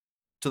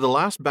 To the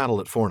last battle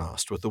at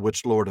Fornost with the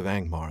Witch Lord of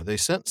Angmar, they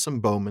sent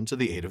some bowmen to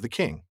the aid of the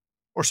king,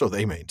 or so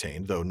they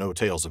maintained, though no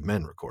tales of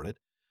men recorded.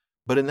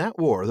 But in that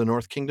war the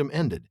North Kingdom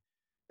ended,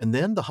 and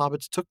then the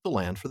Hobbits took the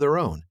land for their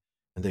own,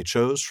 and they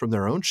chose from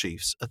their own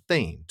chiefs a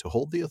thane to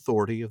hold the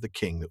authority of the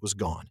king that was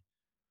gone.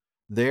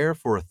 There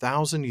for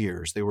 1,000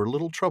 years they were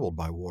little troubled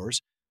by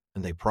wars,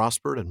 and they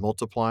prospered and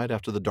multiplied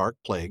after the Dark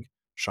Plague,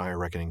 Shire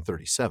reckoning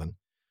 37,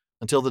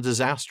 until the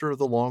disaster of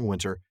the long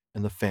winter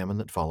and the famine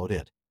that followed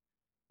it.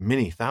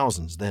 Many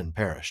thousands then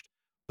perished,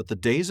 but the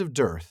days of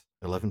dearth,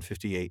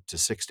 1158 to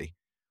 60,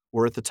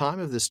 were at the time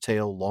of this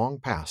tale long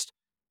past,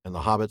 and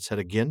the Hobbits had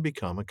again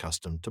become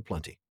accustomed to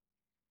plenty.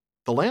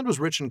 The land was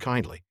rich and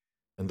kindly,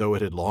 and though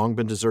it had long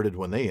been deserted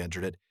when they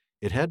entered it,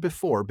 it had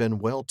before been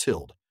well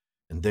tilled,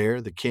 and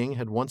there the king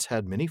had once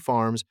had many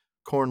farms,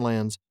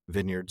 cornlands,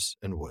 vineyards,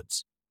 and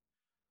woods.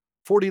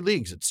 40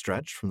 leagues it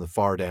stretched from the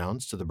far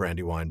downs to the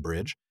Brandywine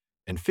Bridge,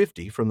 and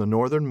 50 from the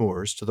northern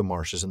moors to the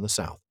marshes in the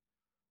south.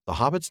 The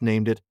Hobbits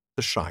named it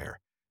the Shire,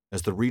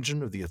 as the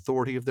region of the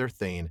authority of their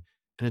thane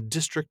and a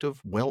district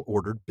of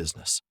well-ordered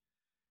business.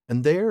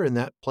 And there, in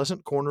that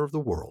pleasant corner of the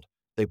world,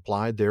 they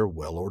plied their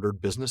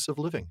well-ordered business of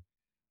living,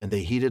 and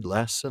they heeded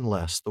less and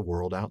less the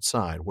world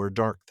outside where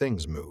dark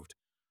things moved,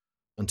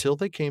 until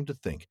they came to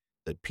think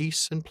that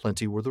peace and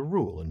plenty were the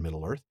rule in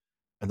Middle-earth,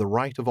 and the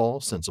right of all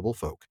sensible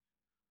folk.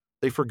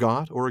 They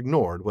forgot or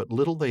ignored what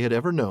little they had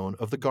ever known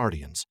of the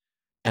guardians,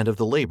 and of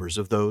the labors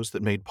of those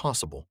that made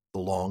possible the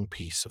long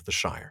peace of the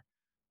Shire.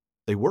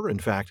 They were, in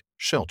fact,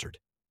 sheltered,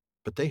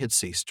 but they had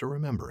ceased to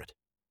remember it.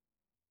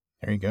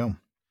 There you go.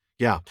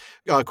 Yeah.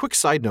 A quick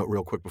side note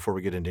real quick before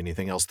we get into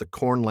anything else. The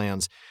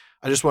cornlands,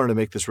 I just wanted to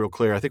make this real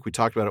clear. I think we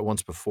talked about it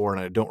once before,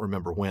 and I don't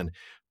remember when,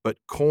 but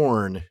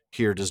corn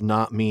here does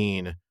not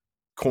mean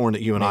corn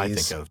that you and I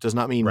think of. It does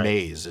not mean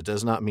maize. It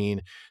does not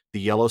mean the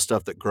yellow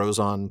stuff that grows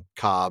on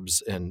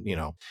cobs and,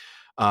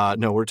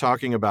 no, we're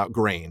talking about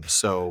grain.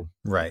 So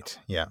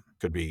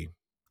could be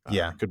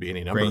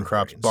any number grain of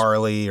crops, grains.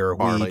 barley or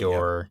wheat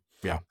or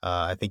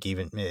I think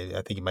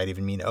it might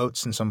even mean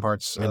oats in some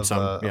parts of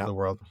the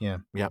world. Yeah.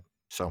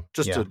 So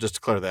just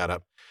to clear that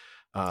up.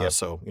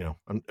 So,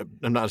 I'm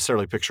not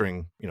necessarily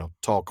picturing,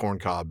 tall corn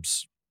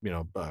cobs,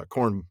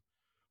 corn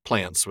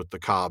plants with the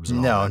cobs.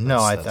 And all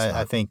that.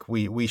 I think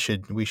we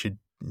should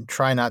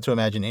try not to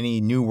imagine any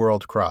New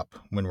World crop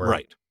when we're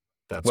right.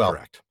 That's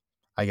correct.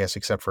 I guess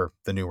except for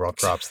the New World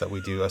crops that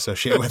we do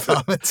associate with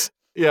hobbits.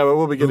 Yeah, but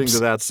we'll be getting to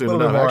that soon. A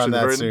little bit more on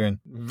that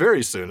soon.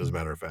 Very soon, as a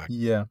matter of fact.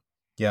 Yeah.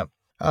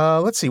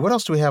 Let's see. What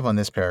else do we have on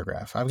this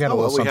paragraph? I've got a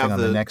little something on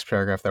the next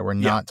paragraph that we're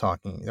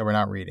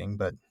not reading,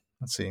 but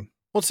let's see.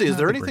 Let's see. Is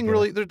there anything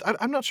really?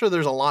 I'm not sure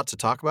there's a lot to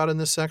talk about in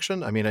this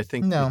section. I mean, I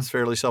think it's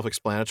fairly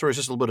self-explanatory. It's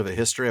just a little bit of a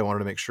history. I wanted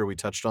to make sure we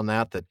touched on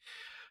that. That,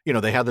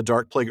 they had the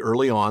Dark Plague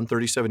early on,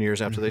 37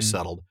 years after they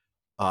settled.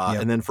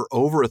 And then for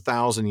over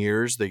 1,000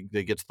 years, they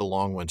get to the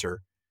long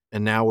winter.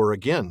 And now we're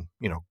again,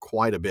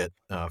 quite a bit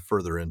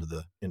further into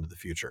the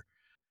future.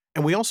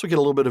 And we also get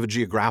a little bit of a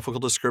geographical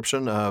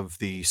description of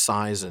the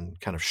size and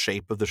kind of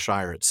shape of the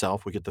Shire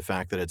itself. We get the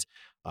fact that it's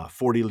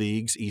 40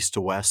 leagues east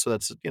to west. So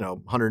that's,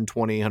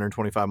 120,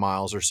 125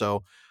 miles or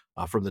so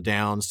from the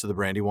Downs to the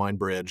Brandywine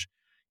Bridge.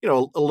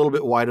 a little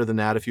bit wider than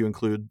that if you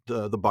include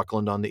the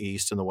Buckland on the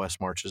east and the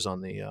Westmarches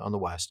on the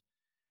west.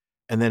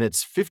 And then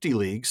it's 50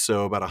 leagues,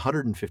 so about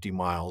 150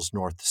 miles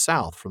north to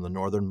south from the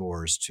northern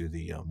moors to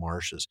the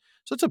marshes.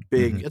 So it's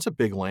a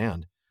big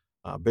land,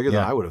 bigger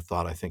than Yeah. I would have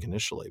thought, I think,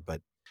 initially.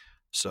 But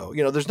so,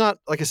 there's not,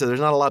 like I said,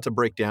 there's not a lot to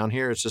break down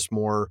here. It's just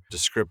more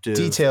descriptive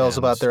Details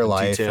about their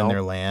life detail. and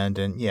their land.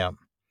 And yeah.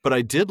 But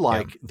I did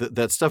like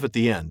that stuff at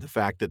the end, the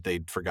fact that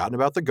they'd forgotten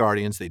about the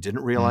Guardians. They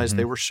didn't realize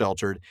they were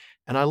sheltered.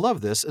 And I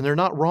love this, and they're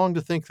not wrong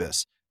to think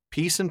this.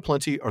 Peace and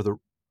plenty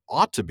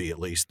ought to be at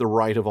least the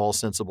right of all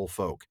sensible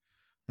folk.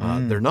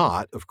 They're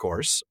not, of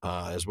course,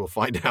 as we'll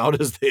find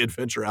out as they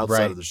adventure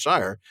outside of the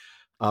Shire.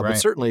 But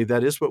certainly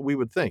that is what we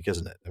would think,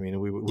 isn't it? I mean,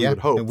 we would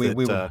hope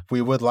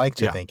we would like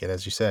to think it,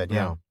 as you said.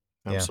 Yeah,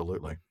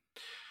 absolutely.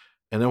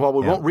 And then while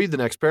we won't read the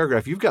next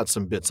paragraph, you've got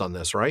some bits on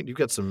this, right? You've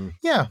got some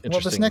well,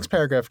 this next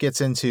paragraph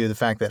gets into the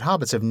fact that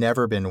hobbits have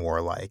never been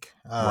warlike.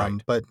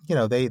 But,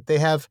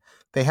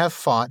 they have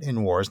fought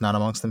in wars, not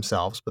amongst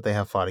themselves, but they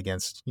have fought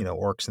against,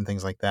 orcs and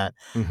things like that.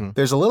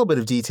 There's a little bit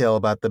of detail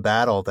about the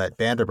battle that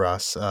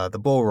Bandabras, the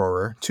bull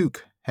roarer,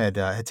 Took, had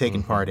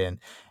taken part in.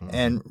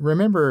 And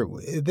remember,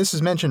 this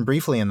is mentioned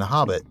briefly in The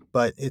Hobbit,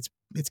 but it's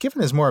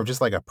given as more of just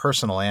like a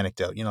personal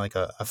anecdote, like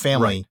a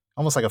family,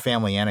 almost like a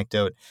family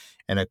anecdote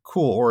and a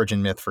cool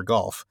origin myth for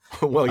golf.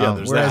 Well, yeah,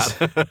 there's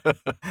that.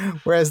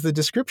 Whereas the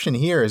description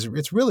here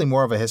it's really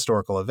more of a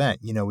historical event.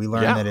 We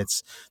learn that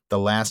it's the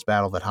last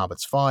battle that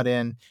hobbits fought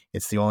in.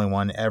 It's the only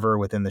one ever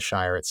within the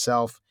Shire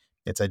itself.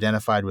 It's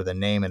identified with a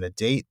name and a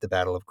date, the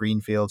Battle of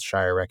Greenfield,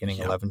 Shire Reckoning,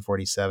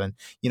 1147.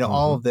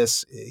 All of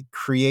this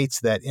creates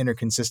that inner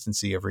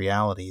consistency of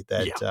reality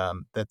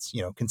that's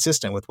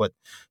consistent with what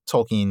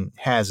Tolkien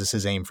has as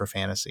his aim for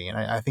fantasy. And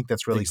I think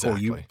that's really cool.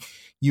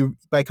 You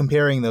by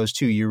comparing those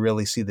two, you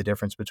really see the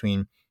difference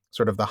between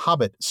sort of the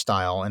Hobbit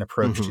style and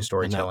approach to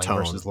storytelling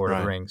versus Lord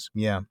of the Rings.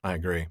 Yeah, I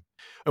agree.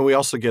 And we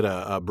also get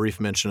a brief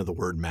mention of the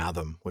word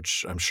Matham,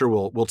 which I'm sure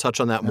we'll touch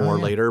on that more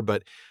later.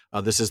 But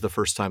this is the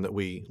first time that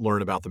we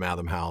learn about the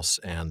Matham House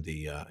and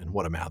and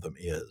what a Matham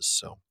is.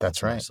 So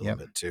that's right. Nice a little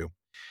bit too.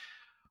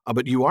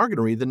 But you are going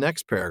to read the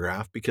next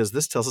paragraph because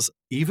this tells us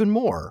even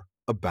more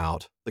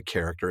about the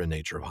character and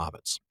nature of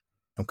hobbits.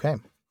 Okay.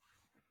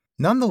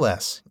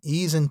 Nonetheless,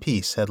 ease and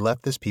peace had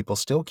left this people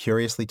still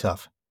curiously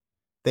tough.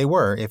 They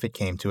were, if it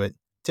came to it,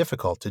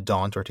 difficult to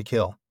daunt or to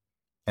kill.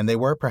 And they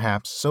were,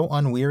 perhaps, so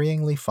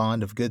unwearyingly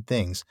fond of good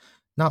things,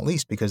 not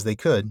least because they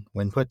could,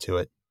 when put to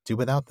it, do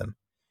without them,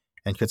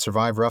 and could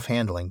survive rough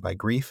handling by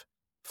grief,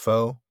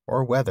 foe,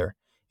 or weather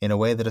in a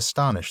way that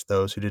astonished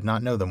those who did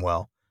not know them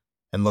well,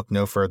 and looked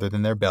no further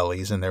than their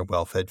bellies and their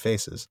well-fed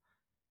faces.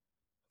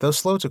 Though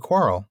slow to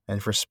quarrel,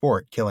 and for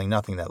sport killing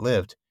nothing that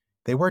lived,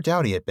 they were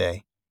doughty at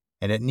bay,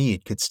 and at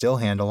need could still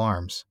handle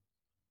arms.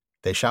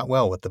 They shot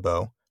well with the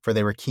bow, for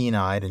they were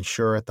keen-eyed and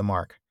sure at the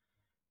mark.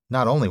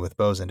 Not only with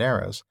bows and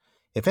arrows.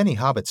 If any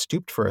hobbit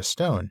stooped for a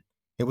stone,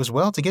 it was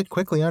well to get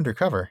quickly under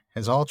cover,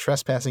 as all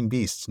trespassing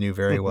beasts knew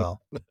very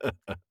well. I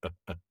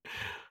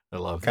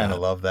love that. Kind of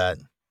love that.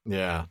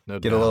 Yeah, no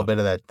doubt. Get a little bit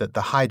of that,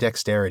 the high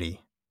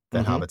dexterity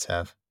that hobbits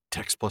have.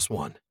 Dex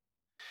 +1.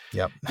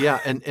 Yep. Yeah,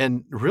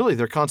 and really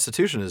their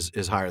constitution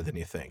is higher than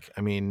you think.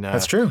 I mean,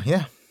 that's true.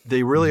 Yeah.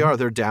 They really are.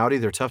 They're doughty.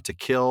 They're tough to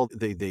kill.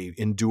 They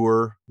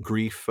endure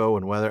grief, foe,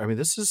 and weather. I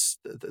mean,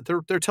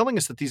 they're telling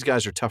us that these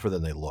guys are tougher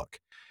than they look.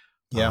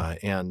 Yeah.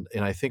 And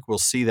I think we'll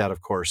see that,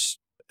 of course,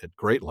 at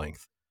great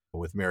length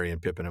with Merry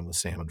and Pippin and with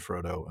Sam and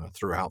Frodo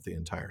throughout the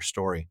entire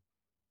story.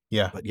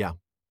 Yeah. But yeah.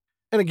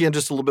 And again,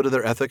 just a little bit of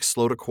their ethics,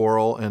 slow to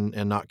quarrel and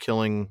not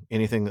killing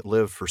anything that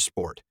lived for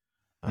sport.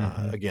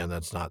 Again,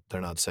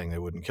 they're not saying they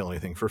wouldn't kill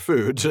anything for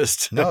food.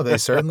 Just no, they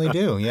certainly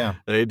do. Yeah,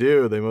 they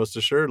do. They most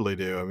assuredly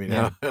do. I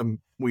mean,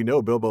 we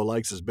know Bilbo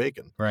likes his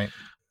bacon. Right.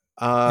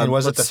 And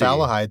was it the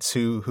Falahides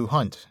who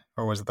hunt,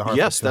 or was it the Harfoots?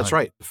 Yes, that's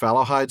right. The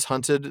Falahides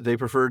hunted. They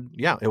preferred.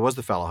 Yeah, it was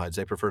the Falahides.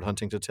 They preferred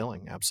hunting to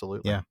tilling.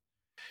 Absolutely. Yeah.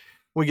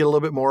 We get a little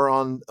bit more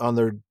on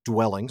their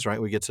dwellings,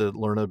 right? We get to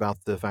learn about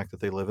the fact that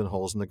they live in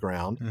holes in the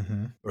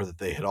ground, or that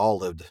they had all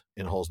lived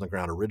in holes in the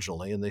ground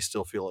originally, and they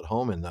still feel at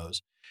home in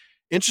those.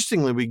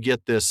 Interestingly, we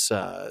get this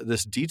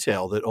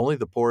detail that only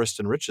the poorest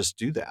and richest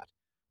do that.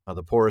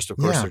 The poorest, of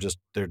course,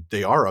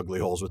 they are ugly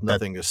holes with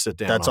nothing to sit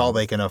down on. That's all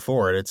they can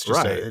afford. It's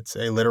just it's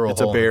a literal hole.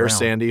 It's a bare,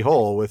 sandy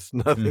hole with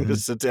nothing to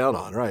sit down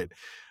on, right?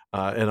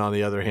 And on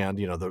the other hand,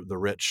 the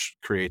rich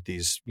create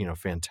these,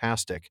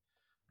 fantastic,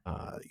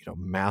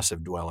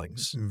 massive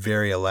dwellings.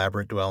 Very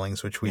elaborate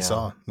dwellings, which we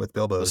saw with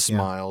Bilbo's. The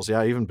smiles,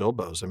 even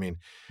Bilbo's. I mean,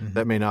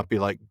 that may not be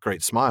like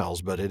great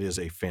smiles, but it is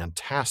a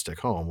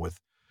fantastic home with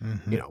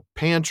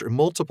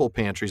multiple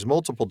pantries,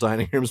 multiple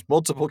dining rooms,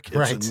 multiple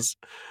kitchens,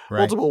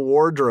 multiple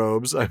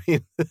wardrobes. I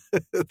mean,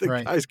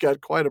 the guy's got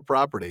quite a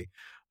property.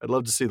 I'd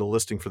love to see the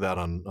listing for that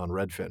on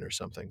Redfin or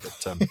something.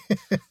 But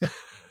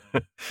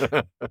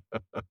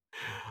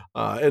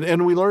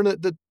and we learn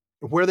that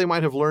where they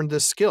might have learned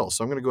this skill.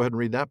 So I'm going to go ahead and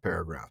read that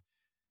paragraph.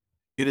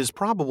 It is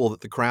probable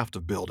that the craft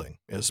of building,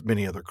 as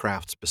many other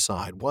crafts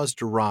beside, was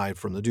derived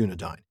from the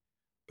Dunedain,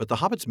 but the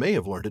hobbits may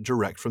have learned it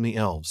direct from the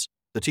elves,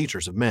 the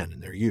teachers of men in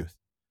their youth.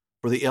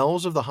 For the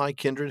elves of the High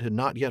Kindred had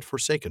not yet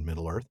forsaken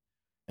Middle-earth,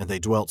 and they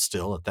dwelt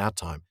still at that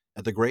time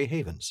at the Grey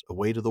Havens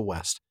away to the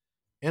west,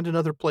 and in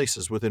other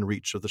places within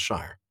reach of the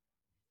Shire.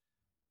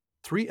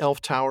 3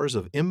 elf towers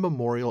of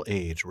immemorial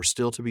age were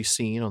still to be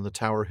seen on the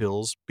tower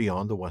hills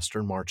beyond the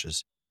western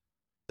marches.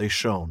 They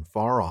shone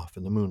far off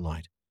in the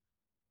moonlight.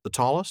 The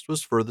tallest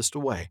was furthest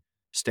away,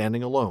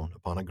 standing alone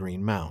upon a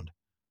green mound.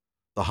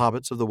 The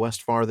hobbits of the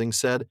West Farthing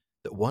said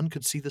that one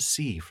could see the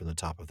sea from the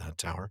top of that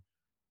tower,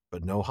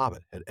 but no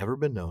hobbit had ever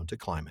been known to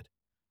climb it.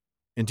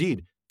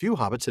 Indeed, few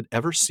hobbits had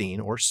ever seen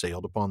or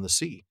sailed upon the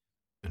sea,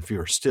 and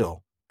fewer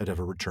still had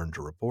ever returned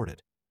to report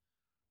it.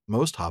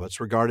 Most hobbits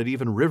regarded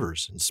even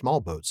rivers and small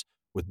boats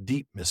with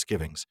deep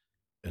misgivings,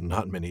 and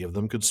not many of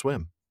them could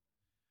swim.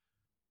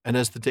 And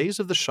as the days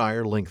of the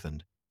Shire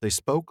lengthened, they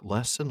spoke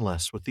less and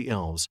less with the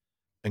elves,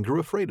 and grew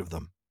afraid of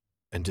them,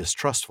 and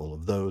distrustful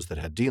of those that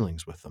had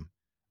dealings with them.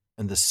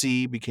 And the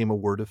sea became a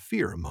word of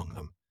fear among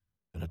them,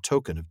 and a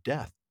token of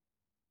death,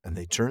 and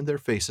they turned their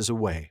faces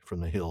away from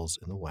the hills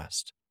in the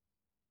west.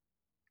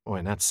 Boy,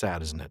 and that's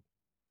sad, isn't it?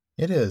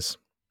 It is.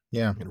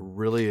 Yeah. It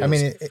really is. I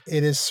mean,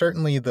 it is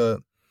certainly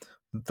the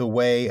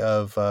way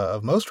of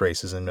most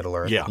races in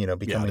Middle-earth, Yeah.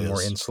 becoming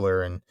more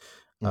insular and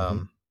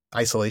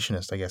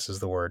isolationist, I guess is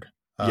the word.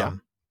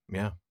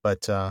 Yeah.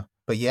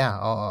 But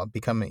yeah,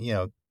 becoming,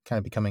 kind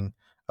of becoming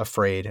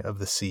afraid of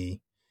the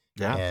sea.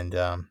 Yeah.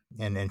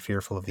 And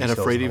fearful of these and hills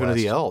afraid in the even west.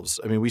 of the elves.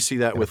 I mean, we see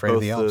that And with afraid of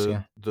both the elves,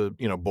 the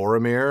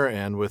Boromir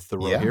and with the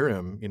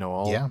Rohirrim,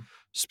 all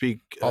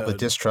speak all the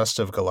distrust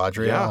of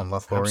Galadriel and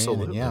Lothlorien.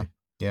 Absolutely. And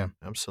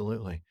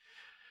Absolutely.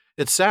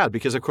 It's sad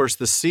because, of course,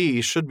 the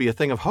sea should be a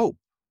thing of hope,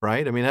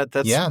 right? I mean,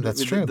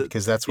 that's true,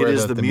 because that's where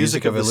the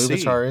music of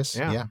Iluvatar is.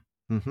 Yeah.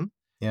 Mm-hmm.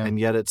 Yeah. And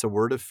yet it's a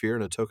word of fear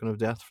and a token of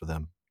death for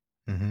them.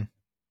 Mm-hmm.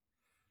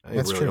 They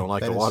really don't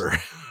like the water.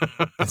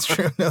 That's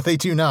true. No, they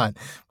do not.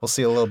 We'll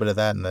see a little bit of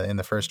that in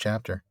the first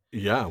chapter.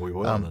 Yeah, we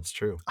will. That's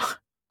true.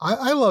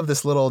 I love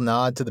this little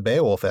nod to the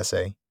Beowulf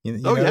essay. You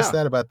notice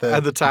that about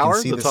the tower, you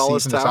can see the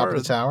tallest sea from tower? The top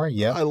of the tower?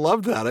 Yeah. I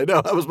love that. I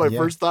know. That was my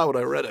first thought when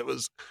I read it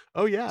was,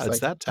 it's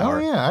like, that tower. Oh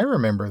yeah, I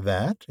remember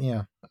that.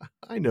 Yeah.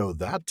 I know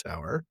that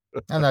tower.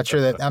 I'm not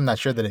sure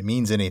that it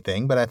means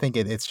anything, but I think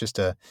it's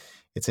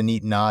a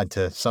neat nod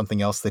to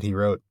something else that he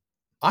wrote.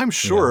 I'm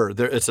sure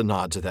it's a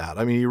nod to that.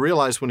 I mean, you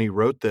realize when he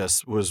wrote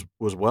this was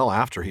well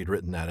after he'd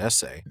written that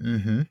essay.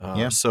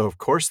 Mm-hmm. So of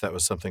course that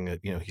was something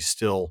that he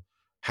still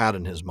had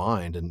in his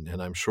mind,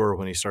 and I'm sure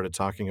when he started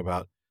thinking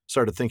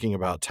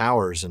about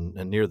towers and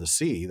near the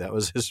sea, that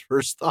was his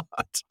first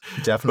thought.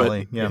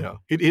 Definitely, but,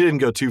 he didn't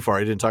go too far.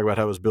 He didn't talk about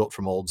how it was built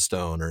from old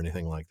stone or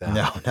anything like that.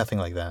 No, nothing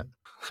like that.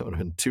 That would have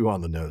been too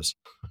on the nose.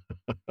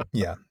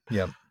 Yeah.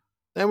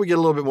 And we get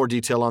a little bit more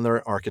detail on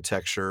their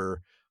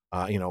architecture.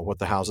 What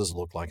the houses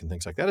look like and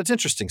things like that. It's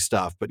interesting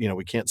stuff, but,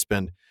 we can't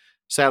spend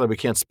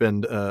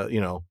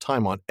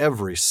time on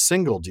every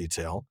single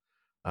detail.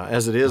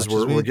 As it is,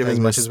 we're giving as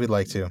much as we'd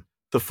like to.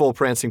 The full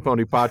Prancing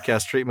Pony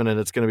podcast treatment, and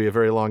it's going to be a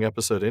very long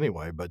episode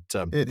anyway. But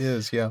it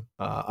is, yeah.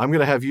 I'm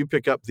going to have you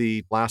pick up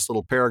the last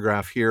little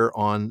paragraph here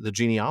on the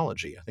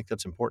genealogy. I think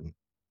that's important.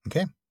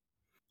 Okay.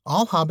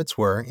 All hobbits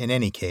were, in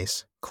any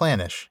case,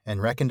 clannish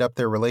and reckoned up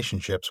their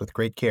relationships with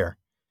great care.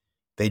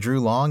 They drew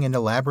long and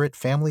elaborate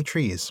family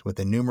trees with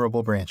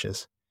innumerable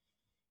branches.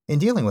 In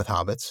dealing with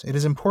hobbits, it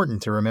is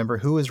important to remember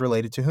who is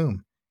related to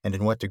whom, and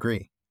in what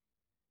degree.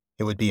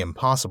 It would be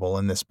impossible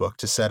in this book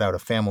to set out a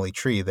family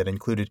tree that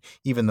included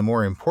even the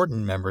more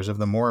important members of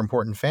the more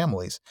important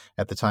families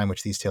at the time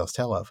which these tales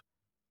tell of.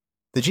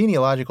 The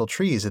genealogical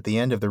trees at the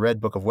end of the Red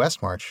Book of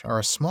Westmarch are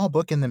a small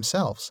book in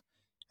themselves,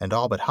 and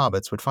all but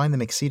hobbits would find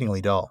them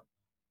exceedingly dull.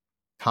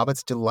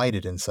 Hobbits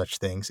delighted in such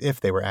things, if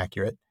they were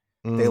accurate.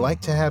 They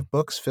liked to have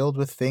books filled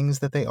with things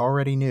that they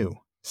already knew,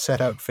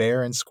 set out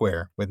fair and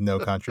square with no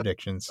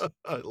contradictions.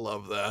 I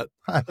love that.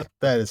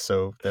 That's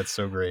so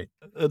great.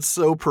 It's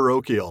so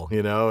parochial,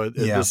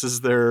 This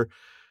is their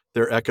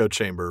echo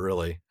chamber,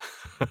 really.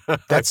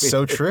 That's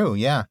so true,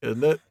 yeah.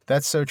 Isn't it?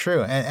 That's so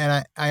true.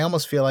 And I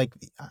almost feel like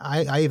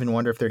I even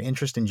wonder if their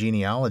interest in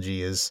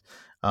genealogy is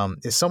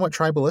somewhat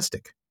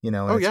tribalistic, in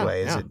its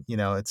way. Is it,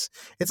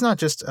 it's not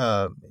just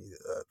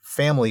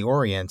family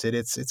oriented.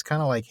 It's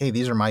kind of like, hey,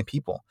 these are my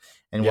people.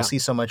 And we'll see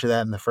so much of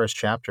that in the first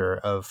chapter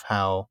of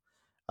how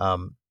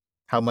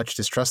much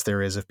distrust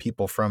there is of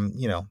people from,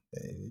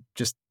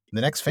 just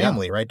the next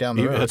family right down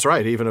the road. That's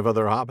right. Even of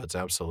other hobbits.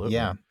 Absolutely.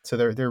 Yeah. So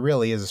there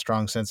really is a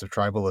strong sense of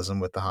tribalism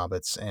with the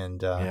hobbits.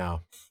 And,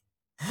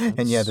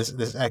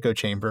 this echo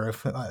chamber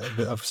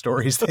of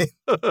stories,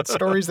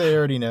 stories they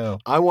already know.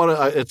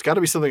 It's got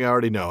to be something I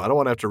already know. I don't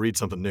want to have to read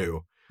something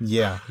new.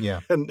 Yeah.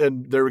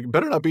 And there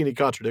better not be any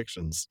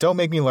contradictions. Don't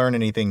make me learn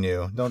anything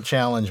new. Don't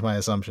challenge my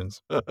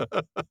assumptions.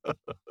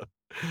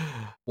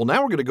 Well,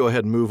 now we're going to go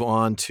ahead and move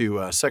on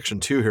to section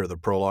 2 here of the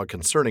prologue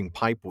concerning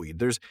pipeweed.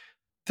 There's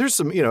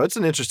some, it's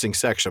an interesting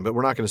section, but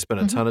we're not going to spend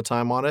a ton of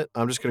time on it.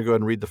 I'm just going to go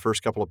ahead and read the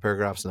first couple of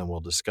paragraphs and then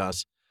we'll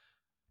discuss.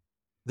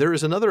 There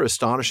is another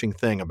astonishing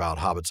thing about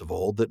hobbits of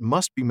old that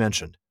must be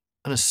mentioned,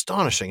 an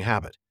astonishing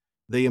habit.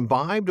 They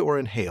imbibed or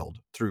inhaled,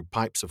 through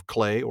pipes of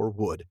clay or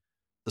wood,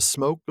 the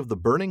smoke of the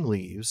burning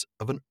leaves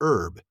of an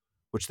herb,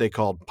 which they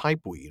called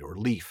pipeweed or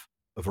leaf,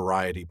 a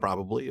variety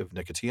probably of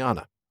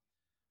nicotiana.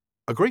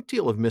 A great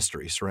deal of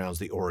mystery surrounds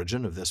the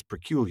origin of this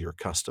peculiar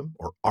custom,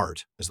 or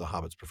art, as the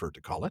Hobbits preferred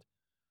to call it.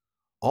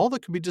 All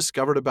that could be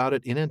discovered about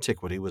it in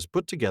antiquity was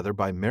put together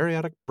by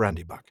Meriadoc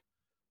Brandybuck,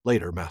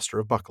 later Master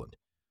of Buckland,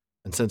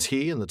 and since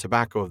he and the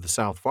tobacco of the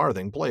South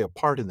Farthing play a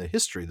part in the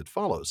history that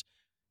follows,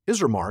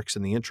 his remarks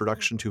in the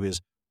introduction to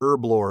his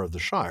Herb Lore of the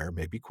Shire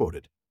may be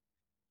quoted.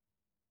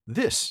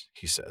 "This,"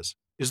 he says,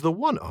 "is the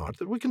one art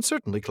that we can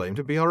certainly claim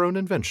to be our own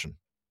invention.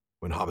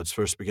 When hobbits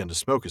first began to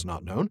smoke is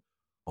not known.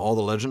 All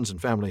the legends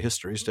and family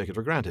histories take it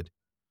for granted.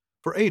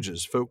 For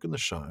ages, folk in the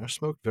Shire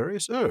smoked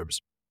various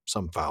herbs,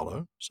 some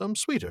fouler, some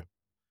sweeter.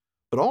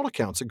 But all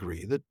accounts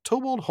agree that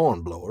Tobold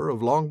Hornblower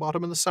of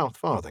Longbottom in the South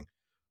Farthing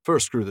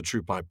first grew the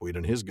true pipeweed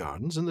in his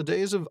gardens in the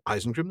days of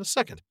Isengrim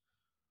II,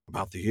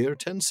 about the year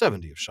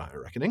 1070 of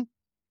Shire reckoning.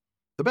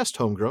 The best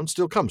homegrown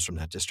still comes from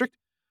that district,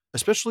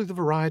 especially the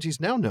varieties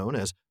now known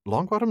as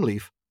Longbottom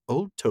Leaf,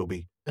 Old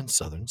Toby, and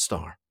Southern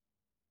Star."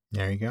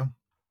 There you go.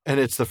 And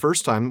it's the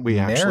first time we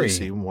actually Merry.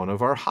 see one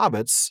of our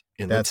hobbits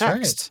in That's the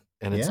text.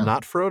 right. And it's Yeah.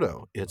 not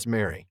Frodo, it's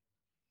Merry.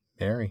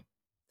 Merry.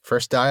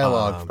 First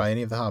dialogue by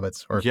any of the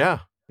hobbits, or Yeah.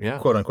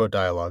 quote unquote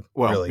dialogue.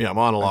 Well, really. yeah,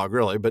 monologue,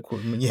 really, but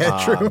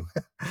Yeah, true.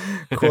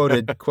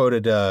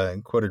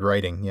 quoted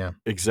writing. Yeah.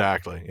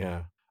 exactly,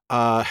 yeah.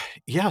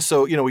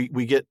 So,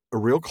 we get a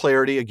real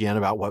clarity again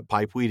about what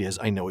pipeweed is.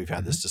 I know we've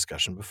had this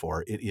discussion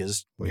before. It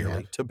is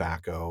merely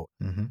tobacco.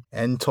 Mm-hmm.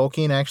 And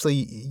Tolkien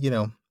actually,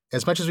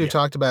 as much as we've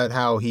talked about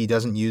how he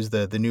doesn't use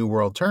the New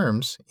World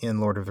terms in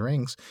Lord of the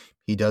Rings,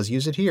 he does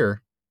use it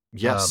here.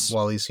 Yes.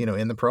 While he's,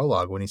 in the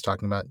prologue when he's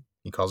talking about,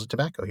 he calls it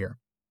tobacco here.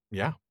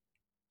 Yeah.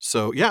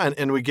 So,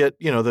 and we get,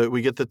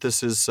 we get that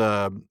this is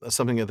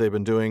something that they've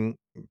been doing,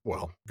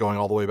 well, going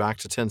all the way back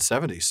to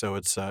 1070. So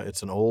it's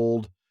an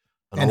old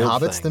And old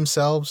hobbits thing.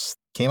 themselves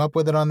came up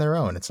with it on their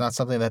own. It's not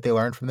something that they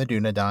learned from the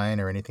Dunedain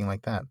or anything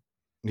like that.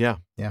 Yeah.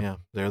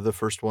 They're the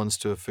first ones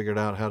to have figured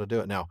out how to do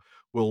it. Now,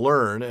 we'll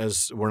learn,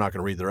 as we're not going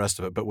to read the rest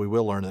of it, but we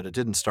will learn that it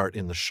didn't start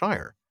in the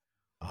Shire.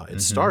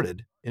 It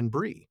started in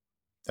Bree.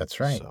 That's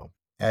right. So,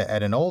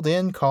 at an old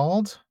inn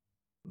called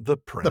The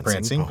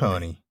Prancing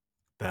Pony.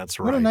 That's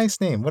right. What a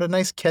nice name. What a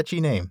nice catchy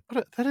name.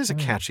 That is a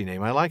catchy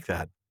name. I like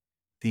that.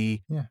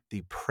 The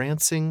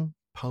Prancing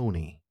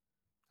Pony.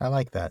 I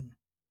like that.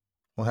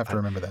 We'll have to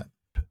remember that.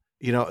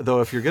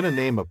 Though, if you're going to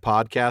name a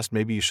podcast,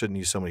 maybe you shouldn't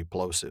use so many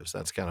plosives.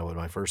 That's kind of what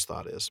my first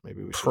thought is.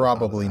 Maybe we should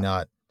probably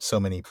not so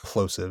many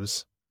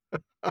plosives.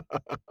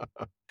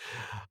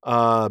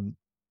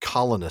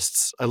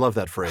 Colonists. I love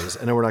that phrase.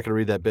 I know we're not going to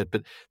read that bit,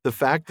 but the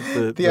fact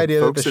that the idea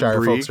folks that the Shire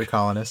Bree, folks are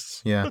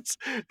colonists,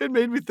 it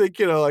made me think.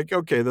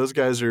 Okay, those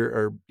guys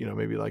are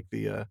maybe like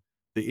the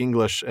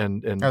English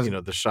and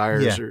the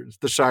Shires or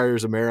the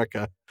Shire's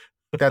America.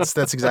 That's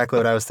exactly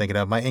what I was thinking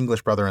of. My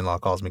English brother-in-law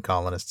calls me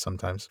colonist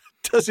sometimes.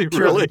 Does he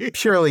really?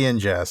 Purely in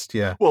jest,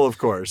 yeah. Well, of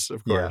course.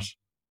 Yeah.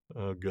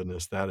 Oh,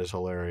 goodness. That is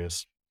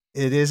hilarious.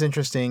 It is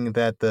interesting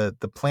that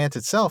the plant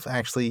itself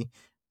actually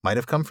might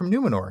have come from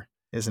Numenor,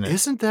 isn't it?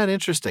 Isn't that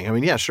interesting? I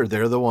mean, yeah, sure.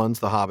 They're the ones,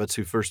 the hobbits,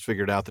 who first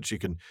figured out that you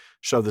can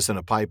shove this in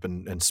a pipe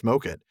and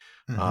smoke it.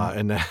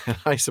 And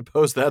I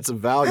suppose that's of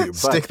value.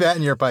 Stick that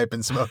in your pipe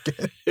and smoke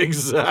it.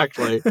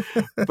 Exactly.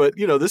 But,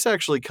 this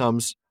actually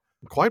comes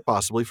quite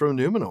possibly from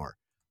Numenor.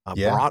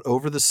 Brought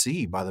over the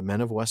sea by the men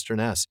of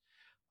Westerness,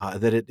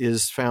 that it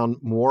is found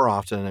more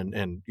often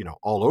and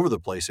all over the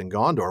place in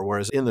Gondor,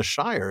 whereas in the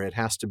Shire it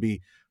has to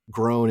be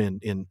grown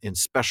in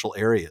special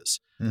areas,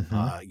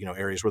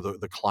 areas where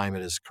the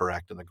climate is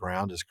correct and the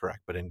ground is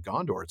correct. But in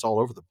Gondor, it's all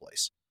over the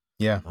place.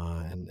 Yeah,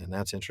 and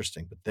that's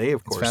interesting. But they,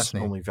 of course,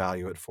 only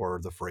value it for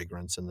the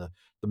fragrance and the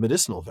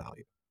medicinal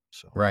value.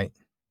 So right.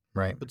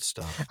 Good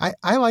stuff.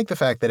 I like the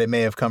fact that it may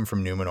have come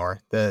from Numenor,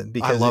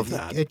 because I love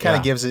that. It kind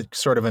of gives it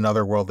sort of an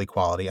otherworldly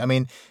quality. I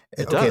mean,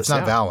 it's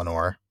not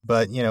Valinor,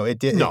 but it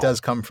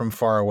does come from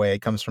far away.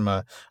 It comes from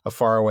a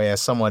far away, a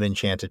somewhat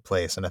enchanted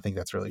place, and I think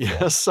that's really cool.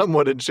 Yeah,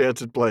 somewhat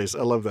enchanted place.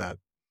 I love that.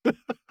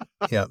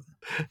 Yep.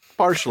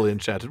 Partially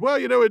enchanted. Well,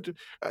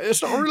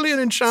 it's not really an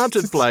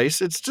enchanted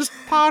place. It's just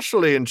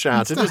partially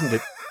enchanted, isn't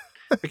it?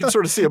 I can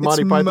sort of see a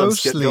Monty Python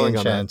skit going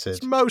on there.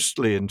 It's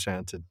mostly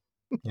enchanted.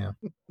 Yeah.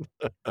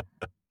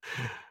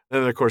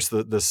 And, of course,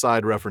 the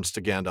side reference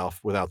to Gandalf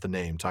without the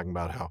name, talking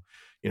about how,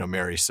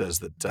 Merry says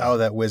that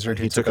that wizard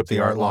he took up the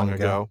art long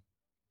ago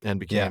and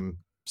became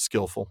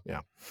skillful.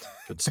 Yeah.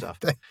 Good stuff.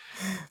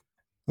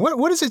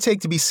 What does it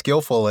take to be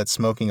skillful at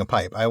smoking a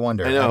pipe? I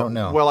wonder. I don't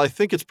know. Well, I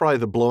think it's probably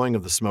the blowing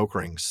of the smoke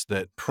rings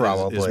that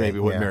is maybe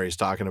what Mary's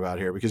talking about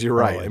here, because you're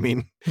right. I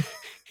mean,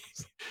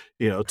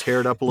 tear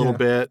it up a little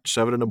bit,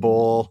 shove it in a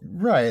bowl.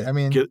 Right. I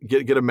mean,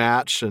 get a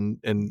match and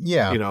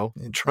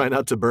try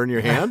not to burn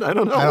your hand. I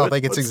don't know. I don't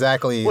think it's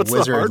exactly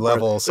wizard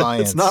level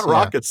science. It's not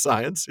rocket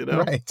science,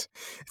 Right.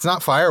 It's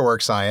not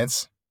firework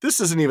science. This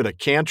isn't even a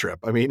cantrip.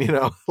 I mean,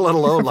 let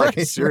alone like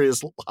a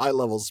serious high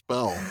level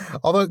spell.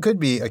 Although it could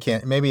be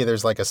maybe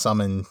there's like a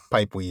summon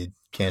pipeweed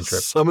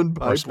cantrip. Summon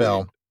pipeweed. Or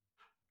spell.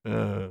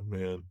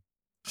 Man.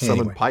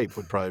 Summoned pipe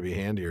would probably be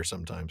handier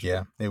sometimes.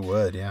 Yeah, it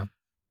would. Yeah.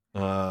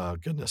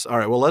 Goodness. All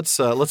right. Well, let's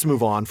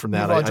move on from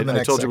that. Move on to the I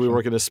next told you we section.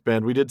 weren't going to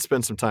spend. We did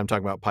spend some time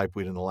talking about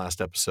pipeweed in the last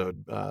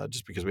episode,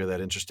 just because we had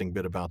that interesting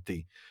bit about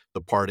the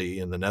party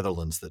in the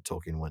Netherlands that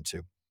Tolkien went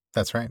to.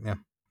 That's right.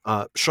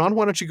 Yeah. Sean,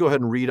 why don't you go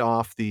ahead and read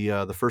off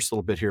the first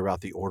little bit here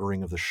about the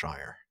ordering of the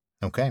Shire?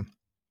 Okay.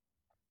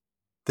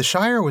 The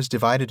Shire was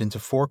divided into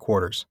 4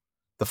 quarters,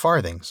 the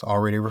farthings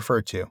already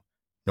referred to: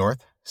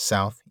 north,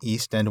 south,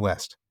 east, and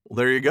west. Well,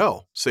 there you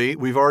go. See,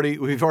 we've already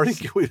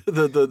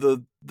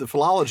the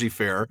philology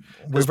fair.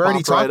 We've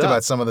already talked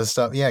about some of the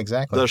stuff. Yeah,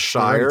 exactly. The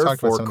Shire,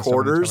 4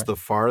 quarters, the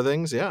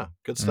farthings. Yeah,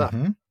 good stuff.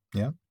 Mm-hmm.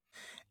 Yeah.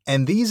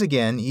 And these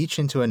again each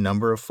into a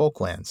number of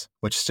folklands,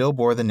 which still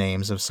bore the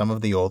names of some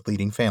of the old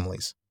leading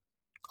families.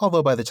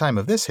 Although by the time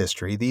of this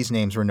history, these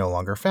names were no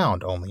longer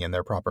found only in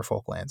their proper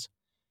folklands.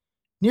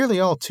 Nearly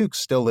all Tooks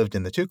still lived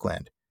in the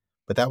Tookland,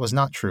 but that was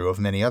not true of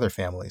many other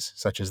families,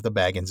 such as the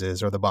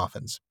Bagginses or the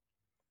Boffins.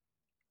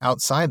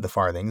 Outside the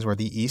farthings were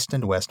the East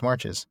and West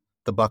Marches,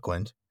 the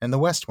Buckland, and the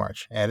West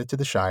March, added to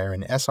the Shire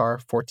in SR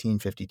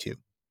 1452.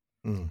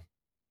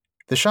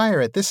 The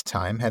Shire at this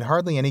time had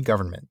hardly any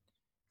government.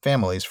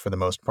 Families, for the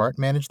most part,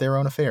 managed their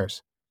own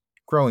affairs.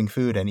 Growing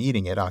food and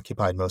eating it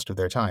occupied most of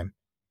their time.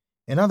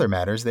 In other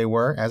matters they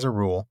were, as a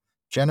rule,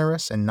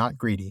 generous and not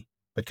greedy,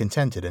 but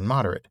contented and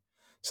moderate,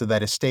 so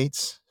that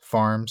estates,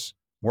 farms,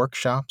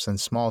 workshops, and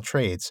small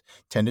trades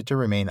tended to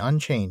remain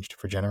unchanged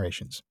for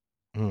generations.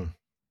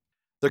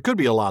 There could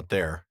be a lot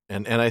there.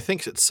 And I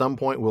think at some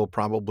point we'll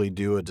probably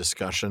do a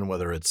discussion,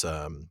 whether it's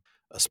a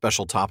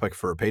special topic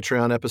for a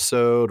Patreon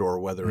episode or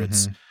whether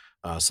it's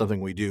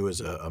something we do as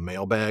a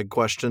mailbag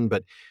question.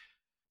 But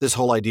this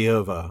whole idea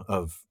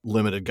of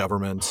limited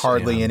government.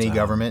 Hardly any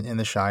government in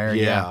the Shire.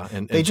 Yeah.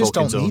 And they just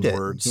Tolkien's don't need it.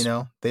 Words.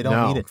 They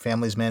don't need it.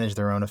 Families manage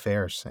their own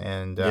affairs.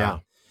 And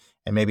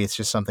maybe it's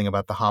just something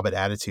about the Hobbit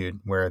attitude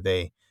where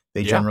they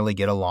generally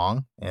get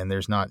along and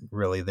there's not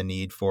really the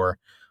need for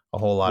a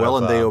whole lot of...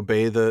 and they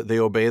obey the law. They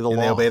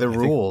obey the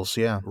rules,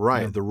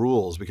 Right, the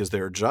rules, because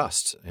they're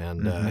just.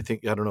 And I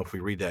don't know if we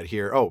read that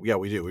here. Oh, yeah,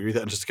 we do. We read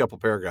that in just a couple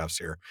paragraphs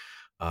here.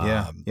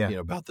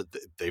 About that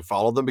they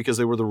followed them because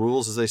they were the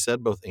rules, as they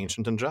said, both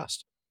ancient and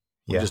just.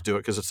 We just do it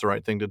because it's the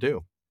right thing to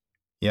do.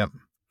 Yep.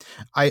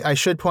 I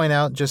should point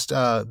out just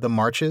the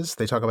marches.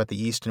 They talk about the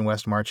East and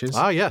West Marches.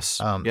 Ah, yes.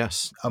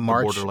 Yes. A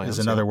march is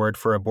another word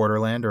for a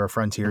borderland or a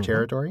frontier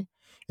territory.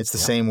 It's the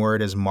same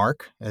word as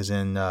Mark, as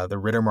in the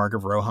Rittermark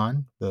of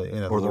Rohan,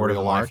 the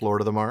real life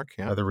Lord of the Mark.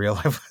 Yeah. Or the real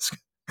life.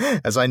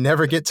 As I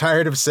never get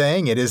tired of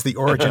saying, it is the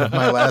origin of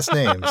my last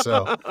name.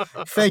 So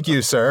thank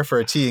you, sir,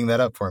 for teeing that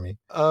up for me.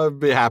 I'd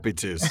be happy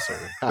to,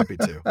 sir. Happy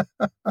to.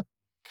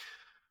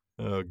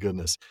 Oh,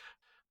 goodness.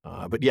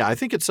 But yeah, I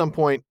think at some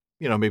point,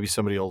 maybe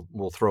somebody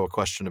will throw a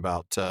question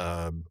about,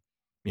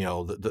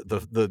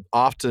 the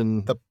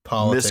often the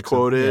politics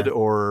misquoted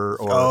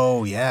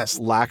or yes,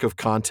 lack of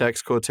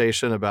context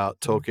quotation about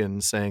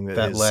Tolkien saying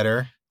that his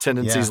letter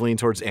tendencies lean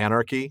towards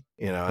anarchy,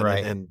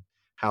 right. and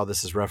how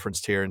this is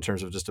referenced here in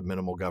terms of just a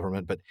minimal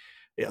government. But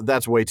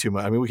that's way too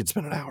much. I mean, we could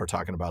spend an hour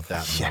talking about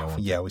that.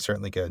 We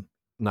certainly could.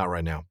 Not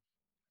right now.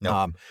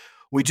 No.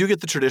 We do get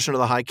the tradition of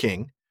the High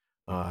King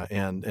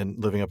and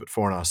living up at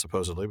Fornos,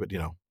 supposedly, but,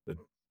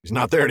 he's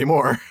not there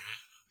anymore.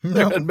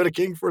 There hadn't been a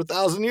king for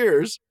 1,000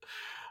 years.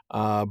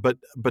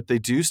 But they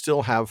do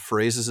still have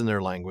phrases in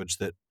their language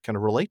that kind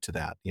of relate to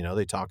that.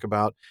 They talk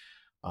about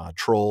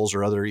trolls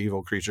or other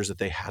evil creatures that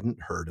they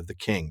hadn't heard of the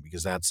king,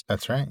 because that's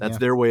right. That's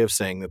their way of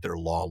saying that they're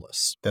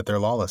lawless.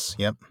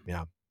 Yep.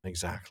 Yeah,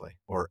 exactly.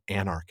 Or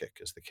anarchic,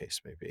 as the case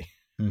may be.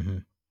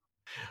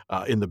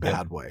 Mm-hmm. In the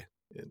bad way.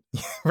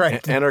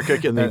 Right.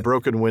 Anarchic in the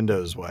broken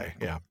windows way.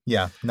 Yeah.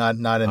 Yeah. Not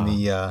in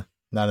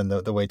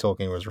the way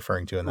Tolkien was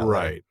referring to in that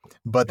right. way.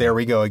 But there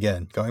we go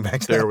again, going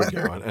back to there that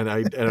we go. And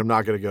I'm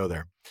not going to go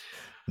there.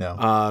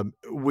 No.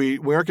 We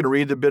aren't going to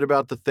read the bit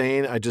about the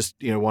Thane. I just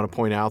want to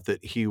point out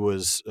that he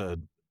was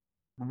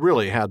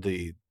really had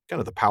the kind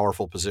of the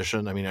powerful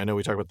position. I mean, I know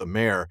we talk about the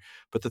mayor,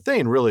 but the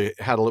Thane really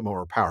had a little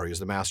more power. He was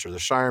the master of the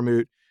Shire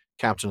Moot,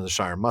 captain of the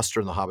Shire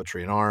Muster and the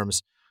Hobbitry in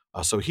Arms.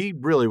 So he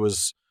really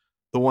was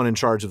the one in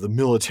charge of the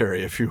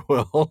military, if you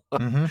will.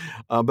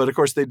 But of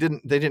course, they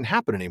didn't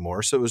happen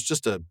anymore. So it was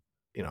just a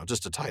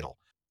title.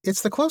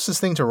 It's the closest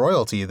thing to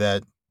royalty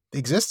that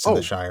exists in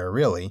the Shire,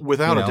 really.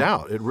 Without a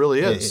doubt, it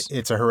really is.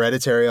 It's a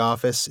hereditary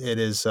office. It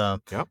is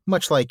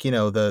much like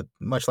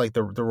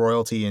the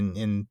royalty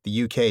in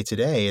the UK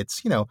today.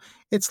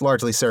 It's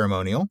largely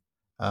ceremonial.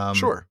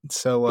 Sure.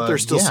 So, but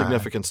there's still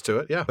significance to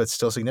it. Yeah. But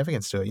still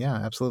significance to it. Yeah,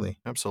 absolutely.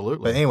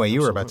 Absolutely. But anyway,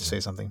 you were about to say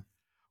something.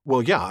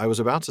 Well, yeah, I was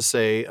about to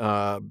say.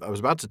 I was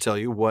about to tell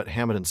you what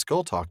Hammond and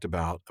Skull talked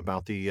about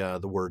the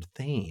word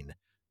Thane.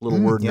 A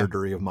little word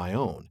nerdery of my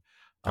own.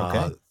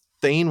 Okay.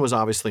 Thane was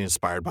obviously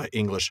inspired by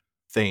English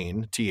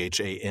Thane,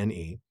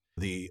 Thane.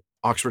 The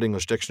Oxford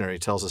English Dictionary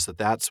tells us that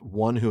that's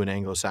one who in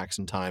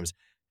Anglo-Saxon times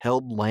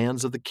held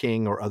lands of the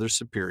king or other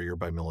superior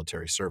by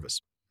military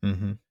service.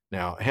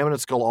 Now, Hammond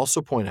and Skull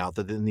also point out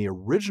that in the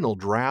original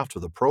draft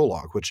of the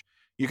Prologue, which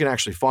you can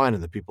actually find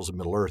in the Peoples of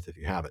Middle-earth if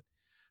you have it,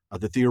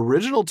 that the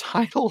original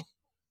title,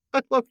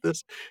 I love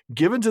this,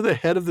 given to the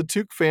head of the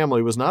Took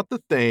family was not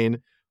the Thane,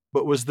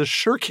 but was the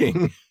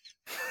Shirking.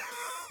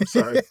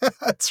 Sorry.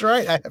 That's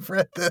right. I have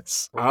read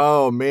this.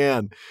 Oh,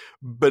 man.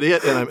 But here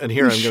I'm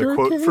going to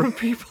quote from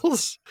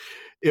Peoples.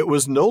 It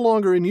was no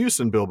longer in use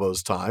in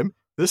Bilbo's time.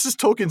 This is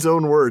Tolkien's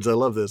own words. I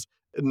love this.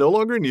 No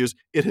longer in use.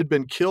 It had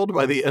been killed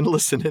by the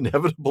endless and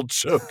inevitable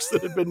jokes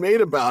that had been made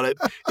about it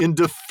in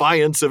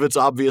defiance of its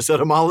obvious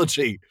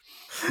etymology,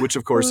 which,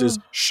 of course, is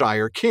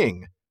Shire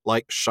King,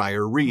 like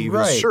Shire Reeve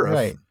is Sheriff.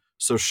 Right.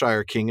 So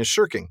Shire King is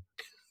Shirking.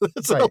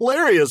 That's a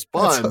hilarious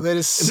pun. That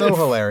is so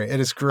hilarious. It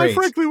is great. I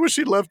frankly wish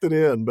he'd left it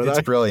in, but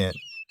it's brilliant.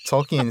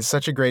 Tolkien is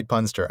such a great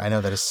punster. I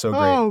know that is so great.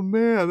 Oh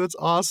man, that's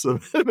awesome.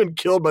 It had been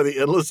killed by the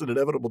endless and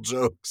inevitable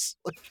jokes.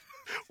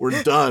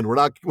 We're done. We're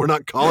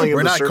not calling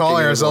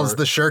ourselves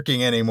the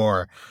Shirking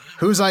anymore.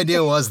 Whose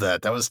idea was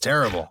that? That was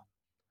terrible.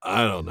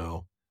 I don't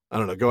know.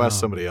 Go ask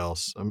somebody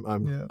else. I'm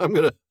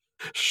gonna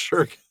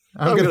shirk.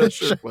 I'm gonna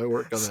shirk my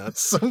work on that.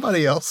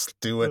 Somebody else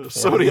do it.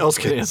 Somebody else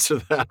can answer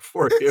that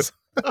for you.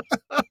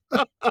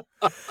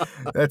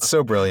 That's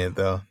so brilliant,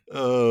 though.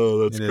 Oh,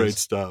 that's great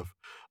stuff.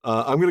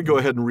 I'm going to go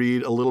ahead and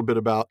read a little bit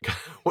about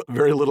what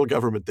very little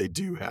government they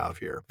do have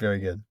here. Very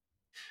good.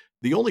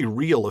 The only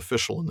real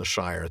official in the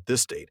Shire at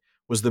this date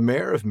was the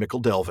mayor of Mickle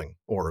Delving,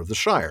 or of the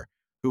Shire,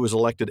 who was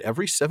elected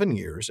every 7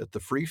 years at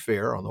the free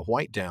fair on the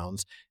White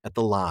Downs at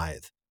the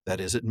Lythe, that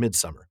is, at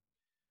midsummer.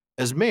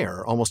 As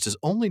mayor, almost his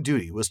only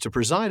duty was to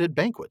preside at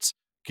banquets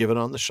given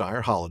on the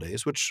Shire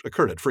holidays, which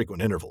occurred at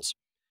frequent intervals.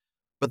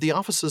 But the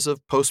offices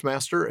of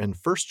postmaster and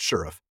first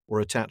sheriff were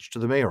attached to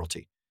the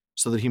mayoralty,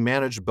 so that he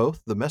managed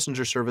both the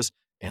messenger service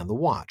and the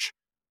watch.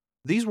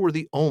 These were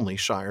the only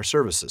Shire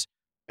services,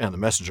 and the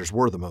messengers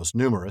were the most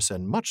numerous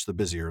and much the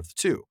busier of the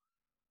two.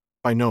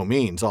 By no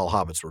means all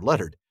hobbits were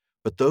lettered,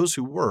 but those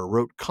who were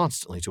wrote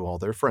constantly to all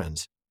their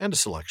friends, and a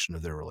selection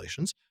of their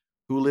relations,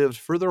 who lived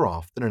further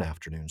off than an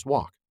afternoon's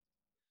walk.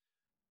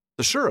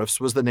 The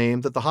sheriffs was the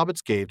name that the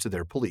hobbits gave to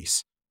their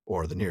police,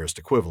 or the nearest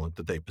equivalent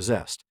that they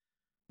possessed.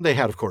 They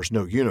had, of course,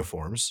 no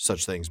uniforms,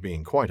 such things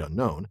being quite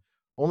unknown,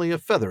 only a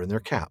feather in their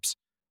caps,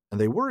 and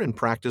they were in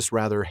practice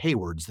rather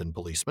haywards than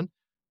policemen,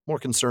 more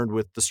concerned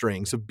with the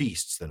strayings of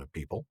beasts than of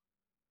people.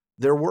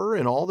 There were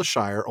in all the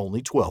Shire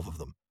only 12 of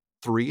them,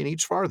 3 in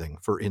each farthing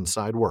for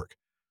inside work.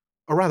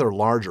 A rather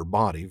larger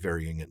body,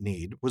 varying at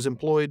need, was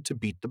employed to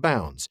beat the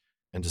bounds,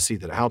 and to see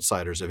that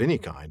outsiders of any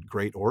kind,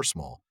 great or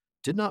small,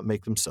 did not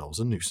make themselves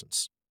a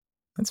nuisance.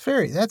 That's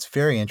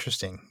very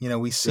interesting.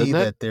 We see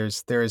that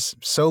there's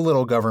so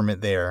little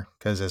government there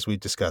because, as we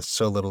discussed,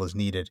 so little is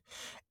needed.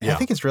 And I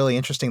think it's really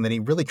interesting that he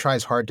really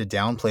tries hard to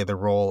downplay the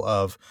role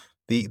of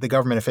the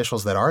government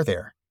officials that are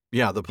there.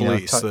 Yeah, the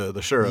police,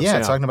 the sheriffs.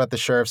 Yeah, talking about the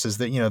sheriffs is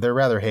that, they're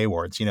rather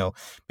haywards,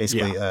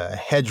 basically a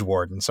hedge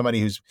warden, somebody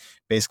who's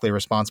basically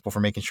responsible for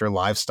making sure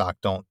livestock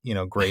don't,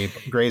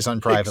 graze on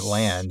private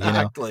land.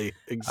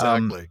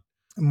 Exactly.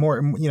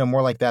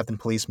 More like that than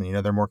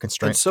policemen. They're more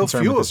concerned so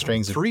concerned few with the of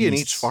strings them, of 3 in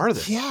each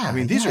farthing. Yeah, I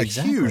mean, these are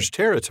huge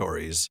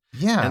territories.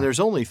 Yeah, and there's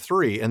only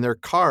 3, and their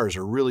cars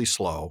are really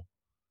slow.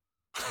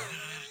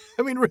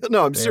 I mean,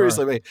 no, I'm serious.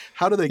 I mean,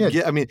 how do they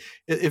get? I mean,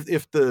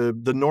 if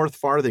the North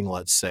Farthing,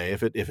 let's say,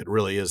 if it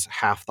really is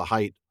half the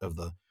height of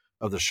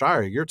the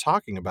Shire, you're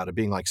talking about it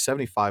being like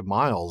 75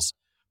 miles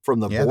from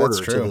the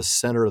border to the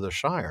center of the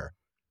Shire.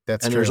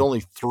 That's true. And there's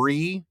only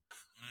 3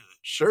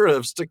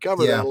 sheriffs to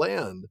cover that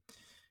land.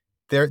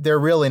 They're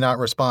really not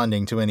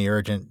responding to any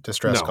urgent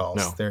distress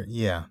calls.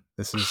 No.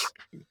 This is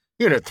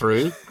Unit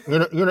 3.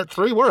 Unit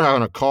 3, we're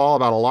having a call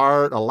about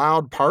a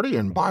loud party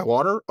in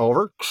Bywater.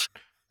 Over.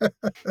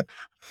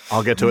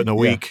 I'll get to it in a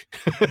week.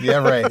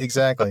 Yeah, right.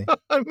 Exactly.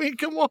 I mean,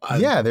 come on.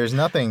 Yeah, there's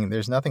nothing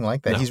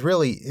like that. No.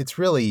 It's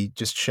really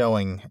just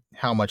showing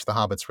how much the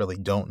hobbits really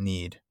don't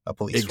need a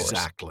police force.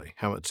 Exactly.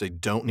 How much they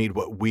don't need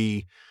what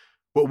we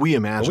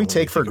imagine. What we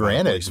take for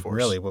granted,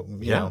 really.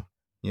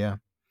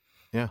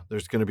 Yeah,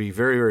 there's going to be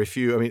very, very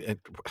few. I mean,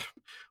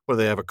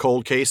 they have a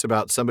cold case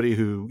about somebody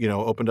who,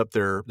 opened up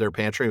their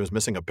pantry and was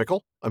missing a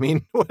pickle? I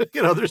mean,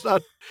 there's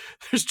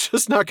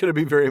just not going to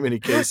be very many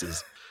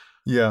cases.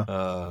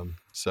 Yeah.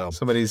 So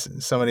somebody's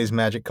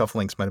magic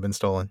cufflinks might have been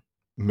stolen.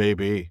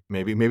 Maybe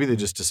they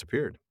just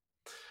disappeared.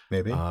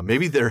 Maybe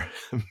maybe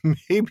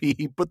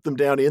he put them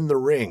down in the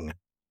ring.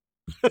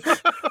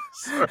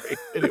 Sorry.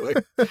 Anyway.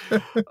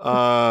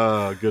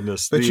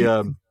 Goodness.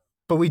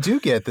 But we do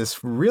get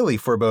this really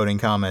foreboding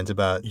comment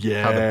about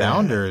how the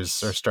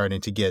Bounders are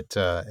starting to get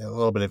a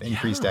little bit of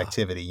increased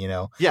activity,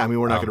 Yeah, I mean,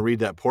 we're not going to read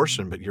that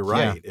portion, but you're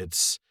right. Yeah.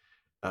 It's,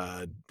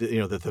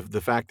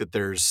 the fact that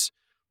there's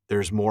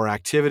more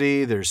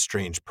activity, there's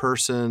strange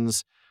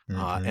persons,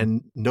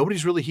 and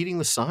nobody's really heeding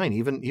the sign.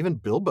 Even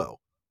Bilbo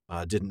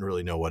didn't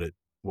really know what it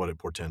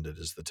portended,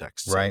 as the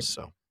text says.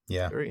 So,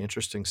 very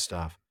interesting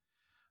stuff.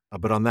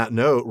 But on that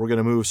note, we're going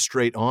to move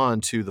straight on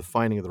to the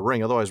Finding of the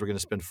Ring. Otherwise, we're going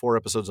to spend 4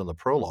 episodes on the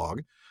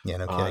prologue. Yeah,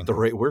 no kidding. At the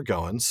rate we're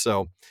going.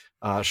 So,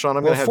 Sean,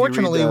 I'm going to have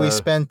fortunately, you read, we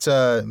spent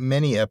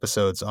many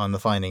episodes on the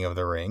Finding of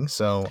the Ring.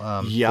 So,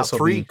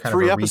 3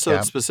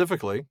 episodes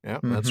specifically. Yeah,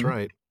 that's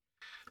right.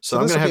 So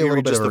I'm this going to will be have a you little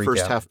read bit of just a the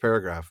first recap. half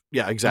paragraph.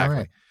 Yeah, All exactly.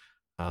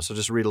 right. So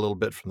just read a little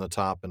bit from the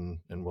top, and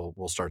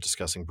we'll start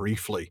discussing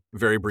briefly,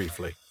 very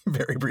briefly.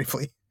 Very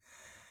briefly.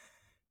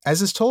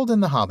 As is told in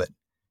The Hobbit,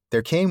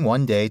 there came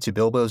one day to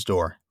Bilbo's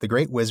door the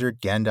great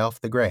wizard Gandalf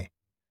the Grey,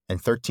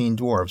 and 13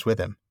 dwarves with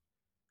him.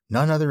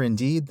 None other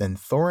indeed than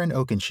Thorin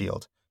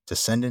Oakenshield,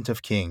 descendant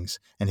of kings,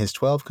 and his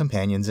 12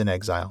 companions in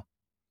exile.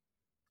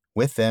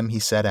 With them he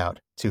set out,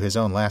 to his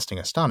own lasting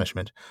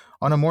astonishment,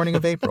 on a morning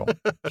of April,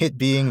 it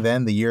being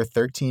then the year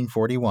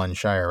 1341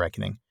 Shire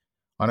reckoning,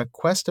 on a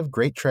quest of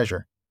great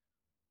treasure,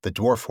 the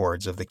dwarf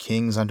hordes of the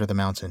kings under the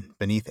mountain,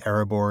 beneath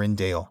Erebor in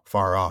Dale,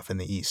 far off in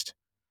the east.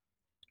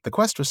 The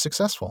quest was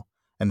successful,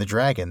 and the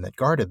dragon that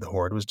guarded the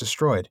horde was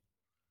destroyed.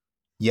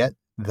 Yet,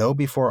 though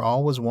before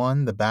all was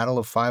won, the battle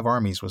of 5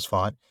 armies was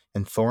fought,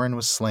 and Thorin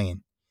was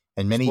slain,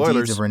 and many deeds of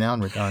Spoilers. renown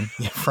were done.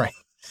 Yeah, right.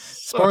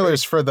 Sorry.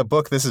 Spoilers for the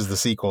book. This is the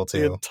sequel to.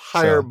 The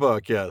entire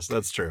book. Yes,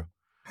 that's true.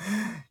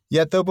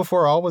 Yet, though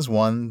before all was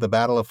won, the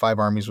battle of 5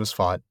 armies was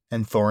fought,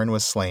 and Thorin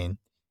was slain,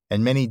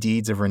 and many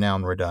deeds of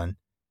renown were done,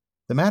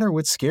 the matter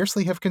would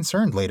scarcely have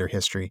concerned later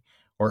history,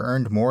 or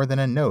earned more than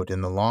a note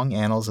in the long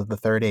annals of the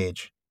Third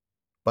Age,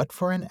 but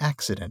for an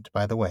accident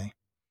by the way.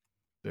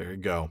 There you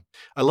go.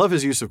 I love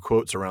his use of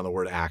quotes around the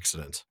word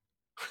accident.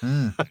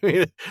 Mm. I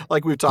mean,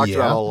 like we've talked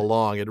about all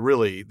along, it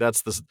really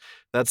that's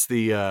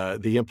the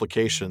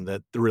implication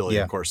that really,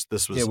 of course,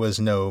 it was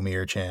no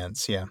mere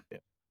chance. Yeah.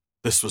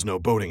 This was no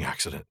boating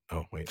accident.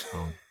 Oh, wait,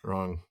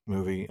 wrong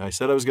movie. I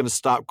said I was going to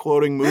stop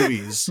quoting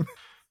movies,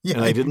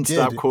 and I didn't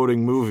stop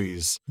quoting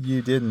movies.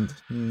 You didn't.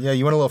 Yeah,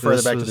 you went a little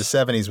further back to the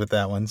 70s with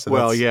that one. So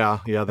well, yeah,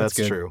 that's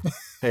true.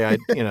 Hey,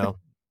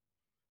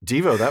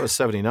 Devo, that was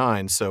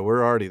 79, so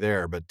we're already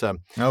there. But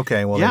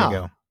okay, well, there you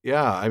go.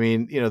 Yeah, I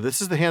mean,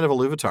 this is the hand of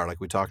Iluvatar, like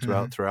we talked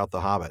about throughout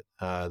The Hobbit.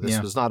 This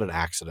was not an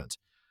accident.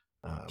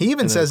 He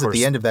even says at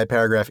the end of that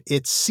paragraph,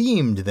 it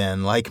seemed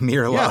then like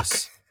mere luck.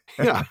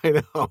 Yeah,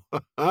 I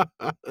know.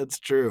 That's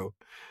true.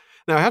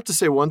 Now, I have to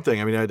say one thing.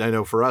 I mean, I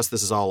know for us,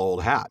 this is all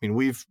old hat. I mean,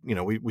 we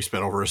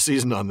spent over a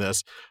season on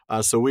this,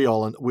 so we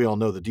all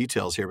know the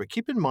details here. But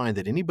keep in mind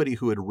that anybody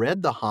who had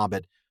read The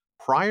Hobbit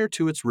prior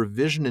to its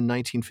revision in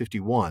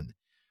 1951,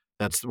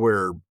 that's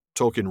where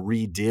Tolkien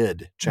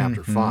redid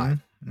Chapter 5,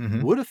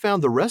 would have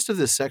found the rest of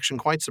this section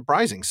quite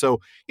surprising. So,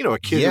 a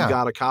kid who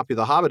got a copy of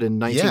The Hobbit in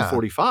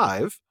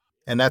 1945...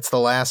 And that's the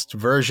last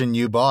version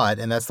you bought,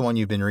 and that's the one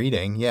you've been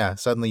reading. Yeah,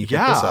 suddenly you pick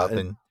this up.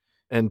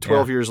 And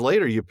 12 years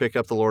later, you pick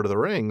up The Lord of the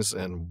Rings,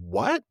 and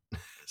what?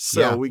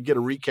 So we get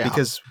a recap.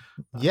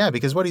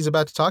 Because what he's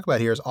about to talk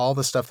about here is all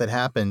the stuff that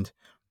happened,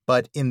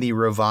 but in the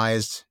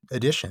revised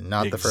edition,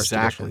 not the first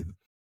edition.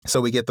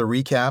 So we get the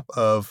recap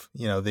of,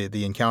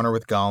 the encounter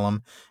with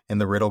Gollum and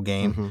the riddle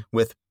game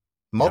with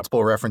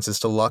multiple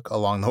references to luck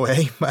along the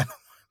way,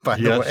 by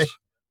the way,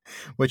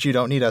 which you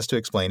don't need us to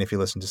explain if you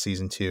listen to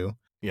season 2.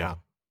 Yeah.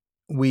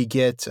 We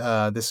get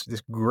this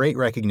great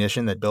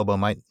recognition that Bilbo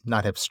might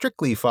not have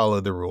strictly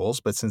followed the rules,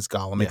 but since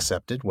Gollum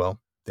accepted, well,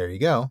 there you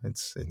go.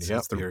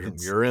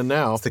 You're in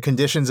now. It's the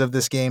conditions of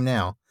this game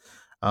now.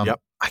 I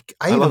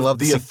even love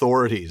the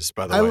authorities,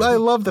 by the way. I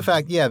love the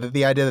fact, that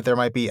the idea that there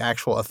might be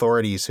actual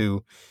authorities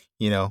who,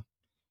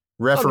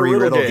 referee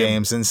riddle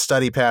games and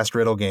study past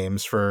riddle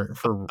games for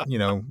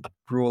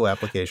rule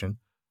application.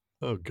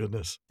 Oh,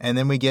 goodness. And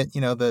then we get,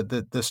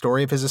 the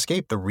story of his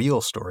escape, the real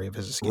story of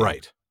his escape.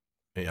 Right.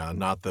 Yeah,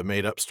 not the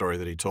made-up story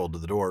that he told to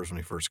the dwarves when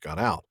he first got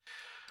out.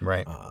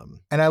 Right.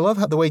 And I love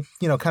how the way,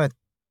 kind of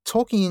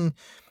Tolkien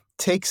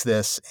takes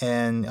this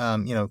and,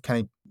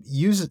 kind of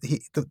uses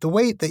the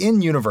way, the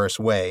in-universe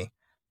way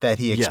that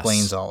he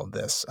explains all of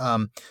this.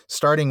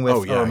 Starting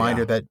with a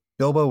reminder that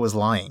Bilbo was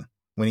lying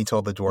when he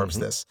told the dwarves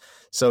this.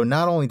 So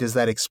not only does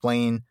that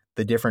explain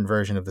the different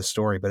version of the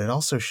story, but it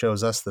also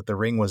shows us that the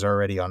ring was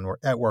already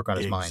at work on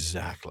his mind.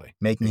 Exactly.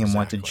 Making him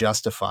want to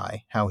justify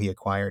how he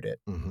acquired it.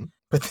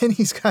 But then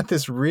he's got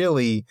this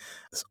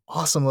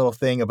awesome little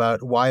thing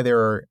about why there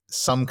are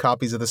some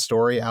copies of the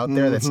story out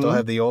there that still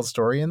have the old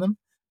story in them.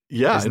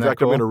 Yeah, Isn't in fact,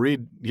 cool? I'm going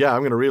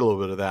to read a little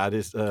bit of that.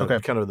 It's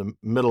kind of the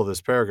middle of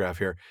this paragraph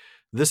here.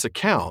 This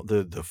account,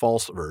 the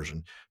false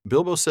version,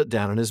 Bilbo set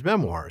down in his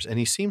memoirs, and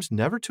he seems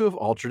never to have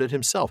altered it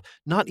himself,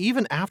 not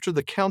even after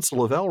the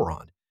Council of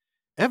Elrond.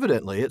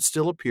 Evidently, it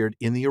still appeared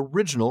in the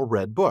original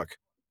Red Book.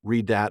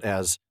 Read that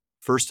as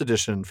first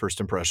edition, first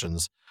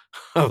impressions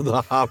of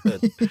The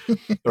Hobbit,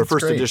 or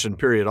first edition,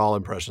 period, all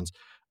impressions,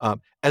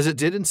 as it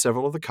did in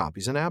several of the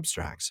copies and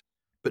abstracts.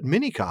 But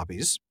many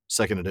copies,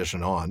 second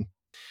edition on,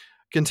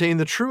 contain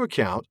the true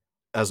account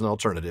as an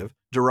alternative,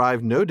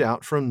 derived no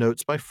doubt from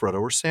notes by Frodo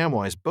or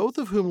Samwise, both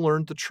of whom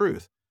learned the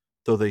truth,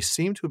 though they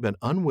seem to have been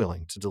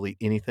unwilling to delete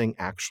anything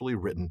actually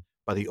written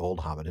by the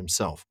old Hobbit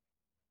himself.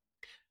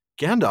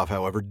 Gandalf,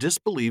 however,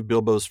 disbelieved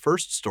Bilbo's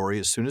first story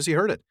as soon as he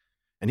heard it,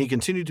 and he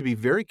continued to be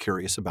very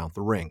curious about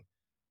the ring.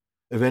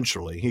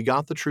 Eventually, he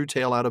got the true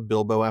tale out of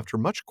Bilbo after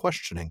much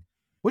questioning,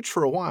 which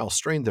for a while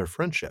strained their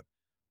friendship,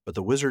 but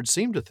the wizard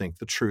seemed to think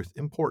the truth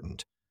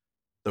important.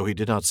 Though he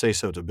did not say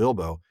so to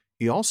Bilbo,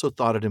 he also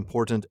thought it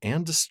important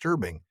and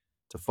disturbing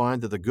to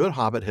find that the good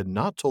Hobbit had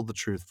not told the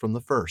truth from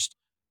the first,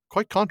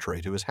 quite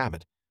contrary to his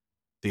habit.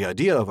 The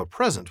idea of a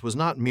present was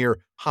not mere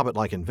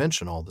Hobbit-like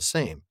invention all the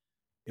same.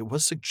 It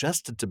was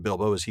suggested to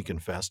Bilbo, as he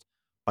confessed,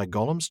 by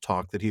Gollum's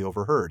talk that he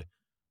overheard,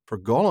 for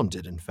Gollum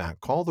did in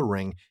fact call the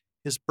ring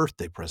his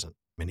birthday present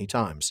many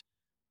times.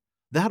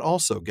 That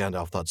also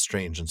Gandalf thought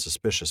strange and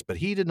suspicious, but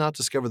he did not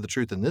discover the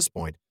truth in this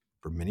point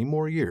for many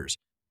more years,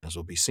 as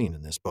will be seen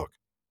in this book.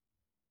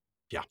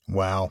 Yeah.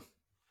 Wow.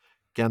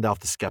 Gandalf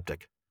the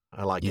skeptic.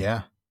 I like him.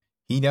 Yeah.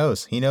 He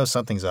knows. He knows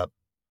something's up.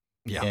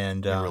 Yeah,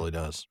 and he really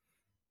does.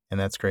 And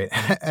that's great.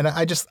 And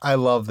I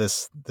love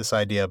this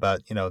idea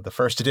about, the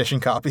first edition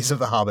copies of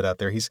The Hobbit out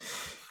there.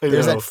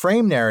 There's that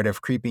frame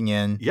narrative creeping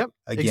in again.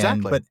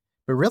 Exactly. But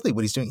really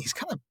what he's doing, he's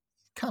kind of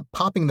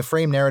popping the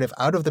frame narrative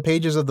out of the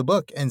pages of the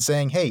book and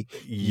saying, hey,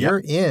 you're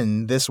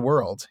in this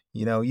world.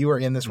 You are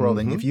in this world.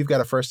 And if you've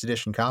got a first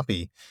edition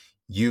copy,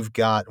 you've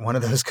got one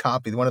of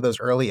those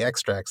early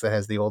extracts that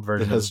has the old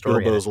version of the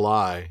story. Bilbo's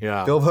lie.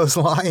 Yeah. Bilbo's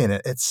lie in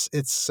it.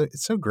 It's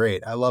so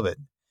great. I love it.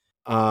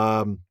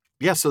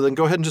 Yeah, so then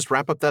go ahead and just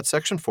wrap up that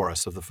section for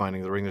us of the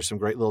Finding of the Ring. There's some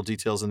great little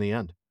details in the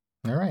end.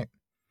 All right.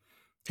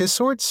 His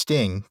sword's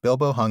sting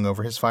Bilbo hung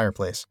over his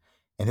fireplace,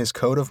 and his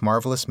coat of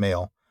marvelous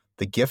mail,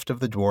 the gift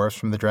of the dwarves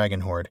from the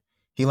Dragon Hoard,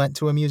 he lent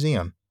to a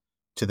museum,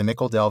 to the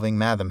Mickle-delving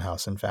Matham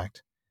House, in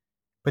fact.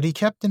 But he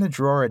kept in a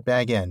drawer at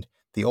Bag End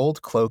the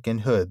old cloak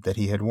and hood that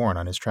he had worn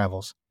on his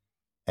travels,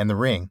 and the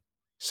ring,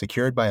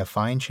 secured by a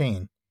fine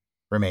chain,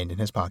 remained in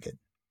his pocket.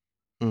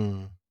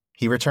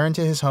 He returned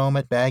to his home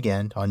at Bag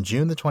End on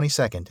June the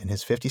 22nd in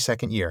his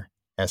 52nd year,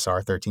 SR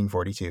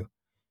 1342.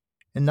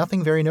 And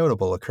nothing very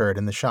notable occurred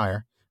in the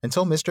Shire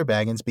until Mr.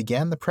 Baggins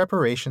began the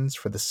preparations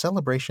for the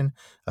celebration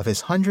of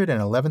his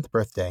 111th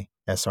birthday,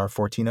 SR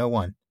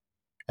 1401.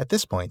 At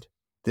this point,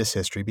 this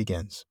history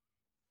begins.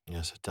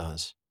 Yes, it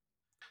does.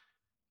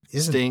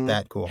 Isn't Sting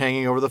that cool?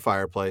 Hanging over the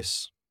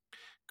fireplace.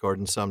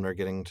 Gordon Sumner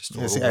getting just a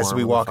little warm as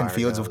we walk in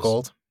fields of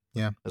gold.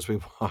 Yeah. As we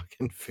walk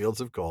in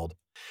fields of gold.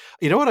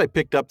 You know what I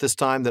picked up this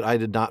time that I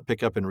did not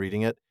pick up in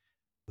reading it?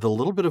 The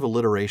little bit of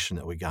alliteration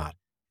that we got.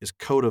 His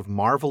coat of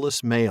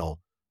marvelous mail,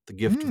 the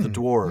gift of the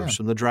dwarves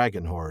from the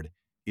Dragon Hoard.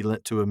 He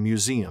lent to a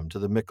museum, to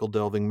the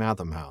Mickle-delving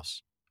Matham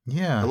House.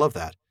 Yeah. I love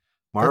that.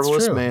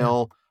 Marvelous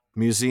mail,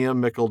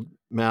 museum,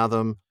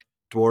 Mickle-Matham,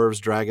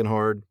 dwarves, Dragon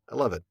Hoard. I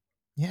love it.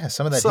 Yeah,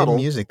 some of that hidden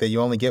music that you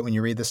only get when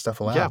you read this stuff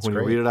aloud. Yeah, when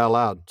you read it out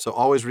loud. So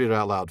always read it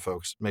out loud,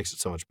 folks. It makes it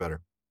so much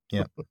better.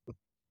 Yeah.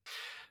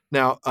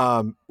 Now,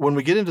 when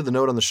we get into the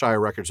note on the Shire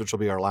records, which will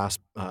be our last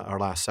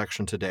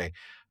section today,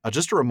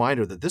 just a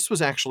reminder that this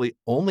was actually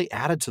only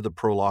added to the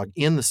prologue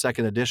in the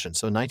second edition.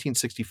 So in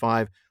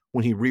 1965,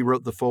 when he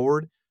rewrote the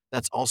foreword,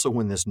 that's also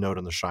when this note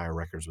on the Shire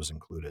records was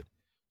included.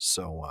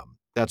 So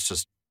that's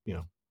just,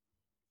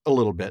 a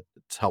little bit.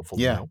 It's helpful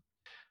to know.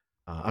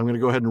 I'm going to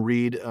go ahead and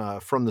read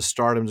from the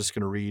start. I'm just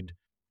going to read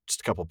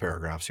just a couple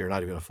paragraphs here,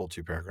 not even a full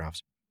 2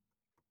 paragraphs.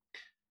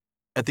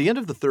 At the end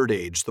of the Third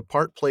Age, the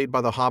part played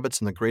by the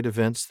Hobbits in the great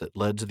events that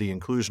led to the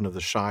inclusion of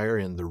the Shire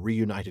in the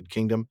reunited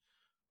kingdom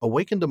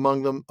awakened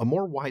among them a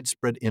more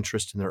widespread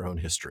interest in their own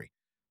history,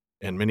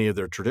 and many of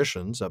their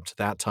traditions, up to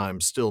that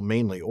time still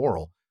mainly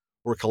oral,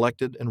 were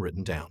collected and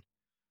written down.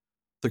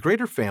 The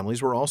greater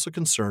families were also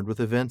concerned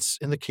with events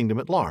in the kingdom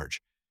at large,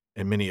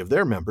 and many of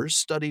their members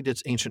studied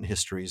its ancient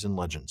histories and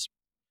legends.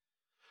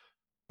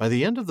 By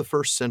the end of the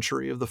 1st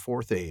century of the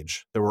Fourth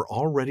Age, there were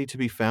already to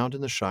be found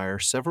in the Shire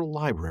several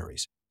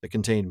libraries that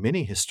contained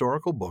many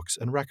historical books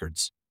and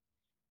records.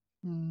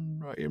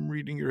 I am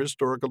reading your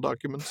historical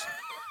documents.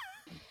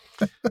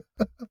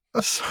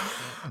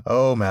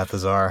 Oh,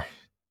 Mathazar.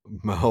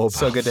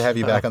 So good to have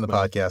you back on the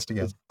podcast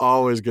again. It's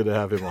always good to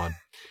have him on.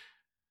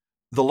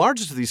 The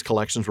largest of these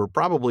collections were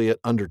probably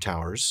at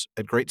Undertowers,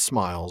 at Great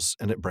Smiles,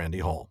 and at Brandy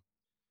Hall.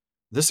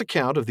 This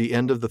account of the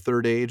end of the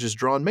Third Age is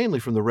drawn mainly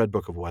from the Red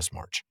Book of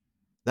Westmarch.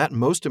 That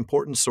most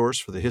important source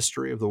for the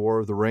history of the War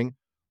of the Ring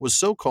was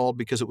so called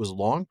because it was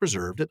long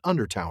preserved at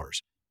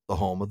Undertowers, the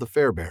home of the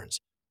Fairbairns,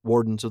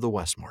 wardens of the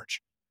Westmarch.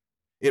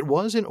 It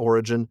was, in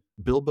origin,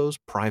 Bilbo's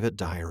private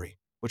diary,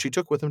 which he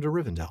took with him to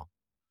Rivendell.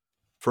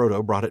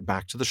 Frodo brought it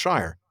back to the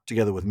Shire,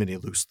 together with many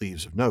loose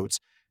leaves of notes,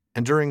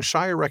 and during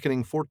Shire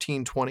Reckoning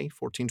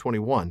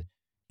 1420-1421,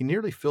 he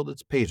nearly filled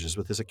its pages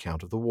with his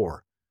account of the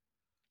war.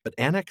 But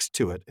annexed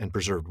to it and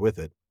preserved with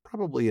it,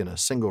 probably in a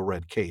single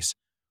red case,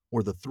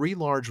 were the 3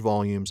 large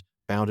volumes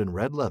bound in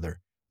red leather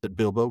that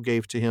Bilbo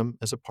gave to him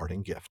as a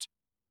parting gift.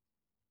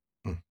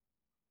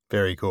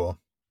 Very cool.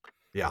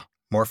 Yeah.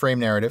 More frame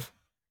narrative,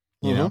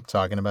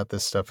 talking about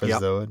this stuff as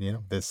though,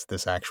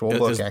 this actual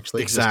book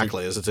actually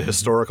exactly, as it's a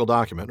historical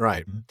document,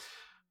 right.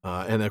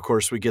 And of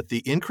course, we get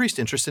the increased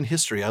interest in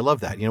history. I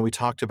love that. We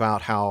talked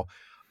about how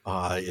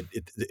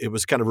it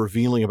was kind of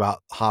revealing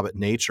about Hobbit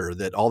nature,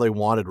 that all they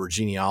wanted were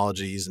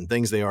genealogies and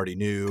things they already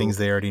knew.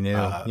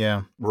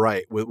 Yeah.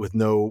 Right. With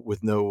no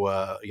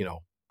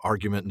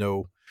argument,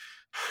 no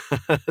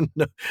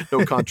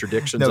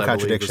contradictions. No I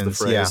contradictions. Believe is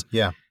the phrase.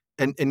 Yeah.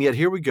 And yet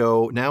here we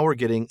go. Now we're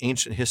getting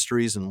ancient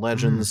histories and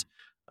legends,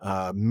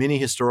 many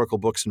historical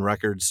books and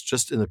records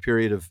just in the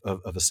period of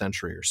a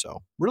century or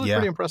so. Really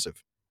pretty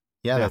impressive.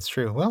 Yeah, Yeah. that's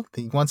true. Well,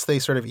 once they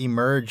sort of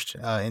emerged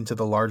into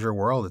the larger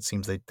world, it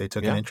seems they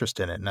took an Yeah. interest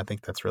in it, and I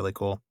think that's really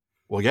cool.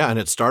 Well, yeah, and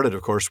it started,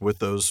 of course, with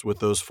those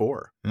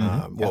four.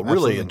 Yeah, Well,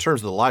 really, in absolutely.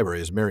 terms of the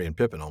library, is Merry and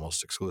Pippin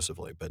almost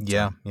exclusively. But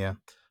Yeah, yeah,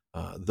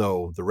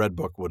 though the Red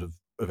Book would have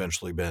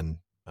eventually been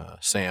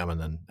Sam and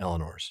then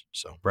Eleanor's.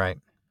 So right.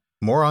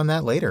 More on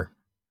that later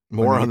when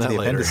we more on get to that the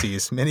later.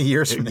 appendices many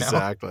years from now.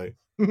 Exactly.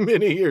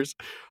 Many years.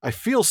 I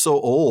feel so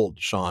old,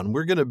 Sean.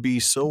 We're going to be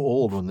so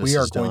old when this We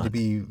are is going to done.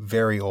 be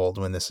very old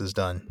when this is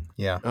done.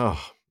 Yeah,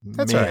 Oh,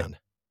 that's all right. man.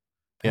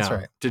 That's all Yeah.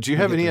 right. Did you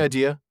We'll have get any there.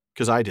 idea?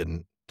 Because I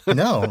didn't.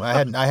 No, I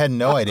had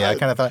no idea. I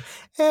kind of thought,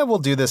 we'll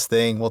do this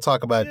thing. We'll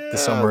talk about the Yeah,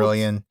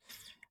 Silmarillion.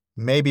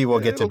 Maybe we'll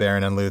get to it'll,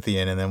 Baron and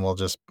Luthien, and then we'll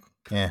just,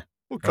 we'll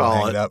we'll hang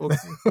call it it. up. We'll,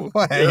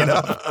 We'll hang it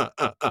up.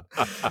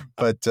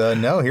 But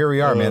no, here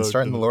we are, man, oh,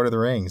 starting the God. Lord of the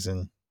Rings,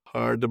 and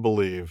Hard to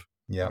believe.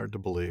 yeah. Hard to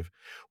believe.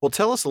 Well,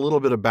 tell us a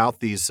little bit about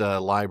these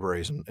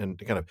libraries and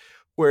kind of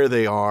where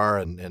they are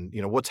and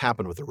what's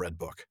happened with the Red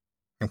Book.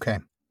 Okay.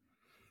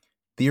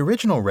 The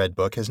original Red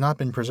Book has not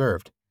been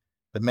preserved,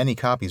 but many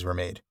copies were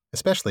made,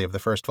 especially of the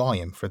first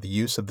volume, for the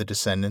use of the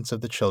descendants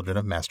of the children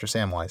of Master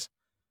Samwise.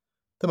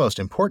 The most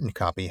important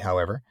copy,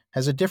 however,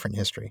 has a different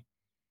history.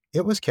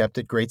 It was kept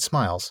at Great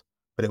Smiles,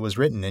 but it was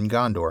written in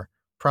Gondor,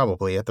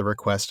 probably at the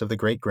request of the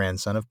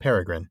great-grandson of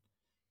Peregrine,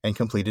 and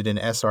completed in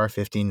SR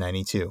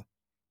 1592,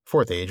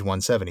 4th Age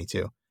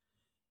 172.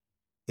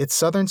 Its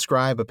southern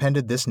scribe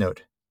appended this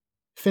note: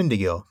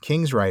 Findegil,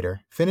 King's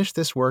writer, finished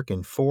this work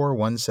in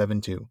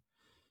 4172.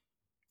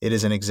 It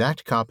is an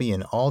exact copy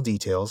in all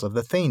details of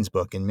the Thane's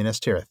book in Minas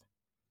Tirith.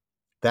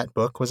 That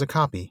book was a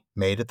copy,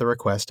 made at the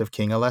request of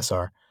King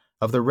Elessar,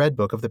 of the Red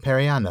Book of the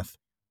Periannath,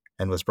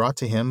 and was brought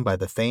to him by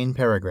the Thane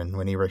Peregrine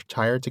when he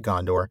retired to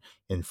Gondor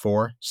in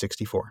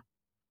 464.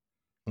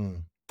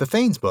 The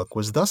Thane's book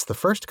was thus the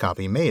first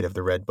copy made of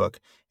the Red Book,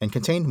 and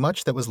contained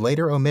much that was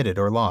later omitted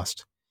or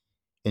lost.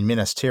 In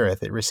Minas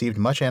Tirith it received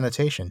much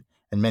annotation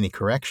and many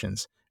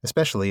corrections,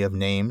 especially of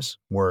names,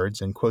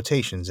 words, and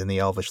quotations in the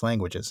Elvish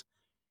languages.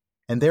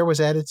 And there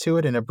was added to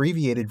it an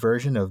abbreviated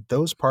version of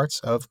those parts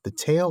of the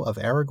Tale of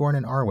Aragorn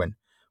and Arwen,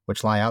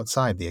 which lie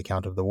outside the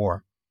account of the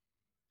war.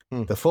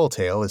 The full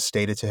tale is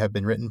stated to have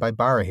been written by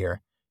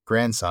Barahir,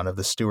 grandson of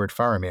the steward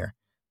Faramir,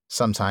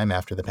 sometime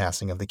after the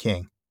passing of the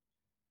king.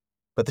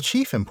 But the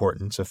chief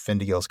importance of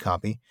Findegil's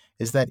copy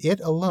is that it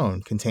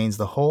alone contains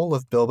the whole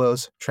of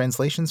Bilbo's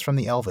translations from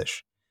the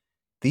Elvish.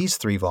 These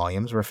 3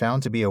 volumes were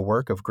found to be a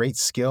work of great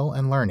skill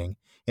and learning,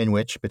 in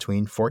which,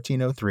 between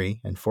 1403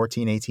 and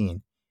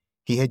 1418,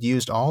 he had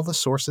used all the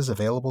sources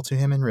available to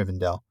him in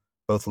Rivendell,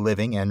 both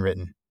living and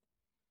written.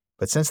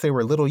 But since they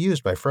were little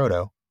used by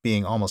Frodo,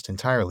 being almost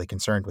entirely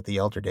concerned with the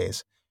elder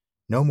days,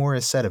 no more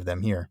is said of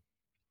them here.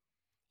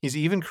 He's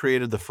even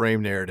created the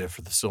frame narrative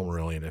for the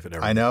Silmarillion if it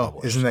ever I know.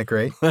 published. Isn't that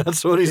great?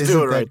 That's what he's Isn't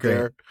doing that right great?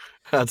 there.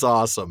 That's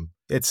awesome.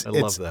 I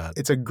love that.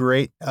 It's a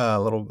great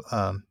little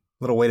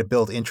way to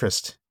build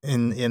interest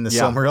in the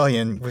Yeah.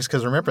 Silmarillion,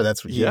 because remember,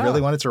 that's what he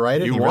really wanted to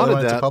write it. You He really wanted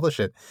wanted to that. publish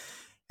it.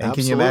 And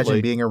can you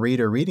imagine being a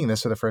reader reading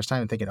this for the first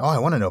time and thinking, I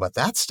want to know about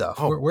that stuff.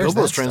 Oh, Where's Bilbo's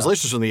that stuff?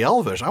 translations from the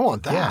Elvish. I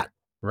want that. Yeah,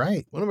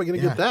 right. When am I going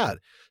to get that?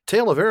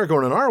 Tale of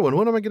Aragorn and Arwen.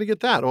 When am I going to get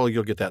that? Oh,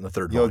 you'll get that in the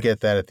third You'll volume. get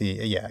that at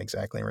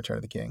exactly, in Return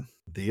of the King.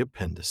 The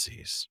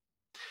appendices.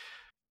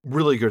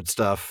 Really good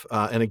stuff.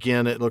 And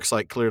again, it looks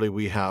like clearly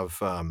we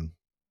have all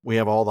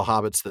the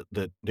hobbits that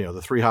the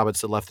 3 hobbits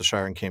that left the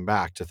Shire and came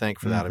back to thank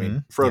for that. I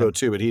mean, Frodo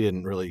too, but he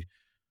didn't really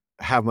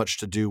have much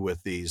to do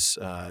with these.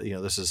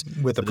 This is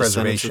with the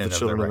preservation of the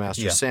children of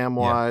Master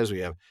Samwise. We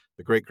have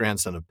the great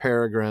grandson of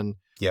Peregrine,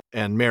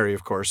 and Merry,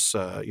 of course,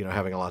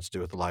 having a lot to do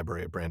with the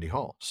library at Brandy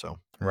Hall. So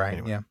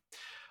anyway.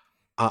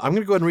 I'm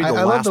going to go ahead and read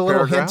the last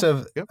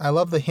paragraph. I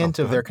love the hint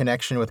of their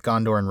connection with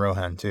Gondor and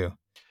Rohan too.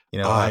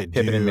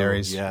 Pippin and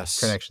Merry's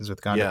connections with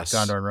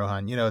Gondor and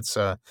Rohan. It's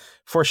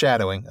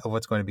foreshadowing of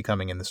what's going to be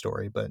coming in the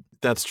story. But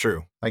that's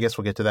true. I guess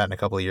we'll get to that in a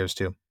couple of years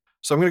too.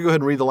 So I'm going to go ahead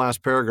and read the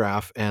last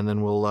paragraph, and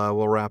then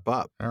we'll wrap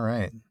up. All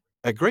right.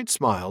 At Great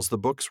Smiles, the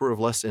books were of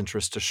less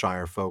interest to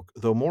Shire folk,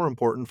 though more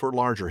important for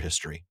larger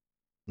history.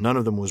 None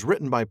of them was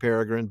written by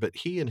Peregrine, but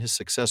he and his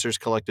successors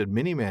collected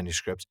many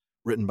manuscripts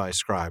written by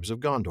scribes of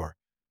Gondor,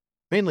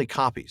 mainly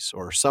copies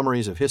or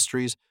summaries of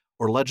histories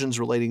or legends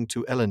relating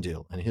to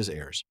Elendil and his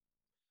heirs.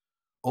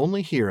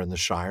 Only here in the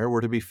Shire were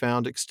to be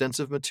found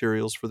extensive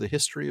materials for the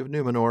history of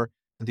Numenor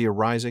and the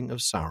arising of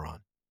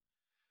Sauron.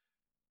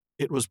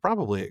 It was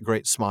probably at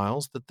Great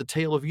Smiles that the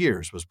Tale of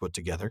Years was put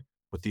together,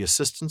 with the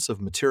assistance of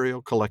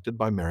material collected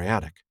by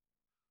Meriadoc.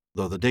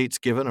 Though the dates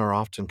given are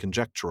often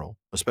conjectural,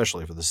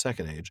 especially for the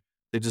Second Age,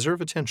 they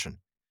deserve attention.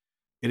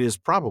 It is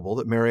probable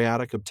that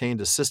Meriadoc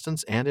obtained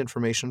assistance and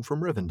information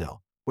from Rivendell,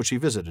 which he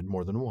visited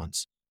more than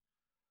once.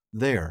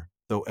 There,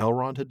 though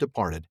Elrond had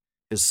departed,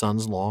 his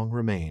sons long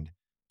remained,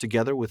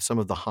 together with some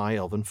of the high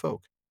elven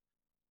folk.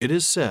 It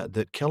is said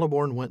that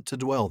Celeborn went to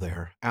dwell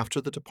there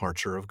after the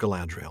departure of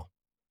Galadriel.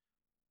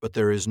 But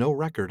there is no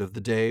record of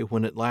the day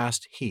when at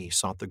last he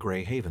sought the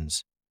Grey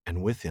Havens,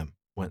 and with him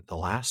went the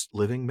last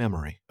living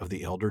memory of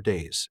the elder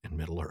days in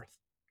Middle-earth.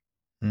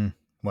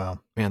 Wow.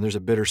 Man, there's a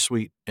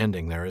bittersweet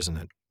ending there, isn't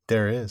it?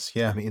 There is,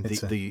 yeah. I mean,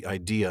 It's the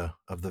idea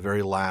of the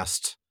very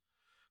last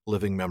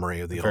living memory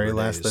of the the very elder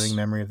last living days.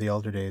 memory of the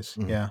elder days.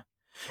 Mm, Yeah.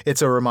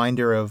 It's a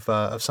reminder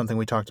of something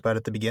we talked about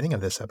at the beginning of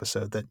this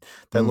episode, that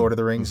Lord of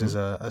the Rings is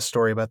mhm. a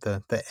story about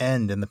the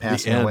end and the The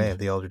passing away end. of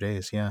the elder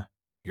days. Yeah.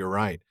 You're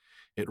right.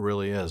 It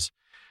really is.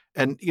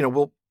 And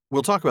we'll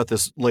talk about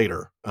this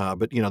later.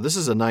 But this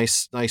is a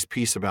nice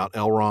piece about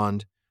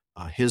Elrond,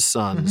 his Hmm.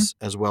 sons,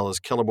 as well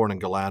as Celeborn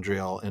and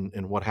Galadriel,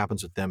 and what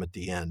happens with them at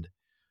the end.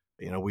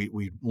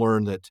 We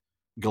learn that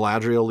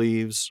Galadriel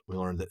leaves. We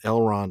learn that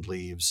Elrond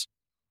leaves,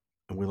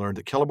 and we learn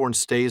that Celeborn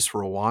stays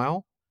for a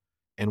while,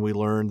 and we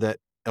learn that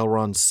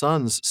Elrond's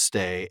sons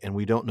stay, and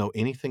we don't know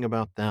anything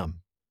about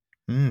them.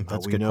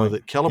 That's a We good know point.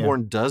 that Yeah.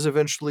 Celeborn does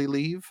eventually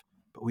leave,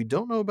 but we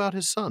don't know about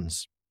his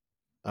sons.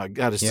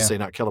 That is to Yeah. say,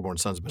 not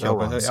Celeborn's sons, but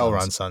Elrond's sons.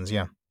 Elrond's sons.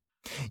 Yeah.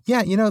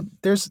 Yeah.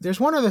 There's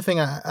one other thing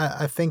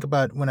I think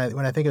about when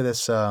I think of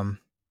this,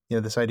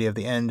 this idea of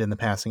the end and the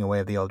passing away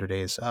of the elder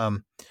days.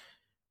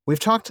 We've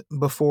talked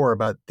before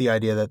about the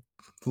idea that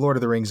Lord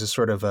of the Rings is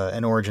sort of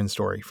an origin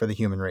story for the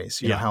human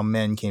race, Yeah, how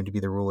men came to be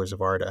the rulers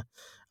of Arda.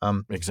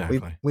 exactly.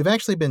 We've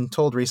actually been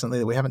told recently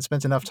that we haven't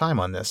spent enough time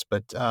on this,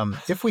 but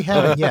if we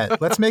haven't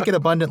yet, let's make it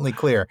abundantly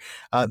clear.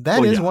 That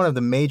Well, is yeah, one of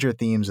the major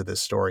themes of this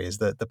story, is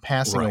the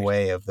passing right.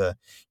 away of the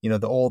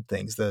old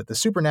things, the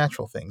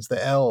supernatural things,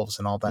 the elves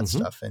and all that Hmm.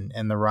 stuff,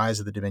 and the rise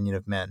of the dominion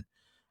of men.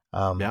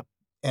 Yeah.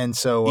 And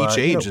so, Each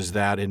age is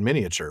that in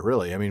miniature,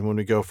 really. I mean, when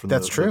we go from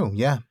that's true.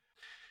 Yeah.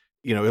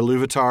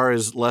 Iluvatar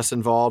is less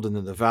involved, and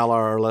then the Valar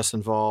are less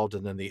involved,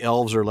 and then the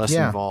elves are less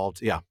Yeah. involved.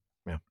 Yeah.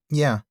 Yeah.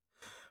 Yeah.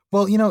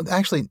 Well,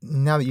 actually,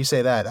 now that you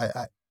say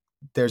that,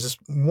 there's this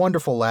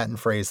wonderful Latin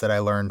phrase that I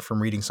learned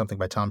from reading something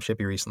by Tom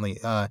Shippey recently,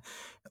 Mm.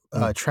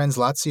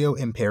 translatio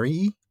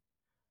imperii,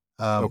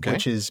 Okay.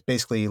 which is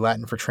basically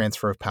Latin for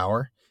transfer of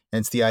power. And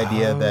it's the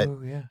idea that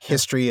Oh, yeah. Yeah.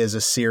 history is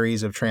a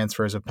series of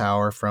transfers of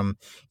power from,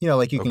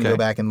 like you can go Okay.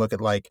 back and look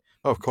at like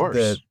Of the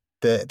course.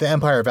 the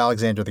empire of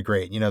Alexander the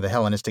Great, the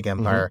Hellenistic Hmm.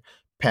 Empire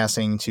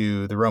passing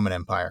to the Roman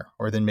Empire,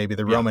 or then maybe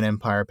the Yeah. Roman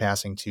Empire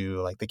passing to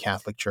like the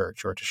Catholic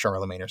Church or to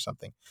Charlemagne or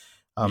something.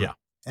 Um, Yeah.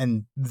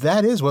 and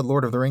that is what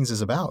Lord of the Rings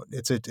is about.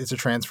 It's a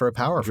transfer of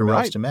power You're from elves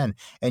right. to men.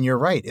 And you're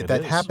right, It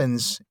that is.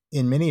 happens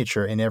in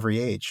miniature in every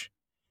age.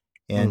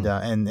 And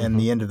Mm. and Hmm.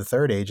 the end of the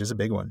third age is a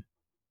big one.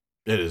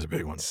 It is a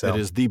big one. It So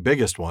is the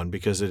biggest one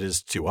because it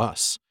is to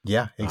us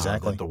yeah, that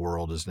exactly. the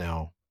world is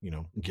now,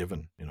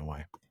 given in a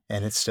way.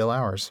 And it's still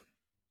ours,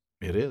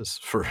 It is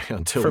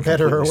until for we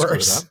better or completely screw it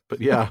worse. up.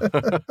 But yeah.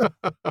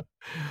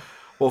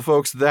 Well,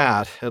 folks,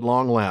 that at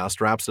long last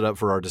wraps it up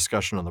for our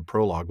discussion on the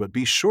prologue. But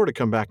be sure to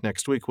come back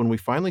next week when we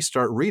finally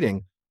start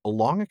reading A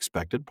Long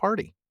Expected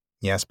Party.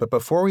 Yes, but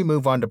before we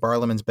move on to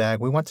Barlaman's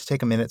Bag, we want to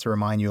take a minute to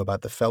remind you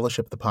about the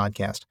Fellowship of the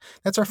Podcast.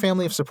 That's our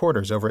family of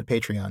supporters over at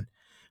Patreon.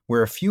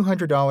 We're a few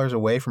 $100s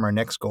away from our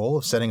next goal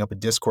of setting up a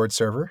Discord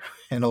server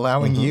and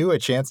allowing Mhm. you a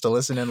chance to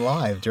listen in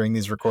live during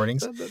these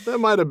recordings. That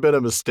might have been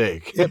a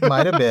mistake. It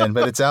might have been,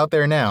 but it's out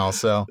there now,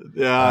 so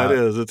Yeah, it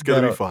is. It's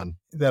going to be fun.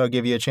 that'll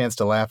give you a chance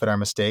to laugh at our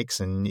mistakes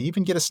and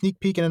even get a sneak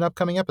peek in an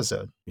upcoming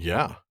episode.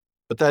 Yeah.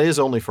 But that is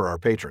only for our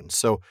patrons.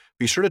 So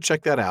be sure to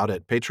check that out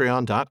at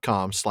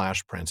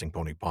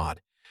patreon.com/prancingponypod.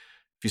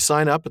 If you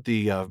sign up at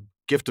the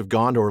Gift of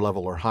Gondor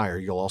level or higher,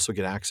 you'll also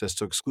get access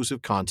to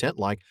exclusive content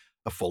like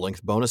a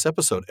full-length bonus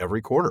episode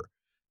every quarter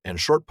and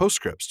short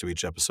postscripts to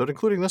each episode,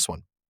 including this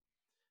one.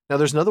 Now,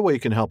 there's another way you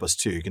can help us,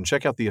 too. You can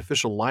check out the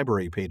official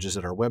library pages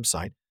at our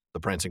website,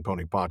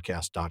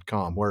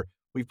 theprancingponypodcast.com, where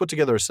we've put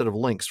together a set of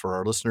links for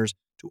our listeners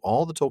to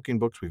all the Tolkien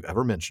books we've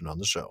ever mentioned on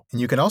the show.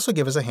 And you can also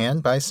give us a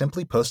hand by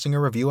simply posting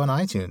a review on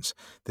iTunes.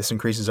 This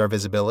increases our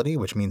visibility,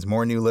 which means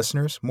more new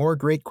listeners, more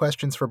great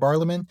questions for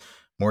Barlaman,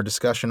 more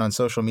discussion on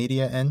social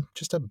media, and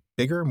just a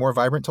bigger, more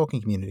vibrant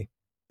Tolkien community.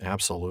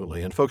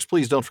 Absolutely. And folks,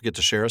 please don't forget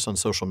to share us on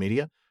social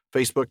media,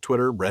 Facebook,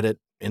 Twitter, Reddit,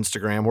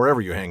 Instagram,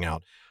 wherever you hang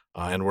out,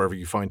 and wherever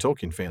you find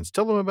Tolkien fans.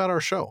 Tell them about our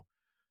show.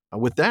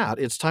 With that,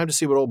 it's time to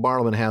see what old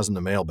Barlaman has in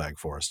the mailbag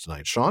for us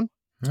tonight. Sean?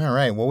 All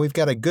right. Well, we've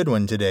got a good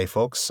one today,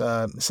 folks.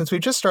 Since we've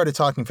just started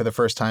talking for the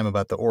first time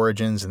about the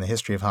origins and the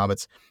history of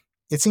hobbits,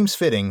 it seems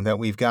fitting that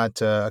we've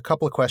got a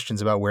couple of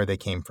questions about where they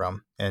came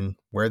from and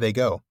where they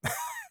go.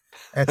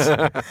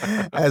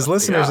 As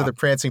listeners of the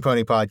Prancing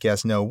Pony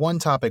podcast know, one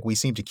topic we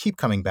seem to keep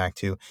coming back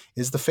to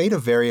is the fate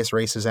of various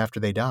races after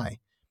they die.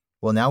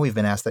 Well, now we've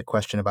been asked that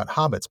question about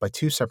hobbits by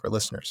two separate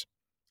listeners.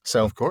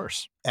 So, Of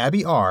course.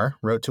 Abby R.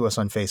 wrote to us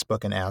on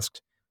Facebook and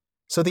asked,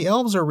 so the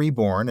elves are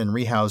reborn and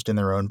rehoused in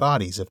their own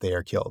bodies if they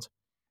are killed.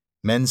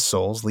 Men's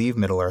souls leave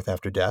Middle-earth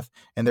after death,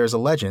 and there's a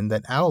legend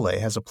that Aule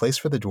has a place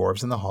for the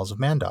dwarves in the halls of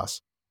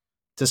Mandos.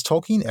 Does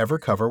Tolkien ever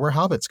cover where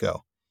hobbits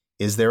go?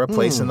 Is there a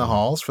place in the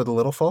halls for the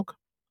little folk?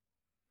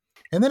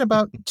 And then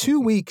about 2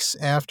 weeks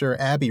after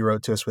Abby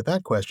wrote to us with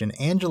that question,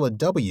 Angela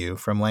W.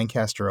 from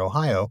Lancaster,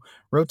 Ohio,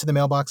 wrote to the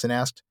mailbox and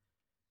asked,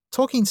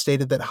 Tolkien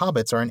stated that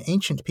hobbits are an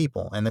ancient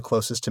people and the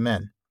closest to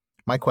men.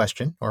 My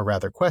question, or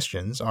rather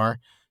questions, are,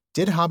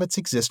 did hobbits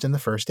exist in the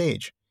First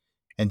Age?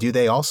 And do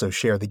they also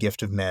share the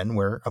gift of men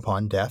where,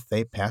 upon death,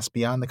 they pass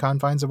beyond the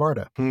confines of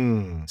Arda?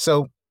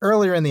 So,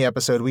 earlier in the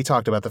episode, we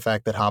talked about the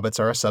fact that hobbits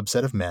are a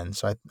subset of men,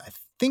 so I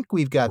think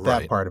we've got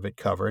that part of it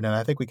covered, and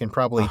I think we can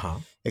probably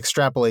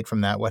extrapolate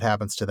from that what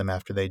happens to them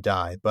after they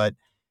die. But,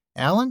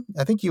 Alan,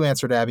 I think you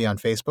answered Abby on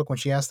Facebook when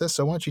she asked this,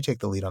 so why don't you take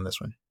the lead on this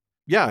one?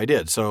 Yeah, I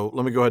did. So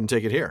let me go ahead and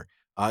take it here.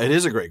 It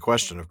is a great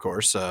question, of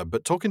course,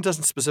 but Tolkien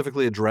doesn't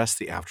specifically address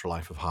the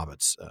afterlife of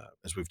hobbits.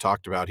 As we've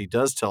talked about, he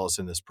does tell us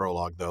in this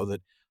prologue, though,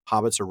 that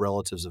hobbits are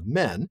relatives of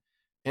men,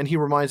 and he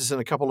reminds us in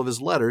a couple of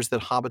his letters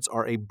that hobbits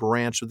are a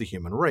branch of the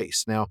human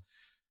race. Now,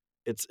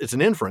 it's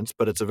an inference,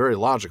 but it's a very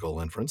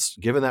logical inference.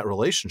 Given that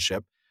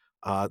relationship,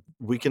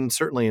 we can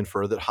certainly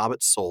infer that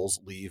hobbit souls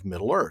leave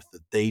Middle-earth,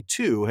 that they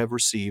too have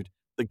received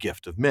the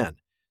gift of men.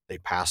 They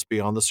pass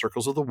beyond the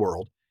circles of the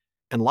world,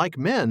 and like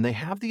men, they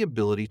have the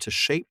ability to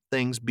shape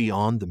things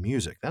beyond the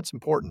music. That's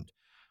important.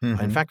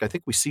 In fact, I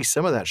think we see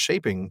some of that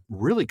shaping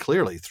really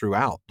clearly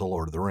throughout The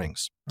Lord of the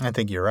Rings. I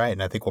think you're right,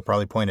 and I think we'll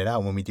probably point it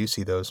out when we do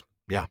see those.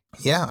 Yeah.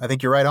 Yeah, I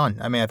think you're right on.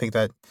 I mean, I think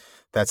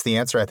that's the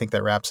answer. I think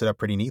that wraps it up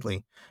pretty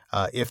neatly.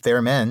 If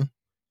they're men,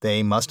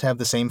 they must have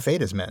the same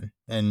fate as men,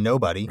 and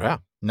nobody,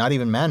 not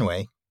even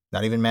Manwë,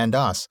 not even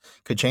Mandas,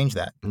 could change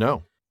that.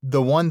 No.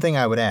 The one thing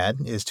I would add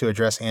is to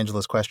address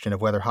Angela's question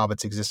of whether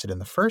hobbits existed in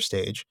the First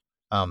Age.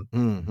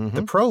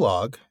 The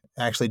prologue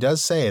actually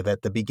does say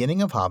that the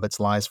beginning of hobbits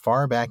lies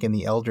far back in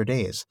the Elder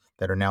Days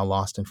that are now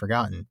lost and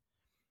forgotten.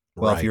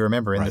 Well, if you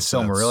remember, in the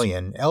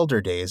Silmarillion, Elder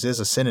Days is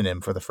a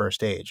synonym for the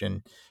First Age,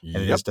 and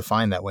it is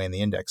defined that way in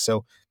the index.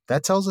 So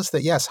that tells us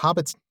that, yes,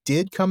 hobbits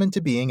did come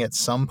into being at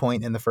some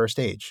point in the First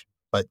Age,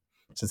 but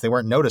since they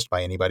weren't noticed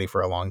by anybody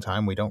for a long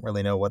time, we don't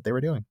really know what they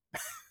were doing.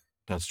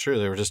 That's true.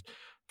 They were just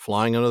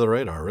flying under the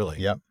radar, really.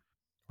 Yep.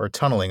 Or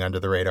tunneling under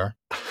the radar.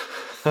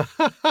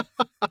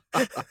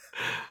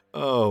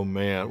 Oh,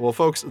 man. Well,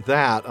 folks, on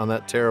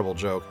that terrible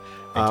joke,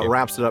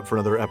 wraps it up for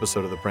another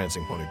episode of the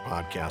Prancing Pony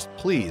Podcast.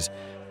 Please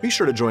be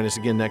sure to join us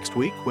again next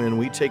week when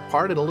we take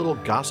part in a little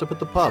gossip at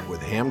the pub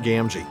with Ham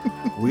Gamgee.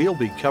 We'll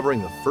be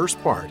covering the first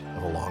part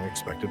of a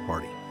long-expected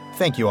party.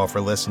 Thank you all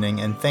for listening,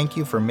 and thank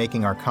you for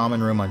making our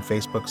common room on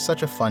Facebook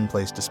such a fun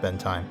place to spend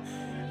time.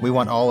 We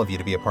want all of you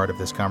to be a part of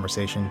this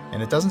conversation,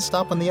 and it doesn't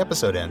stop when the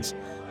episode ends.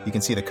 You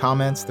can see the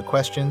comments, the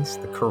questions,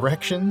 the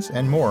corrections,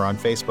 and more on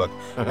Facebook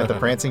at the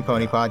Prancing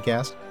Pony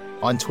Podcast,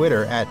 on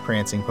Twitter at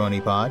Prancing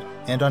Pony Pod,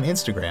 and on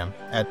Instagram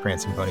at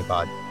Prancing Pony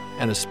Pod.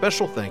 And a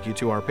special thank you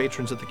to our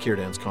patrons at the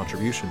Círdan's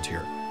contribution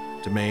tier,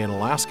 to May in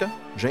Alaska,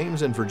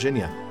 James in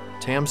Virginia,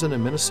 Tamsin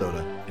in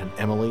Minnesota, and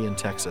Emily in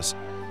Texas.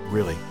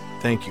 Really,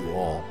 thank you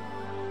all.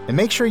 And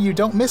make sure you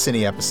don't miss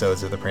any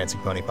episodes of the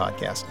Prancing Pony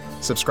Podcast.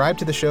 Subscribe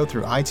to the show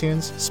through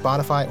iTunes,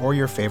 Spotify, or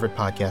your favorite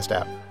podcast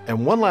app.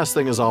 And one last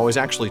thing as always,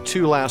 actually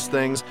two last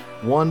things.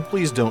 One,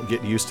 please don't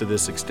get used to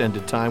this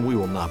extended time. We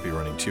will not be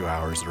running 2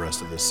 hours the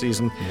rest of this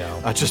season.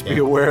 No. Just be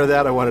aware of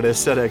that. I wanted to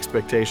set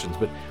expectations.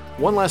 But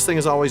one last thing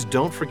as always,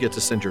 don't forget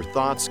to send your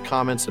thoughts,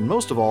 comments, and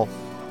most of all,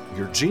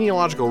 your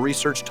genealogical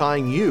research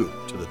tying you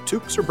to the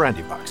Tukes or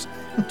Brandybucks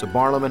to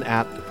Barlaman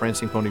at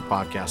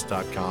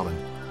theprancingponypodcast.com, and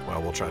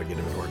well, we'll try to get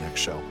him into our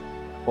next show.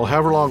 Well,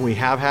 however long we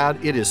have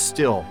had, it is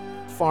still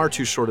far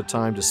too short a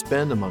time to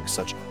spend among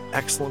such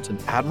excellent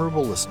and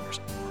admirable listeners.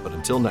 But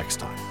until next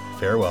time,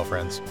 farewell,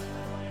 friends.